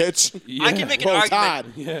Bama, argument. bitch. I can make an Roll argument. Tide.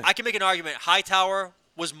 Yeah. I can make an argument. Hightower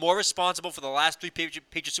was more responsible for the last 3 Patriot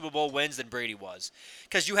Super Bowl wins than Brady was,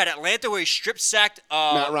 because you had Atlanta where he strip sacked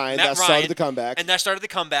Matt Ryan. That started the comeback. and that started the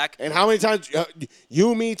comeback. And how many times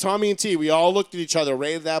you, me, Tommy, and T, we all looked at each other,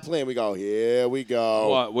 rated that play, and we go, here we go.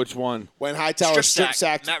 What? Which one? When Hightower Strip strip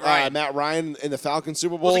sacked sacked Matt Ryan. in the Falcons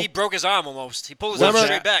Super Well, Bowl. he broke his arm almost. He pulled his Remember arm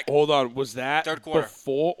that- straight back. Hold on. Was that Third quarter.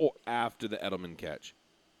 before or after the Edelman catch?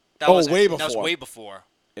 That Oh, was way That was before. way before.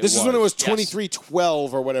 This is when it was Yes.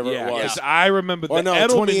 23-12 or whatever Yeah, it was. because I remember the Or no,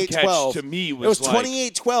 Edelman 28-12. catch to me It was like,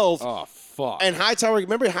 28-12. oh, fuck. And Hightower,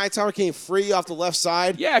 remember Hightower came free off the left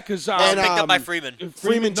side? yeah, because And, Picked up by Um, Freeman.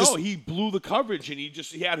 Freeman no, just- he blew the coverage and he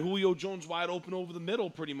had Julio Jones wide open over the middle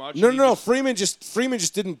pretty much. No, and he no, no. just- Freeman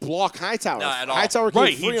just didn't block Hightower. No, at all. Hightower came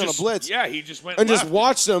Right, free he on just, a blitz Yeah, he just went and just left.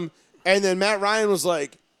 watched him. And then Matt Ryan was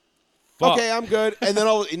like, Fuck. okay, I'm good. And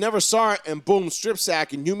then he never saw it, and boom, strip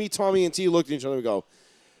sack. And you, me, Tommy, and T looked at each other and go,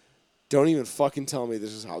 don't even fucking tell me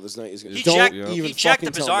this is how this night is going to He Don't checked, even he checked fucking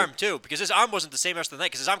up his tell me. arm, too, because his arm wasn't the same rest of the night,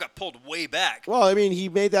 because his arm got pulled way back. Well, I mean, he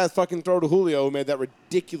made that fucking throw to Julio, who made that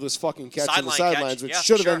ridiculous fucking catch on the Sideline catch, sidelines, which yeah,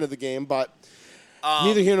 should have sure. ended the game. But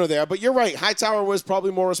Neither here nor there. But you're right. Hightower was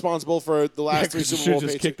probably more responsible for the last three Super Bowl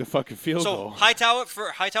just Patriots. kick the fucking field So goal. Hightower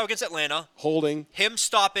against Atlanta. Holding. Him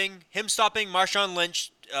stopping Marshawn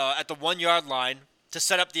Lynch at the 1 yard line to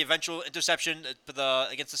set up the eventual interception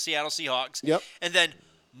against the Seattle Seahawks. Yep. And then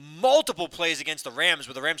multiple plays against the Rams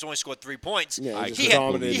where the Rams only scored 3 points. Yeah, he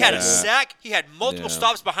had a that. sack. He had multiple Yeah.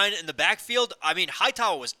 stops behind it in the backfield. I mean,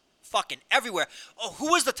 Hightower was fucking everywhere. Oh,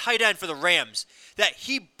 who was the tight end for the Rams that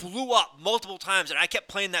he blew up multiple times? And I kept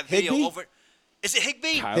playing that video Higbee? over. Is it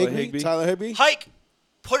Higbee? Tyler Higbee? Hike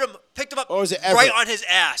picked him up Or was it right Everett? on his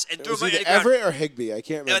ass and threw Was him it in the ground. Everett or Higbee? I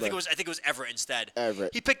can't No, remember. I think it was Everett instead.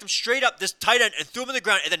 Everett. He picked him straight up, this tight end, and threw him in the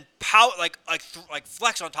ground, and then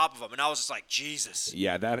flex on top of him, and I was just like, Jesus.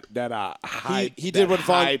 Yeah, that he did what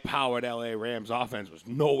Von- high-powered LA Rams offense was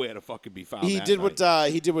nowhere to fucking be found. He that did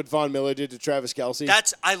night. what Von Miller did to Travis Kelce.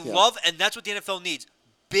 Love, and that's what the NFL needs.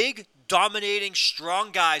 Big, dominating,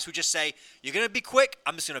 strong guys who just say, "You're gonna be quick.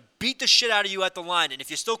 I'm just gonna beat the shit out of you at the line, and if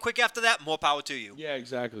you're still quick after that, more power to you." Yeah,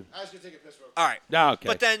 exactly. I was gonna take a piss real quick. All right. Okay.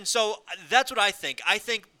 But then, so that's what I think.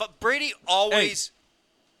 But Brady always.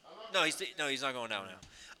 No, he's not going down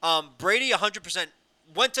now. Brady 100%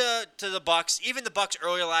 went to the Bucks. Even the Bucks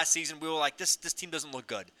earlier last season, we were like, this team doesn't look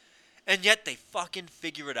good, and yet they fucking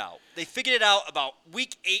figure it out. They figured it out about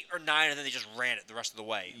week 8 or 9, and then they just ran it the rest of the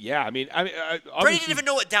way. Yeah, I mean, Brady obviously- didn't even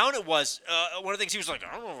know what down it was. One of the things he was like,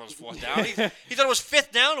 I don't know if it was 4th down. He thought it was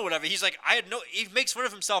 5th down or whatever. He's like, he makes fun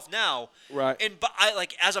of himself now. Right. But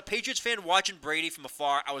as a Patriots fan watching Brady from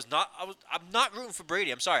afar, I'm not rooting for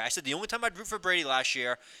Brady. I'm sorry. I said the only time I'd root for Brady last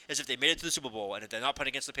year is if they made it to the Super Bowl and if they're not playing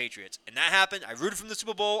against the Patriots. And that happened. I rooted from the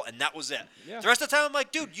Super Bowl, and that was it. Yeah. The rest of the time, I'm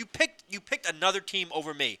like, dude, you picked another team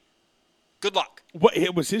over me. Good luck. What?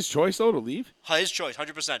 It was his choice though to leave. His choice,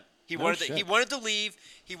 100%. He No wanted shit. he wanted to leave.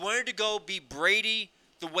 He wanted to go be Brady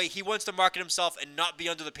the way he wants to market himself and not be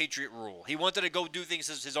under the Patriot rule. He wanted to go do things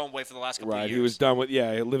his own way for the last couple of Right. years. He was done with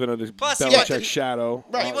living under Plus, he Belichick's wanted- shadow.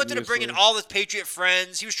 He wanted to bring in obviously. all his Patriot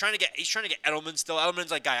friends. He's trying to get Edelman still. Edelman's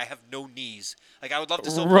like, guy, I have no knees. Like, I would love to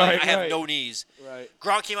still play. Right, I have right. no knees. Right.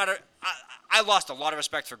 Gronk came out of. I lost a lot of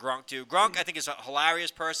respect for Gronk too. Gronk, I think, is a hilarious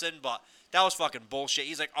person, but that was fucking bullshit.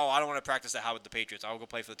 He's like, oh, I don't want to practice at with the Patriots. I'll go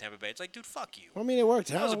play for the Tampa Bay. It's like, dude, fuck you. I mean, it worked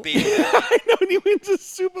That was a out. baby. I know, and he wins the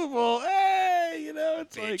Super Bowl. Hey,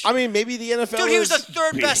 it's like I mean, maybe the NFL. Dude, he was the is-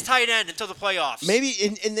 third best tight end until the playoffs. Maybe,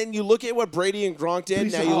 and then you look at what Brady and Gronk did.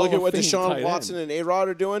 He's Now a you look Hall at what of Fame Deshaun tight Watson end. and A-Rod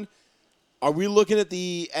are doing. Are we looking at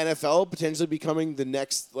the NFL potentially becoming the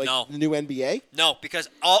next, No. the new NBA? No, because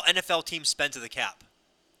all NFL teams spend to the cap.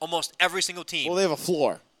 Almost every single team. Well, they have a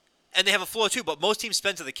floor. And they have a floor too, but most teams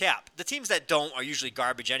spend to the cap. The teams that don't are usually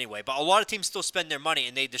garbage anyway, but a lot of teams still spend their money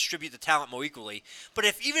and they distribute the talent more equally. But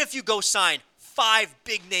even if you go sign 5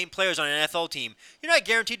 big-name players on an NFL team, you're not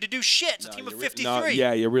guaranteed to do shit. It's a team of 53.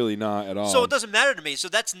 you're really not at all. So it doesn't matter to me. So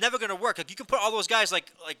that's never going to work. Like, you can put all those guys, like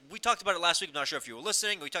we talked about it last week. I'm not sure if you were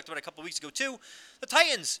listening. We talked about it a couple of weeks ago too. The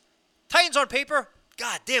Titans on paper,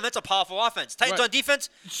 god damn, that's a powerful offense. Titans Right. on defense,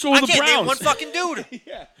 So I the can't name Browns. one fucking dude.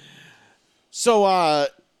 yeah. So,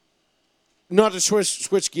 not to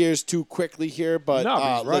switch gears too quickly here, but No,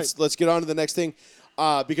 but he's right. let's get on to the next thing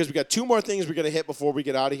because we got 2 more things we're gonna hit before we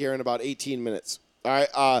get out of here in about 18 minutes. All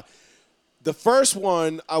right. The first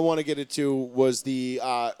one I want to get into was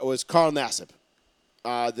was Carl Nassib,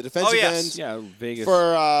 the defensive yes. end Yeah, Vegas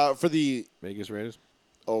for the Vegas Raiders.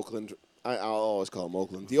 Oakland. I'll always call them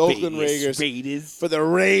Oakland. The Oakland Vegas Raiders for the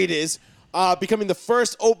Raiders, becoming the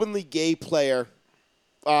first openly gay player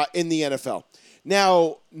in the NFL.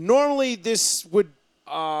 Now, normally this would.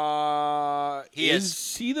 He is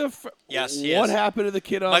is. he the? Yes, he What is. happened to the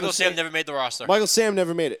kid on Michael the Sam never made the roster. Michael Sam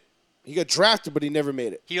never made it. He got drafted, but he never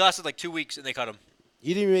made it. He lasted like 2 weeks and they cut him He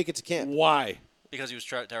didn't even make it to camp Why? because he was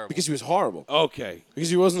terrible. because he was horrible. Okay. Because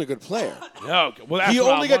he wasn't a good player. Okay. Well, that's He what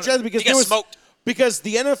I only got wanted. drafted because He got there was smoked. because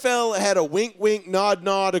the NFL had a wink, wink, nod,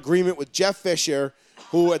 nod agreement with Jeff Fisher,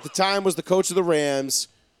 who at the time was the coach of the Rams,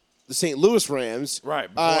 the St. Louis Rams,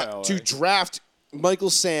 Right, boy, to LA. draft Michael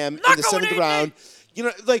Sam Not in the going 7th in, round. You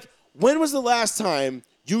know, like when was the last time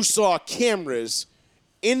you saw cameras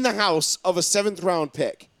in the house of a 7th round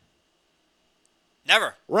pick?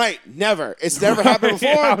 Never. Right, never. It's never happened before.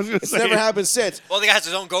 Yeah, I was gonna it's say. never happened since. Well, the guy has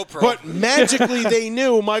his own GoPro. But magically, they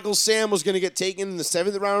knew Michael Sam was going to get taken in the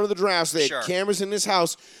 7th round of the draft. So they Sure. had cameras in his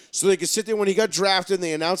house, so they could sit there when he got drafted. and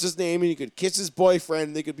They announced his name, and he could kiss his boyfriend.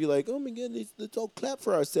 And they could be like, "Oh my God, let's all clap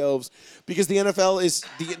for ourselves," because the NFL is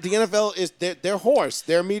the NFL is their horse,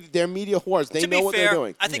 their media horse. They to know be what fair, they're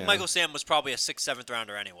doing. I think Yeah. Michael Sam was probably a 6th, 7th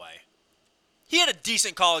rounder anyway. He had a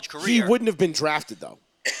decent college career. He wouldn't have been drafted though.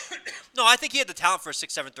 No, I think he had the talent for a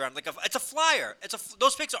 6th, 7th round. It's a flyer.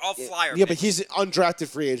 Those picks are all flyer. Yeah, but picks. he's an undrafted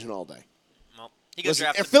free agent all day. Well, He gets Listen,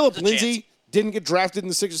 drafted. if Philip There's a chance. Lindsay didn't get drafted in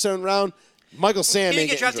the 6th or 7th round, Michael Sam He ain't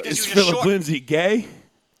didn't get getting drafted drafted. because Is he was Philip short. Lindsay gay?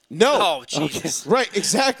 No. Oh, Jesus. Right,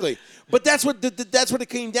 exactly. But that's what that's what it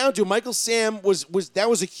came down to. Michael Sam was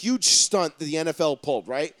a huge stunt that the NFL pulled,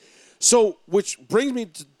 right? So, which brings me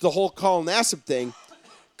to the whole Carl Nassib thing.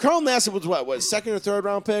 Carl Nassib was what 2nd or 3rd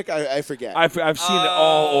round pick? I forget. I've seen it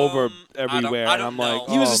all over everywhere, I and don't I'm like,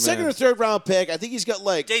 know. he was oh, a 2nd man. or 3rd round pick. I think he's got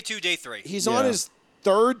like Day 2, day 3. he's Yeah. on his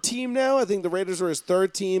 3rd team now. I think the Raiders were his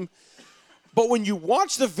 3rd team. But when you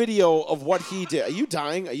watch the video of what he did, are you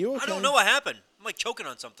dying? Are you okay? I don't know what happened. I'm like choking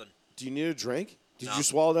on something. Do you need a drink? Did No. you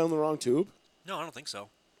swallow down the wrong tube? No, I don't think so.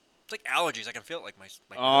 It's like allergies. I can feel it like my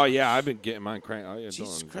Oh yeah, I've been getting mine cranked. Oh yeah,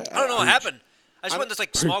 Jesus don't- Christ. I don't know what happened. I just I went this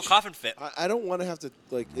like small coughing fit. I don't want to have to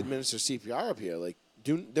like administer CPR up here. Like,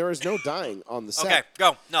 there is no dying on the set. Okay,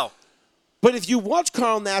 go. No. But if you watch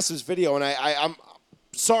Carl Nassib's video, and I'm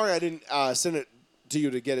sorry I didn't send it to you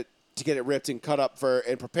to get it ripped and cut up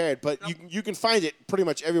and prepared, but you can find it pretty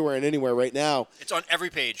much everywhere and anywhere right now. It's on every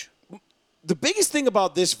page. The biggest thing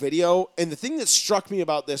about this video, and the thing that struck me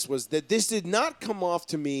about this, was that this did not come off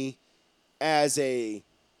to me as a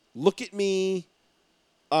look at me,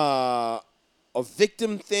 a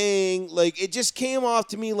victim thing. Like, it just came off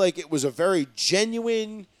to me like it was a very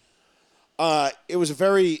genuine, it was a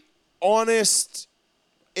very honest,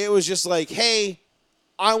 it was just like, hey,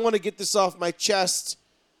 I want to get this off my chest.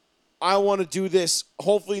 I want to do this.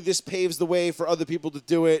 Hopefully this paves the way for other people to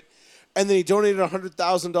do it. And then he donated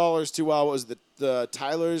 $100,000 to what was the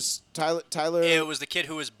Tyler It was the kid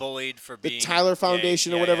who was bullied for the being Tyler gay.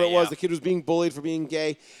 Foundation or Yeah, whatever yeah, it was. yeah. The kid was being bullied for being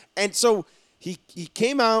gay. And so he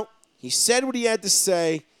came out, he said what he had to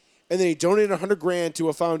say, and then he donated $100,000 to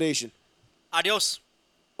a foundation. Adios.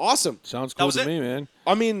 Awesome. Sounds That cool was to it? me, man.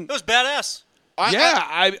 I mean, It was badass.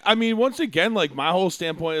 I mean, once again, like my whole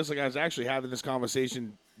standpoint is like I was actually having this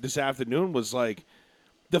conversation this afternoon was like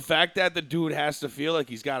the fact that the dude has to feel like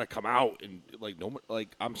he's got to come out and like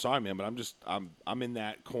I'm sorry, man, but I'm in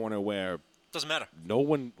that corner where Doesn't matter. no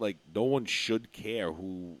one should care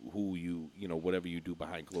who you whatever you do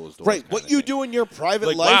behind closed doors. right. kinda What you thing. do in your private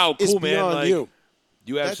Like, life wow, is cool, man. beyond Like, you.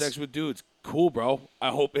 You have That's- sex with dudes, cool, bro. I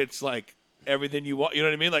hope it's like everything you want. You know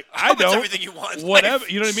what I mean? Like I I hope it's don't. everything you want in Whatever.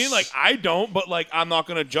 life. You know what I mean? Like I don't. But like I'm not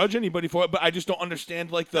gonna judge anybody for it. But I just don't understand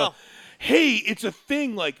like the, No. hey, it's a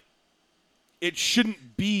thing. Like it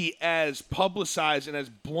shouldn't be as publicized and as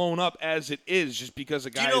blown up as it is just because a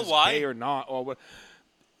guy you know is why? gay or not or what.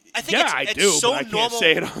 I think Yeah, it's I do, so but I can't normal.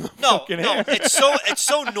 say it on the no, fucking no, air. it's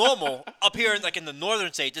so normal up here, like in the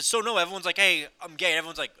northern states. It's so normal. Everyone's like, "Hey, I'm gay," and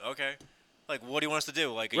everyone's like, "Okay." Like, what do you want us to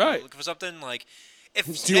do? Like, are Right. you looking for something? Like,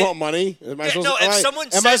 if Do you want money? Am I Yeah, supposed no, to, if am I- someone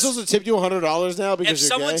am I says- supposed to tip you $100 now because if you're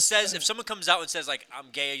someone gay? says, if someone comes out and says like, "I'm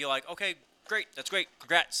gay," you're like, "Okay, great, that's great,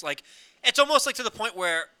 congrats." Like, it's almost like to the point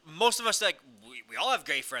where most of us like we all have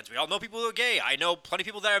gay friends. We all know people who are gay. I know plenty of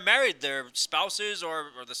people that are married. Their spouses or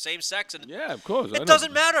the same sex, and Yeah, of course. I know. it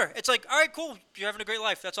doesn't matter. It's like, all right, cool. You're having a great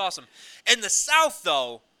life. That's awesome. In the South,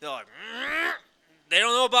 though, they're like, they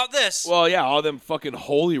don't know about this. Well, yeah, all them fucking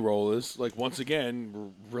holy rollers. Like once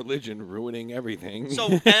again, religion ruining everything. So,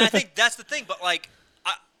 and I think that's the thing. But like,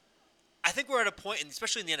 I think we're at a point, and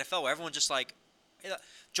especially in the NFL, where everyone's just like, hey,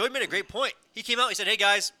 Joey made a great point. He came out. He said, "Hey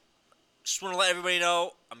guys, just want to let everybody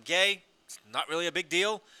know I'm gay. It's not really a big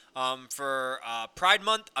deal. For Pride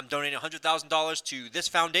Month, I'm donating $100,000 to this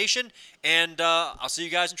foundation, and I'll see you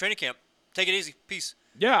guys in training camp. Take it easy. Peace."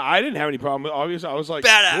 yeah, I didn't have any problem with. Obviously, I was like,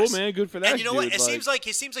 Badass. cool, man, good for that. And you know what? dude. It seems like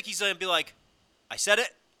he's gonna be like, I said it.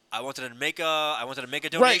 I wanted to make a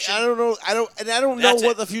Right, donation. I don't know. I don't know That's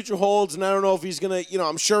what it. the future holds, and I don't know if he's gonna.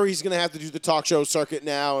 I'm sure he's gonna have to do the talk show circuit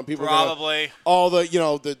now, and people are gonna, Probably. all the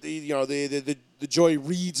the Joy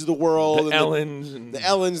Reids of the world, the and Ellens and the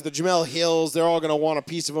Ellens, the Jamel Hills. They're all gonna want a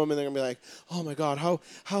piece of him, and they're gonna be like, "Oh my God,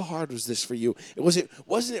 how hard was this for you? Wasn't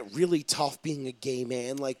it really tough being a gay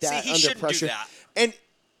man like that he under shouldn't do pressure?" that. And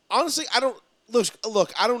honestly, I don't.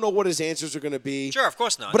 Look, I don't know what his answers are going to be. Sure, of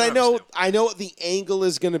course not. But None of us do. I know what the angle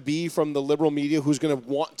is going to be from the liberal media, who's going to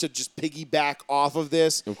want to just piggyback off of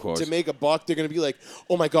this Of course. to make a buck. They're going to be like,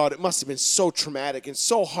 "Oh my God, it must have been so traumatic and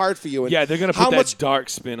so hard for you." And yeah, they're gonna how put that much- dark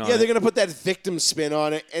spin on Yeah, it. they're going to put that victim spin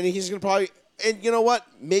on it, and he's going to probably. And you know what?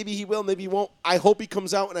 Maybe he will. Maybe he won't. I hope he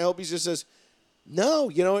comes out, and I hope he just says, "No,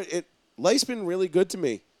 life's been really good to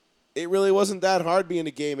me. It really wasn't that hard being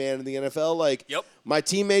a gay man in the NFL. Like, Yep. My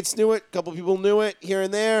teammates knew it. A couple people knew it here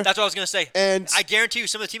and there. That's what I was gonna say. And- I guarantee you,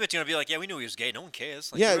 some of the teammates are gonna be like, "Yeah, we knew he was gay. No one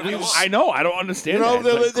cares." Like, Yeah, whatever you we- want. I know. I don't understand You know,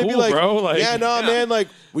 that. It's they'd cool, be like, bro. Like, yeah, no, man, like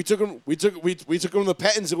we took him to the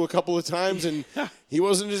petting zoo a couple of times, and he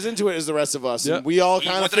wasn't as into it as the rest of us, Yeah. and we all He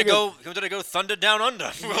kind of wanted to figured. go. He wanted to go Thunder Down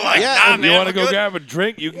Under. We're like, Yeah, nah, and man. you want to we're go good. grab a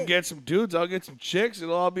drink? You can get some dudes. I'll get some chicks.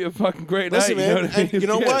 It'll all be a fucking great Listen, night. man, You know what I and mean? you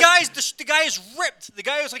know Yeah. what? The guy is ripped. The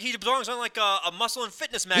guy is like he belongs on like a muscle and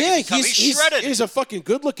fitness magazine. Yeah, cover. He's shredded. he's a fucking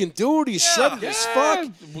good-looking dude. He's Yeah. shredded as fuck.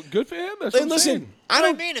 Well, good for him. That's what And I'm listen, saying. I You know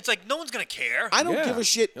don't, what I mean? It's like no one's gonna care. I don't Yeah. give a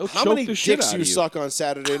shit He'll how choke many the shit dicks out you of you. suck on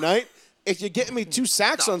Saturday night. If you're getting me 2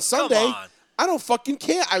 sacks No, on come Sunday, on. I don't fucking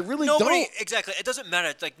care. I really Nobody don't. exactly. It doesn't matter.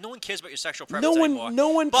 It's like no one cares about your sexual No preference anymore. one, no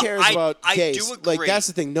one But cares I, about I gays. do agree. Like that's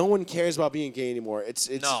the thing. No one cares about being gay anymore. It's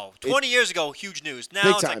no. it- 20 years ago, huge news. Now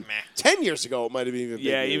big it's time. like meh. 10 years ago, it might have been even.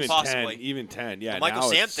 Yeah, big even news. Possibly. 10. Even 10. Yeah. The Michael now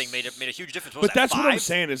Sam it's- thing made a huge difference. What But was that's that, what I'm 5?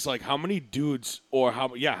 saying is like how many dudes or how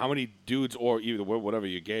many dudes or either whatever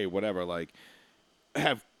you're gay whatever like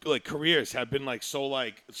have like careers have been like so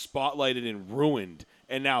like spotlighted and ruined,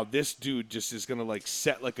 and now this dude just is gonna like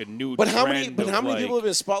set like a new. But how many? trend But of, how many like- people have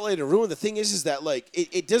been spotlighted and ruined? The thing is that like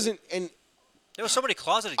it doesn't. And There was somebody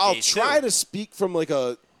closeted I'll gays try too. to speak from like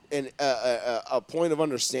a point of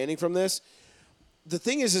understanding from this. The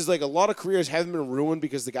thing is like a lot of careers haven't been ruined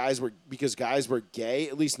because guys were gay,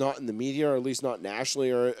 at least not in the media, or at least not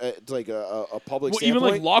nationally, or like a public well, standpoint. even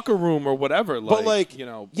like locker room or whatever. Like, But like, you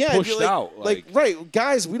know, yeah, pushed like, out. Like right,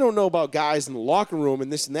 guys, we don't know about guys in the locker room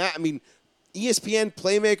and this and that. I mean, ESPN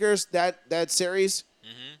Playmakers, that series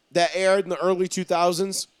that aired in the early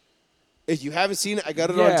 2000s. If you haven't seen it, I got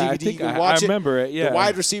it on Yeah, I DVD. think You can I watch it. remember it, yeah. The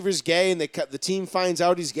wide receiver's gay, and the team finds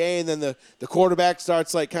out he's gay, and then the quarterback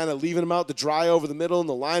starts like kind of leaving him out to dry over the middle, and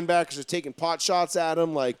the linebackers are taking pot shots at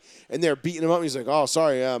him, like, and they're beating him up. And he's like, "Oh,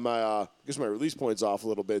 sorry, yeah, I guess my release point's off a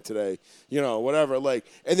little bit today, you know, whatever." Like,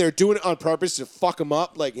 and they're doing it on purpose to fuck him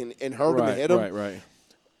up, like, and hurt him and hit him. Right.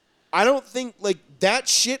 I don't think like that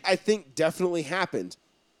shit. I think definitely happened,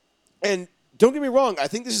 and don't get me wrong. I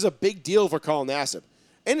think this is a big deal for Carl Nassib,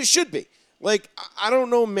 and it should be. Like I don't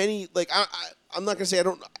know many. Like I'm not gonna say I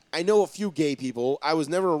don't. I know a few gay people. I was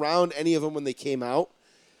never around any of them when they came out,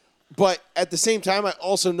 but at the same time, I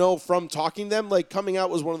also know from talking to them, like coming out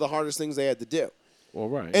was one of the hardest things they had to do. Well,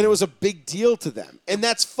 right. And it was a big deal to them, and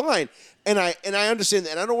that's fine. And I understand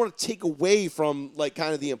that, and I don't want to take away from like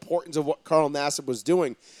kind of the importance of what Carl Nassib was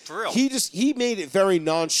doing. For real. He made it very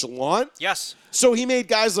nonchalant. Yes. So he made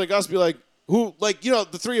guys like us be like, who like you know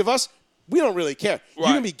the three of us, we don't really care. You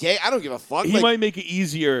Right. can be gay, I don't give a fuck. He Like, might make it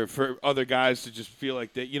easier for other guys to just feel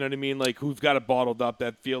like that. You know what I mean? Like who've got it bottled up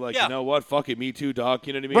that feel like Yeah. you know what? Fuck it, me too, doc.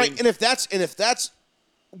 You know what I mean? right, and if that's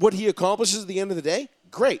what he accomplishes at the end of the day,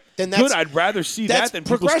 great. Then that's Good. I'd rather see that's that than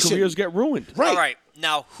people's progression. careers get ruined. right. All right.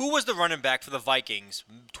 Now, who was the running back for the Vikings?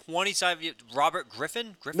 27 years. Robert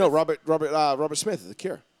Griffin? No, Robert Smith, the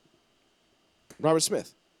Cure. Robert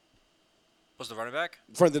Smith Was the running back?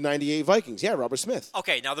 for the '98 Vikings. Yeah, Robert Smith.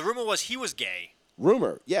 Okay. Now the rumor was he was gay.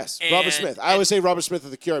 Rumor, yes. Robert And- Smith. I always say Robert Smith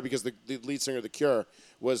of The Cure because the lead singer of The Cure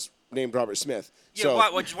was named Robert Smith. Yeah. So,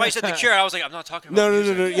 why you said the Cure? I was like, I'm not talking about. no,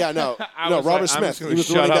 music. yeah, no. I No, was Robert like, I'm just Smith. gonna He was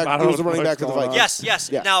the shut running up. I back. don't He was the know running what's back of the going on. Vikings. Yes.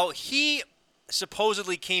 Yeah. Now he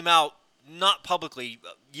supposedly came out not publicly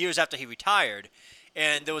years after he retired,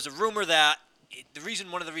 and there was a rumor that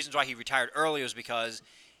one of the reasons why he retired early was because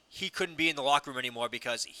he couldn't be in the locker room anymore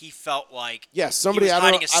because he felt like Yes, somebody, he was I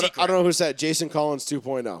hiding don't a know, secret. I don't know who said Jason Collins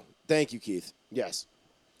 2.0. Thank you, Keith. Yes.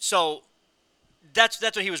 So that's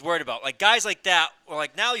what he was worried about. Like guys like that, or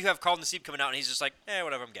like now you have Carl Nassib coming out and he's just like,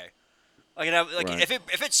 whatever, I'm gay. Like, Right.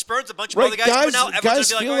 if it spurns a bunch of Right, other guys coming out, everyone's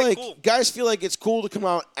guys gonna be feel like, all like right, cool. guys feel like it's cool to come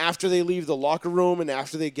out after they leave the locker room and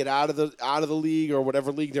after they get out of the league or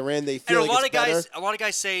whatever league they're in. They And feel a like lot it's of better. a lot of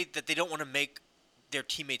guys say that they don't want to make their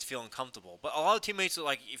teammates feel uncomfortable. But a lot of teammates are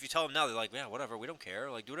like, if you tell them now, they're like, yeah, whatever, we don't care.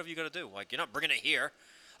 Like, do whatever you got to do. Like, you're not bringing it here.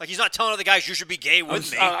 Like, he's not telling other guys you should be gay with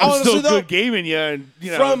me. I'm Honestly, still though, good gaming you, and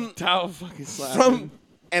you know, from- towel fucking slapping.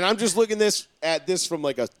 And I'm just looking at this from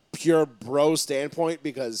like a pure bro standpoint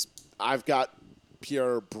because I've got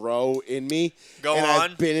pure bro in me. Go and on.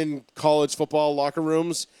 I've been in college football locker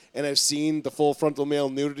rooms and I've seen the full frontal male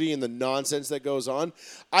nudity and the nonsense that goes on.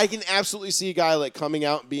 I can absolutely see a guy like coming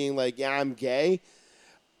out and being like, yeah, I'm gay.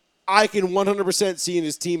 I can 100% see in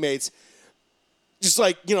his teammates just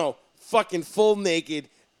fucking full naked,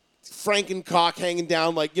 Frankencock hanging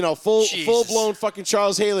down, full Jesus. blown fucking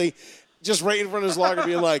Charles Haley, just right in front of his locker,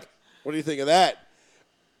 being like, "What do you think of that?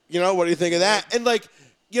 What do you think of that?" And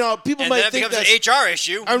people and might then it think becomes that's an HR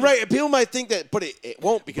issue. I'm right. People might think that, but it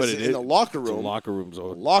won't because But in the locker the room, locker room's the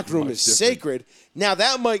locker room much is different. sacred. Now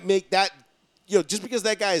that might make that, just because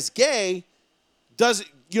that guy is gay, does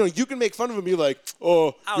you can make fun of him and be like,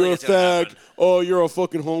 oh, I don't you're a think it's gonna fag. happen. Oh, you're a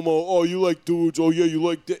fucking homo. Oh, you like dudes. Oh, yeah, you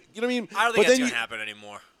like that. You know what I mean? I don't think that's going to happen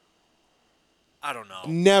anymore. I don't know.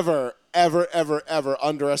 Never, ever, ever, ever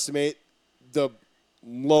underestimate the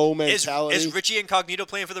low mentality. Is Richie Incognito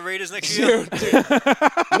playing for the Raiders next year? Dude.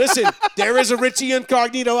 Listen, there is a Richie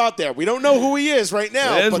Incognito out there. We don't know who he is right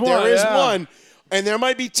now, There's but there one, is yeah. one. And there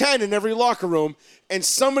might be 10 in every locker room, and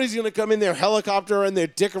somebody's going to come in there, helicopter and their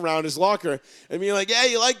dick around his locker and be like, yeah,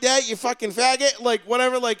 you like that, you fucking faggot? Like,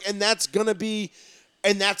 whatever. Like, and that's going to be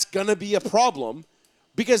a problem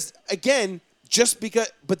because, again,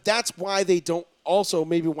 but that's why they don't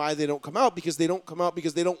come out, because they don't come out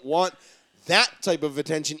because they don't want that type of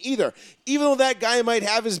attention either. Even though that guy might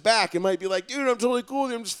have his back and might be like, dude, I'm totally cool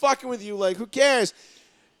with you. I'm just fucking with you. Like, who cares?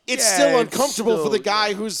 It's Yeah, still it's uncomfortable for still- the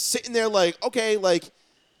guy who's sitting there like, okay, like,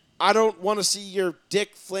 I don't want to see your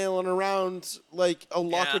dick flailing around like a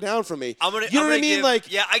locker down from me. I'm gonna- you know I'm what I gonna mean? give-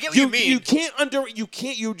 Like, yeah, I get what you mean.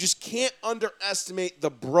 You just can't underestimate the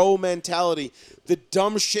bro mentality, the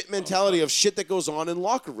dumb shit mentality of shit that goes on in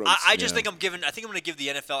locker rooms. I just think I think I'm going to give the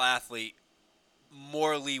NFL athlete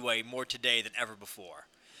more leeway, more today than ever before.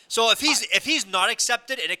 So if he's not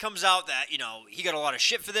accepted and it comes out that, he got a lot of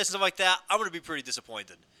shit for this and stuff like that, I'm going to be pretty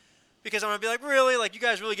disappointed. Because I'm going to be like, really? Like, you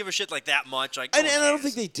guys really give a shit like that much? Like, And I don't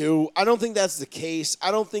think they do. I don't think that's the case. I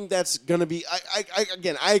don't think that's gonna be.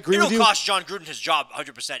 I agree with It'll you. cost John Gruden his job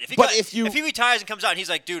 100%. If he retires and comes out and he's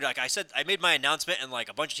like, dude, like I said, I made my announcement and like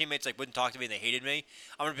a bunch of teammates like wouldn't talk to me and they hated me,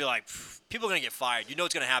 I'm gonna be like, people are gonna get fired. You know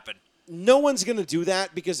what's gonna happen. No one's gonna do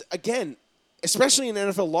that because, again, especially in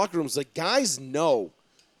NFL locker rooms, like guys know.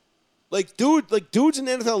 Like dudes in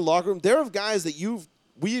the NFL locker room, there are guys that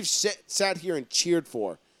we've sat here and cheered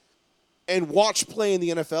for, and watched play in the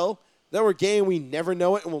NFL that were gay and we never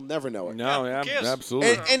know it and we'll never know it. No, who yeah, cares?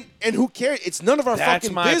 absolutely. And who cares? It's none of our That's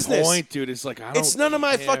fucking my business. point, dude. It's like, I don't It's none of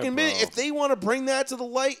my care, fucking bro. business. If they want to bring that to the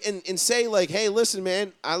light and say like, hey, listen,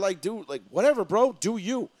 man, I like dude, like whatever, bro, do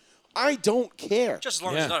you. I don't care. Just as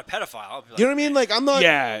long as Yeah. he's not a pedophile. I'll be like, You know what I mean? Like I'm not.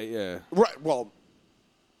 Yeah. Right. Well,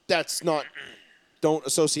 that's not. Don't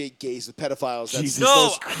associate gays with pedophiles. That's Jesus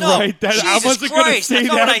No, Christ, that- I Jesus wasn't gonna Christ, say that's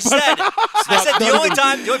not what I that, said. I said the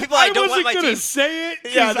only people I don't want wasn't my gonna team. say it.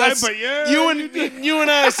 Yeah, that's but yeah, you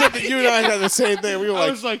and I said that you and I had the same thing. We were I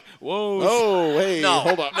like, was like, whoa. oh, hey, No,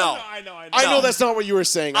 hold on. no. I know. I know No. that's not what you were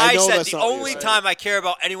saying. I know said that's the not what you were only saying. time I care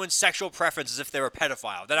about anyone's sexual preference is if they're a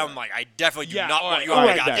pedophile. Then I'm like, I definitely do Yeah, not all want right, you all on my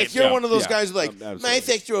right, goddamn that- If you're Yeah, one of those yeah, guys who like, absolutely. my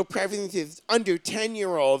sexual preference is under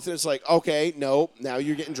 10-year-olds, it's like, okay, no, now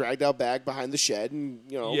you're getting dragged out back behind the shed, and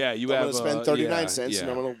Yeah, you I'm have, gonna spend 39 yeah, cents, and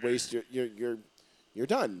yeah. I'm gonna waste you're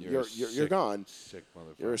done. You're sick- gone. Sick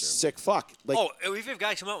motherfucker. You're a sick fuck. Like, Oh, if you have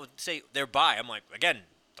guys come out and say they're bi, I'm like, again,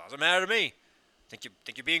 doesn't matter to me. Think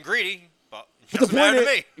you're being greedy, but it the doesn't matter to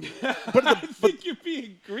point me. I think you're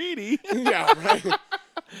being greedy. yeah, right.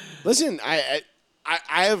 Listen, I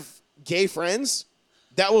have gay friends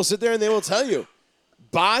that will sit there and they will tell you,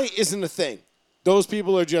 bi isn't a thing. Those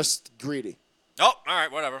people are just greedy. Oh, all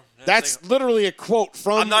right, whatever. That's literally a quote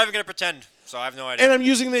from. I'm not even gonna pretend, so I have no idea. And I'm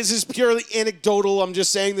using this as purely anecdotal. I'm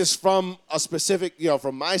just saying this from a specific,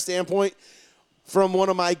 from my standpoint, from one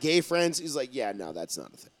of my gay friends. He's like, yeah, no, that's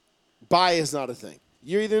not a thing. Bi is not a thing.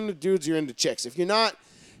 You're either into dudes, you're into chicks. If you're not,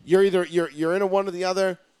 you're either you're into one or the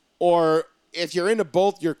other, or if you're into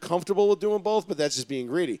both, you're comfortable with doing both, but that's just being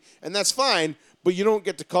greedy. And that's fine, but you don't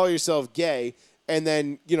get to call yourself gay and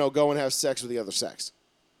then, go and have sex with the other sex.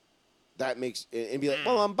 That makes, and be like,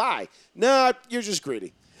 well, I'm bi. No, you're just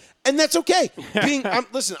greedy. And that's okay.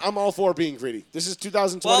 Listen, I'm all for being greedy. This is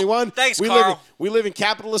 2021. Well, thanks, we Carl. we live in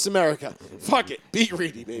capitalist America. Fuck it. Be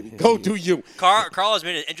greedy, baby. Go do you. Carl has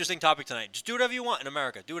made an interesting topic tonight. Just do whatever you want in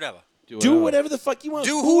America. Do whatever. Do whatever the fuck you want.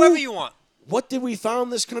 Do whoever you want. What did we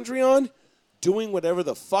found this country on? Doing whatever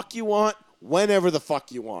the fuck you want, whenever the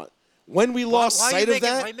fuck you want. When we lost Why sight of why are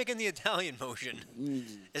that, you making the Italian motion?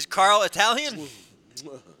 Is Carl Italian?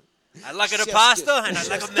 I like a Chef's pasta kiss. and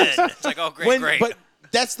I like a men. It's like, oh, great. But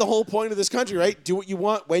that's the whole point of this country, right? Do what you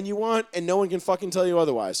want, when you want, and no one can fucking tell you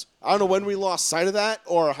otherwise. I don't know when we lost sight of that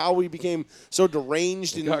or how we became so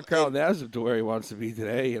deranged. Got Carl Nassib to where he wants to be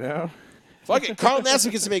today, Fuck it. Carl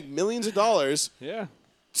Nassib gets to make millions of dollars Yeah.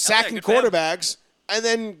 sacking good for him. quarterbacks and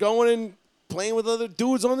then going and playing with other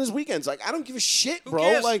dudes on his weekends. Like, I don't give a shit, bro.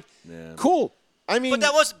 cares? Like, Yeah. cool. I mean, But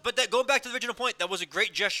going back to the original point, that was a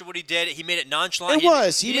great gesture. What he did, he made it nonchalant. It He didn't-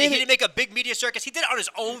 was. He, He didn't, made he it- didn't make a big media circus. He did it on his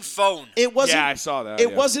own phone. it wasn't. Yeah, I saw that. It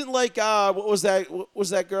yeah. wasn't like what was that? What was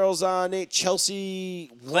that girl's name?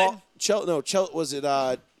 Chelsea. Clinton? Was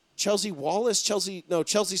it Chelsea Wallace? Chelsea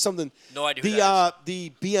something. No idea who that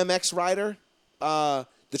The BMX rider.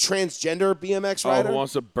 the transgender BMX Oh, rider. who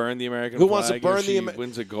wants to burn the American Who flag? wants to burn if the she Amer-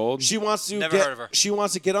 wins a gold? She wants to Never heard of her. She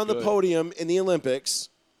wants to get on the Good. podium in the Olympics.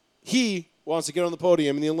 He wants to get on the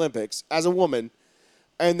podium in the Olympics as a woman,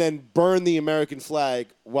 and then burn the American flag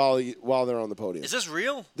while they're on the podium. Is this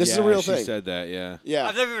real? This is a real she thing. said that, yeah. Yeah.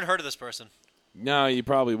 I've never even heard of this person. No, you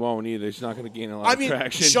probably won't either. She's not going to gain a lot I of mean,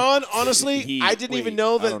 traction. Sean, honestly, He- I didn't even wait,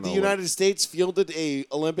 know I that don't the know United States fielded a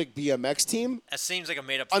Olympic BMX team That seems like a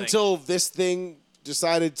made-up thing. until this thing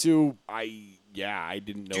decided to. I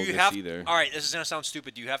didn't know Do you this have? either. All right, this is gonna sound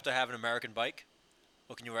stupid. Do you have to have an American bike,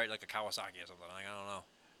 or can you ride like a Kawasaki or something? Like, I don't know.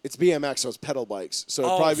 It's BMX, so it's pedal bikes. So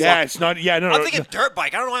it'd Oh, probably be Yeah, like, it's not. Yeah, no, no. I'm thinking dirt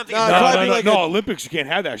bike. I don't know why I'm thinking. No, dirt it'd bike. probably be like a- Olympics. You can't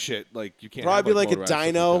have that shit. Like you can't. probably have, like a motorized stuff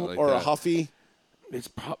dyno like that, or a like that. Huffy. It's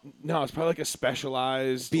no, it's probably like a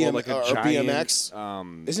specialized BM or like a or giant,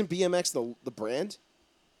 BMX. Isn't BMX the brand?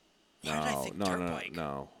 Why did I think no, dirt no, bike?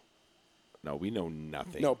 no. We know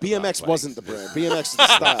nothing. No, about BMX wasn't the bikes. brand. BMX is the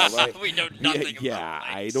style, right? We know nothing about Yeah,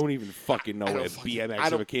 I bikes. don't even fucking know I don't where fucking- BMX I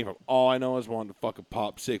don't- ever came from. All I know is wanting to fucking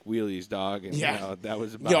pop sick wheelies, dog. And Yeah. you know, that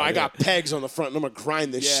was about Yo, I it. got pegs on the front, and I'm gonna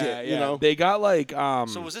grind this shit. You know, They got like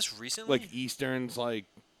So was this recently? like Easterns like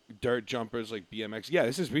dirt jumpers like BMX. Yeah,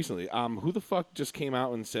 this is recently. Who the fuck just came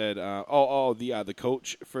out and said the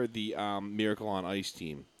coach for the Miracle on Ice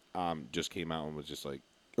team just came out and was just like,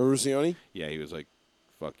 Eruzione. yeah, he was like,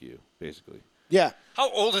 fuck you, basically. Yeah, How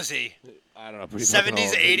old is he? I don't know. Pretty fucking 70s,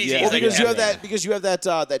 old. 80s, Yeah, he's well, like, because you yeah. have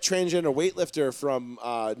that transgender weightlifter from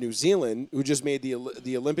New Zealand who just made the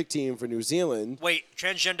Olympic team for New Zealand. Wait,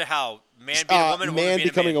 transgender how? Man being a woman, woman man being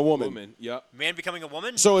becoming a man? woman. Yep. Man becoming a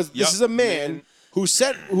woman? So this Yep. is a man Man.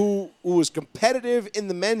 who was competitive in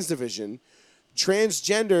the men's division,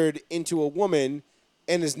 transgendered into a woman,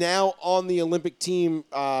 and is now on the Olympic team.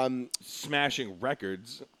 Smashing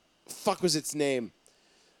records. Fuck was its name?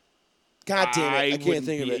 God damn it! I can't wouldn't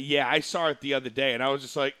think of be- it. Yeah, I saw it the other day, and I was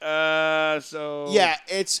just like, so. Yeah,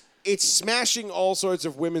 it's smashing all sorts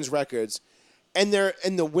of women's records, and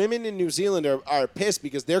the women in New Zealand are pissed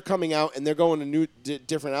because they're coming out and they're going to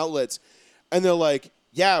different outlets, and they're like,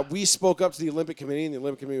 yeah, we spoke up to the Olympic Committee, and the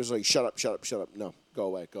Olympic Committee was like, shut up, no, go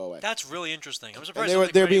away. That's really interesting. I'm And surprised. they're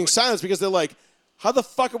Olympic Committee being would- silenced because they're like, how the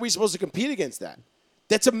fuck are we supposed to compete against that?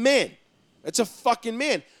 That's a man. That's a fucking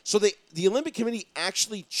man. So the Olympic Committee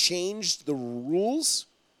actually changed the rules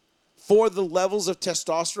for the levels of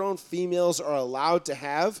testosterone females are allowed to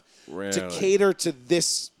have to Really? cater to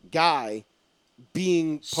this guy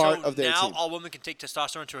being part so of their now team. all women can take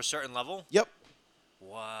testosterone to a certain level? Yep.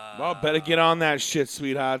 Wow. Well, better get on that shit,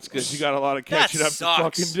 sweethearts, because you got a lot of That catching up to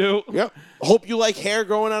sucks. fucking do. Yep. Hope you like hair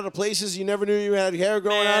growing out of places you never knew you had hair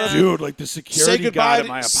growing out of. Dude, like the Say security goodbye guard at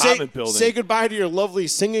my apartment building. Say goodbye to your lovely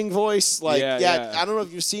singing voice. Like, Yeah. I don't know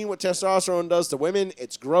if you've seen what testosterone does to women.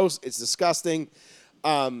 It's gross. It's disgusting.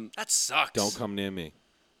 That sucks. Don't come near me.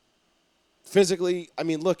 Physically, I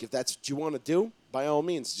mean, look, if that's what you want to do, by all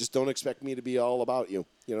means, just don't expect me to be all about you.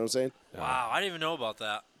 You know what I'm saying? Wow, I didn't even know about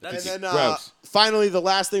that. And That's then Gross. finally, the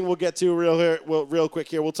last thing we'll get to real quick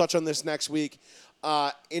here. We'll touch on this next week.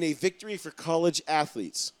 In a victory for college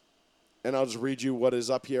athletes, and I'll just read you what is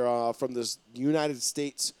up here from this United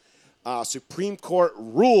States Supreme Court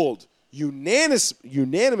ruled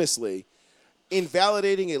unanimously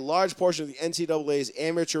invalidating a large portion of the NCAA's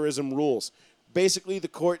amateurism rules. Basically, the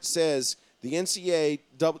court says the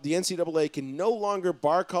NCAA can no longer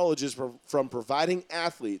bar colleges from providing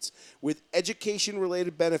athletes with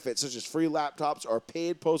education-related benefits such as free laptops or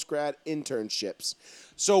paid post-grad internships.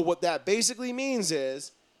 So what that basically means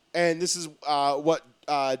is, and this is what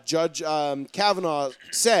Judge Kavanaugh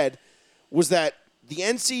said, was that the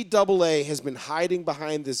NCAA has been hiding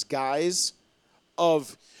behind this guise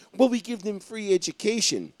of, well, we give them free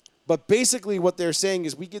education. But basically what they're saying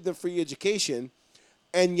is we give them free education,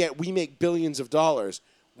 and yet we make billions of dollars.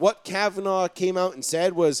 What Kavanaugh came out and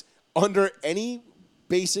said was, under any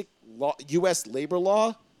basic law, U.S. labor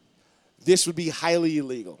law, this would be highly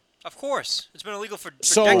illegal. of course. It's been illegal for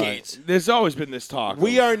So- decades. There's always been this talk.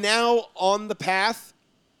 We are now on the path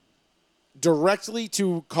directly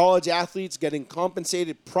to college athletes getting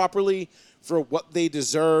compensated properly for what they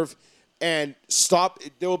deserve. And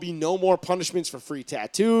there will be no more punishments for free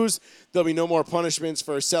tattoos. There'll be no more punishments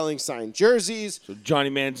for selling signed jerseys. So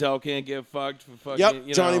Johnny Manziel can't get fucked for fucking. Yep,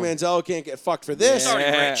 you Johnny know. Manziel can't get fucked for this. Sorry,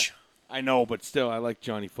 Rich. I know, but still, I like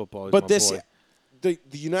Johnny football. He's But my this, boy. the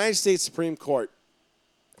United States Supreme Court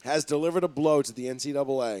has delivered a blow to the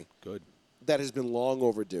NCAA Good. that has been long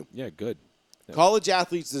overdue. Yeah, good. College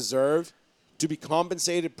athletes deserve to be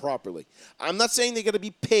compensated properly. I'm not saying they're going to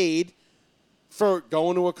be paid for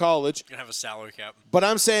going to a college, You're going to have a salary cap. but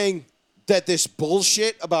I'm saying that this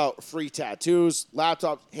bullshit about free tattoos,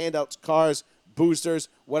 laptops, handouts, cars, boosters,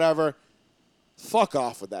 whatever. Fuck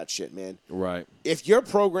off with that shit, man. Right. If your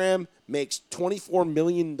program makes $24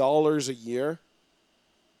 million a year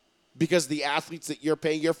because the athletes that you're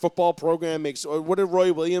paying, your football program makes, or what did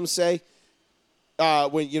Roy Williams say?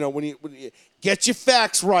 When you get your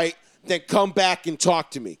facts right, then come back and talk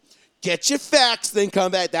to me. Get your facts, then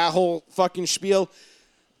come back. That whole fucking spiel.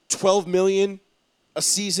 $12 million a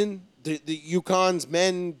season. The UConn's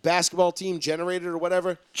men basketball team generated or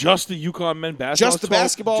whatever. Just the UConn men basketball. Just the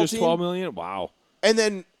basketball just team? $12 million. Wow. And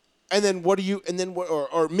then what do you? And then what?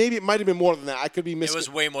 Or maybe it might have been more than that. I could be missing. It was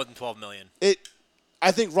way more than $12 million.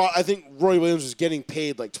 I think Roy Williams was getting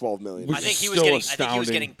paid like $12 million. Which I think is he was still getting. I think he was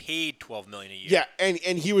astounding. getting paid $12 million a year. Yeah,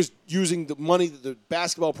 and he was using the money that the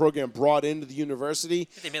basketball program brought into the university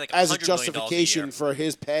They made like as a $100 million a justification year. for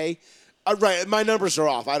his pay. Right, my numbers are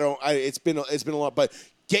off. It's been a lot, but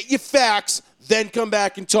get your facts, then come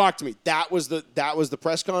back and talk to me. That was the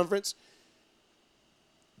press conference.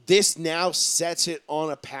 This now sets it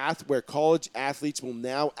on a path where college athletes will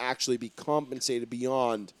now actually be compensated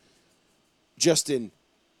beyond just in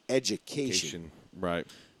education. Right.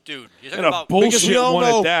 Dude, you're And talking a about bullshit one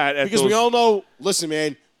at that. At Because we those- all know, listen,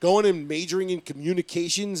 man, going and majoring in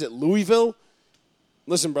communications at Louisville,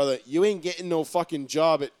 listen, brother, you ain't getting no fucking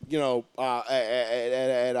job at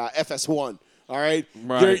FS1. All right,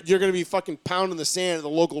 Right. You're gonna be fucking pounding the sand at the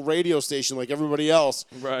local radio station like everybody else.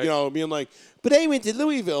 Right. You know, being like, but I went to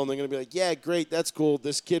Louisville, and they're gonna be like, yeah, great, that's cool.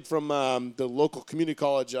 This kid from the local community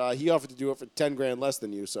college, he offered to do it for $10,000 less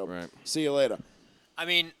than you. So, Right. see you later. I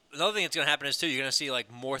mean, another thing that's going to happen is, too, you're going to see, like,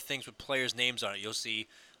 more things with players' names on it. You'll see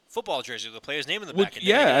football jerseys with the player's name in the Well, back. And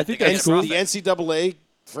yeah, they're gonna- I think they're gonna that's get cool. The profit. NCAA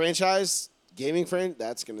franchise gaming friend,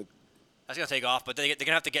 that's gonna. That's going to take off, but they're going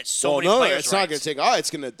to have to get so Well, many no, players it's not rights. gonna take. Oh, it's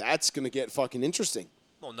gonna. That's gonna get fucking interesting.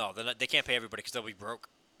 Well, no, they can't pay everybody because they'll be broke.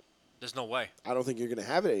 There's no way. I don't think you're gonna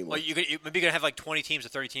have it anymore. Well, maybe you're going to have, like, 20 teams or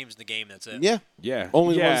 30 teams in the game. That's it. Yeah, Yeah.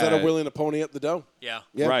 only the yeah. ones that are willing to pony up the dough. Yeah.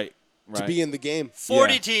 Yeah, Right. to be in the game.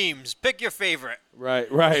 40 Yeah. teams. Pick your favorite. Right.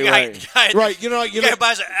 Guy- guy- Right, you know, guy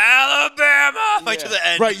buys Alabama right to the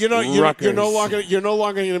end. Right, you're no Rutgers. longer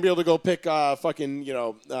going to be able to go pick fucking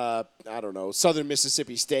I don't know, Southern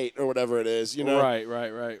Mississippi State or whatever it is. You know.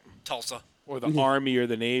 Right. Tulsa. Or the Army or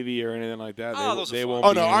the Navy or anything like that. Oh, those are they fun. won't Oh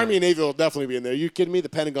be no, in Army it. and Navy will definitely be in there. You kidding me? The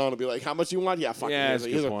Pentagon will be like, "How much do you want?" Yeah, fuck. Yeah, here's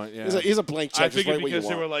that's a a- good point, yeah. here's a blank check. I Just figured write what you because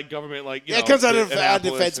they want. were like government, like Yeah, it comes out of our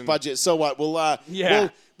Annapolis defense and- budget. So what? Yeah.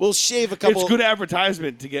 We'll shave a couple. It's good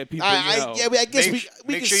advertisement to get people. I guess we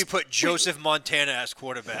Make can sure you s- put Joseph Montana as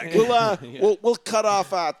quarterback. We'll cut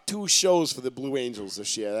off 2 shows for the Blue Angels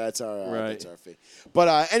this year. That's our Right. that's our fee.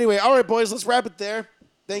 But anyway, all right, boys, let's wrap it there.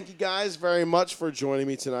 Thank you guys very much for joining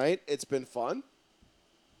me tonight. It's been fun.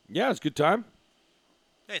 Yeah, it's a good time.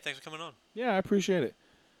 Hey, thanks for coming on. Yeah, I appreciate it.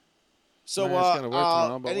 So, Man, it's gotta work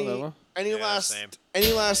tomorrow, but whatever. Yeah, same.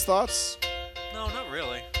 any last thoughts? No, not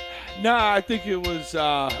really. Nah, I think it was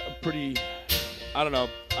pretty. I don't know.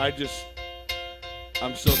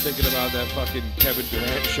 I'm still thinking about that fucking Kevin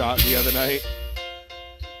Durant shot the other night.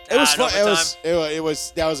 It was in fun. overtime. It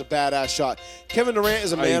was that was a badass shot. Kevin Durant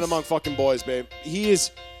is a man Ice. among fucking boys, babe. He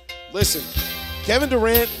is. Listen, Kevin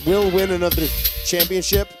Durant will win another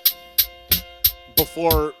championship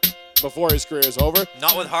before his career is over,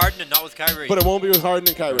 Not with Harden and not with Kyrie. but it won't be with Harden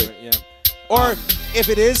and Kyrie. Yeah. Or if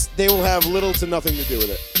it is, they will have little to nothing to do with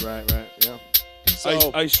it. Right. Yeah.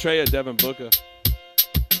 So Ice Trey at Devin Booker.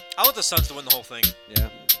 I want the Suns to win the whole thing. Yeah.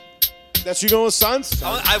 that's you going with Suns?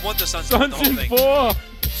 I want the Suns to win Suns the whole in thing.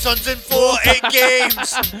 4. Suns in 4, 8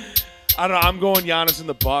 games. I don't know. I'm going Giannis in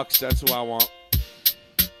the Bucks. That's who I want.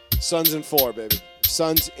 Suns in 4, baby.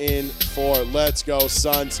 Suns in 4. Let's go,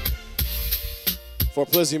 Suns. For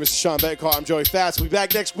Plizzy, Mr. Sean Betcott, I'm Joey Fats. We'll be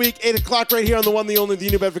back next week, 8 o'clock, right here on the one, the only, the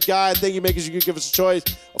New Bedford Guide. Thank you, makers. You could give us a choice.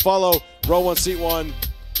 A follow. Row 1, seat 1.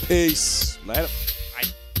 Peace. Later.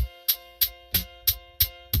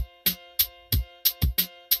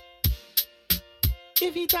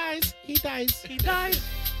 If he dies, he dies.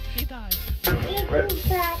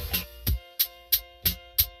 Back.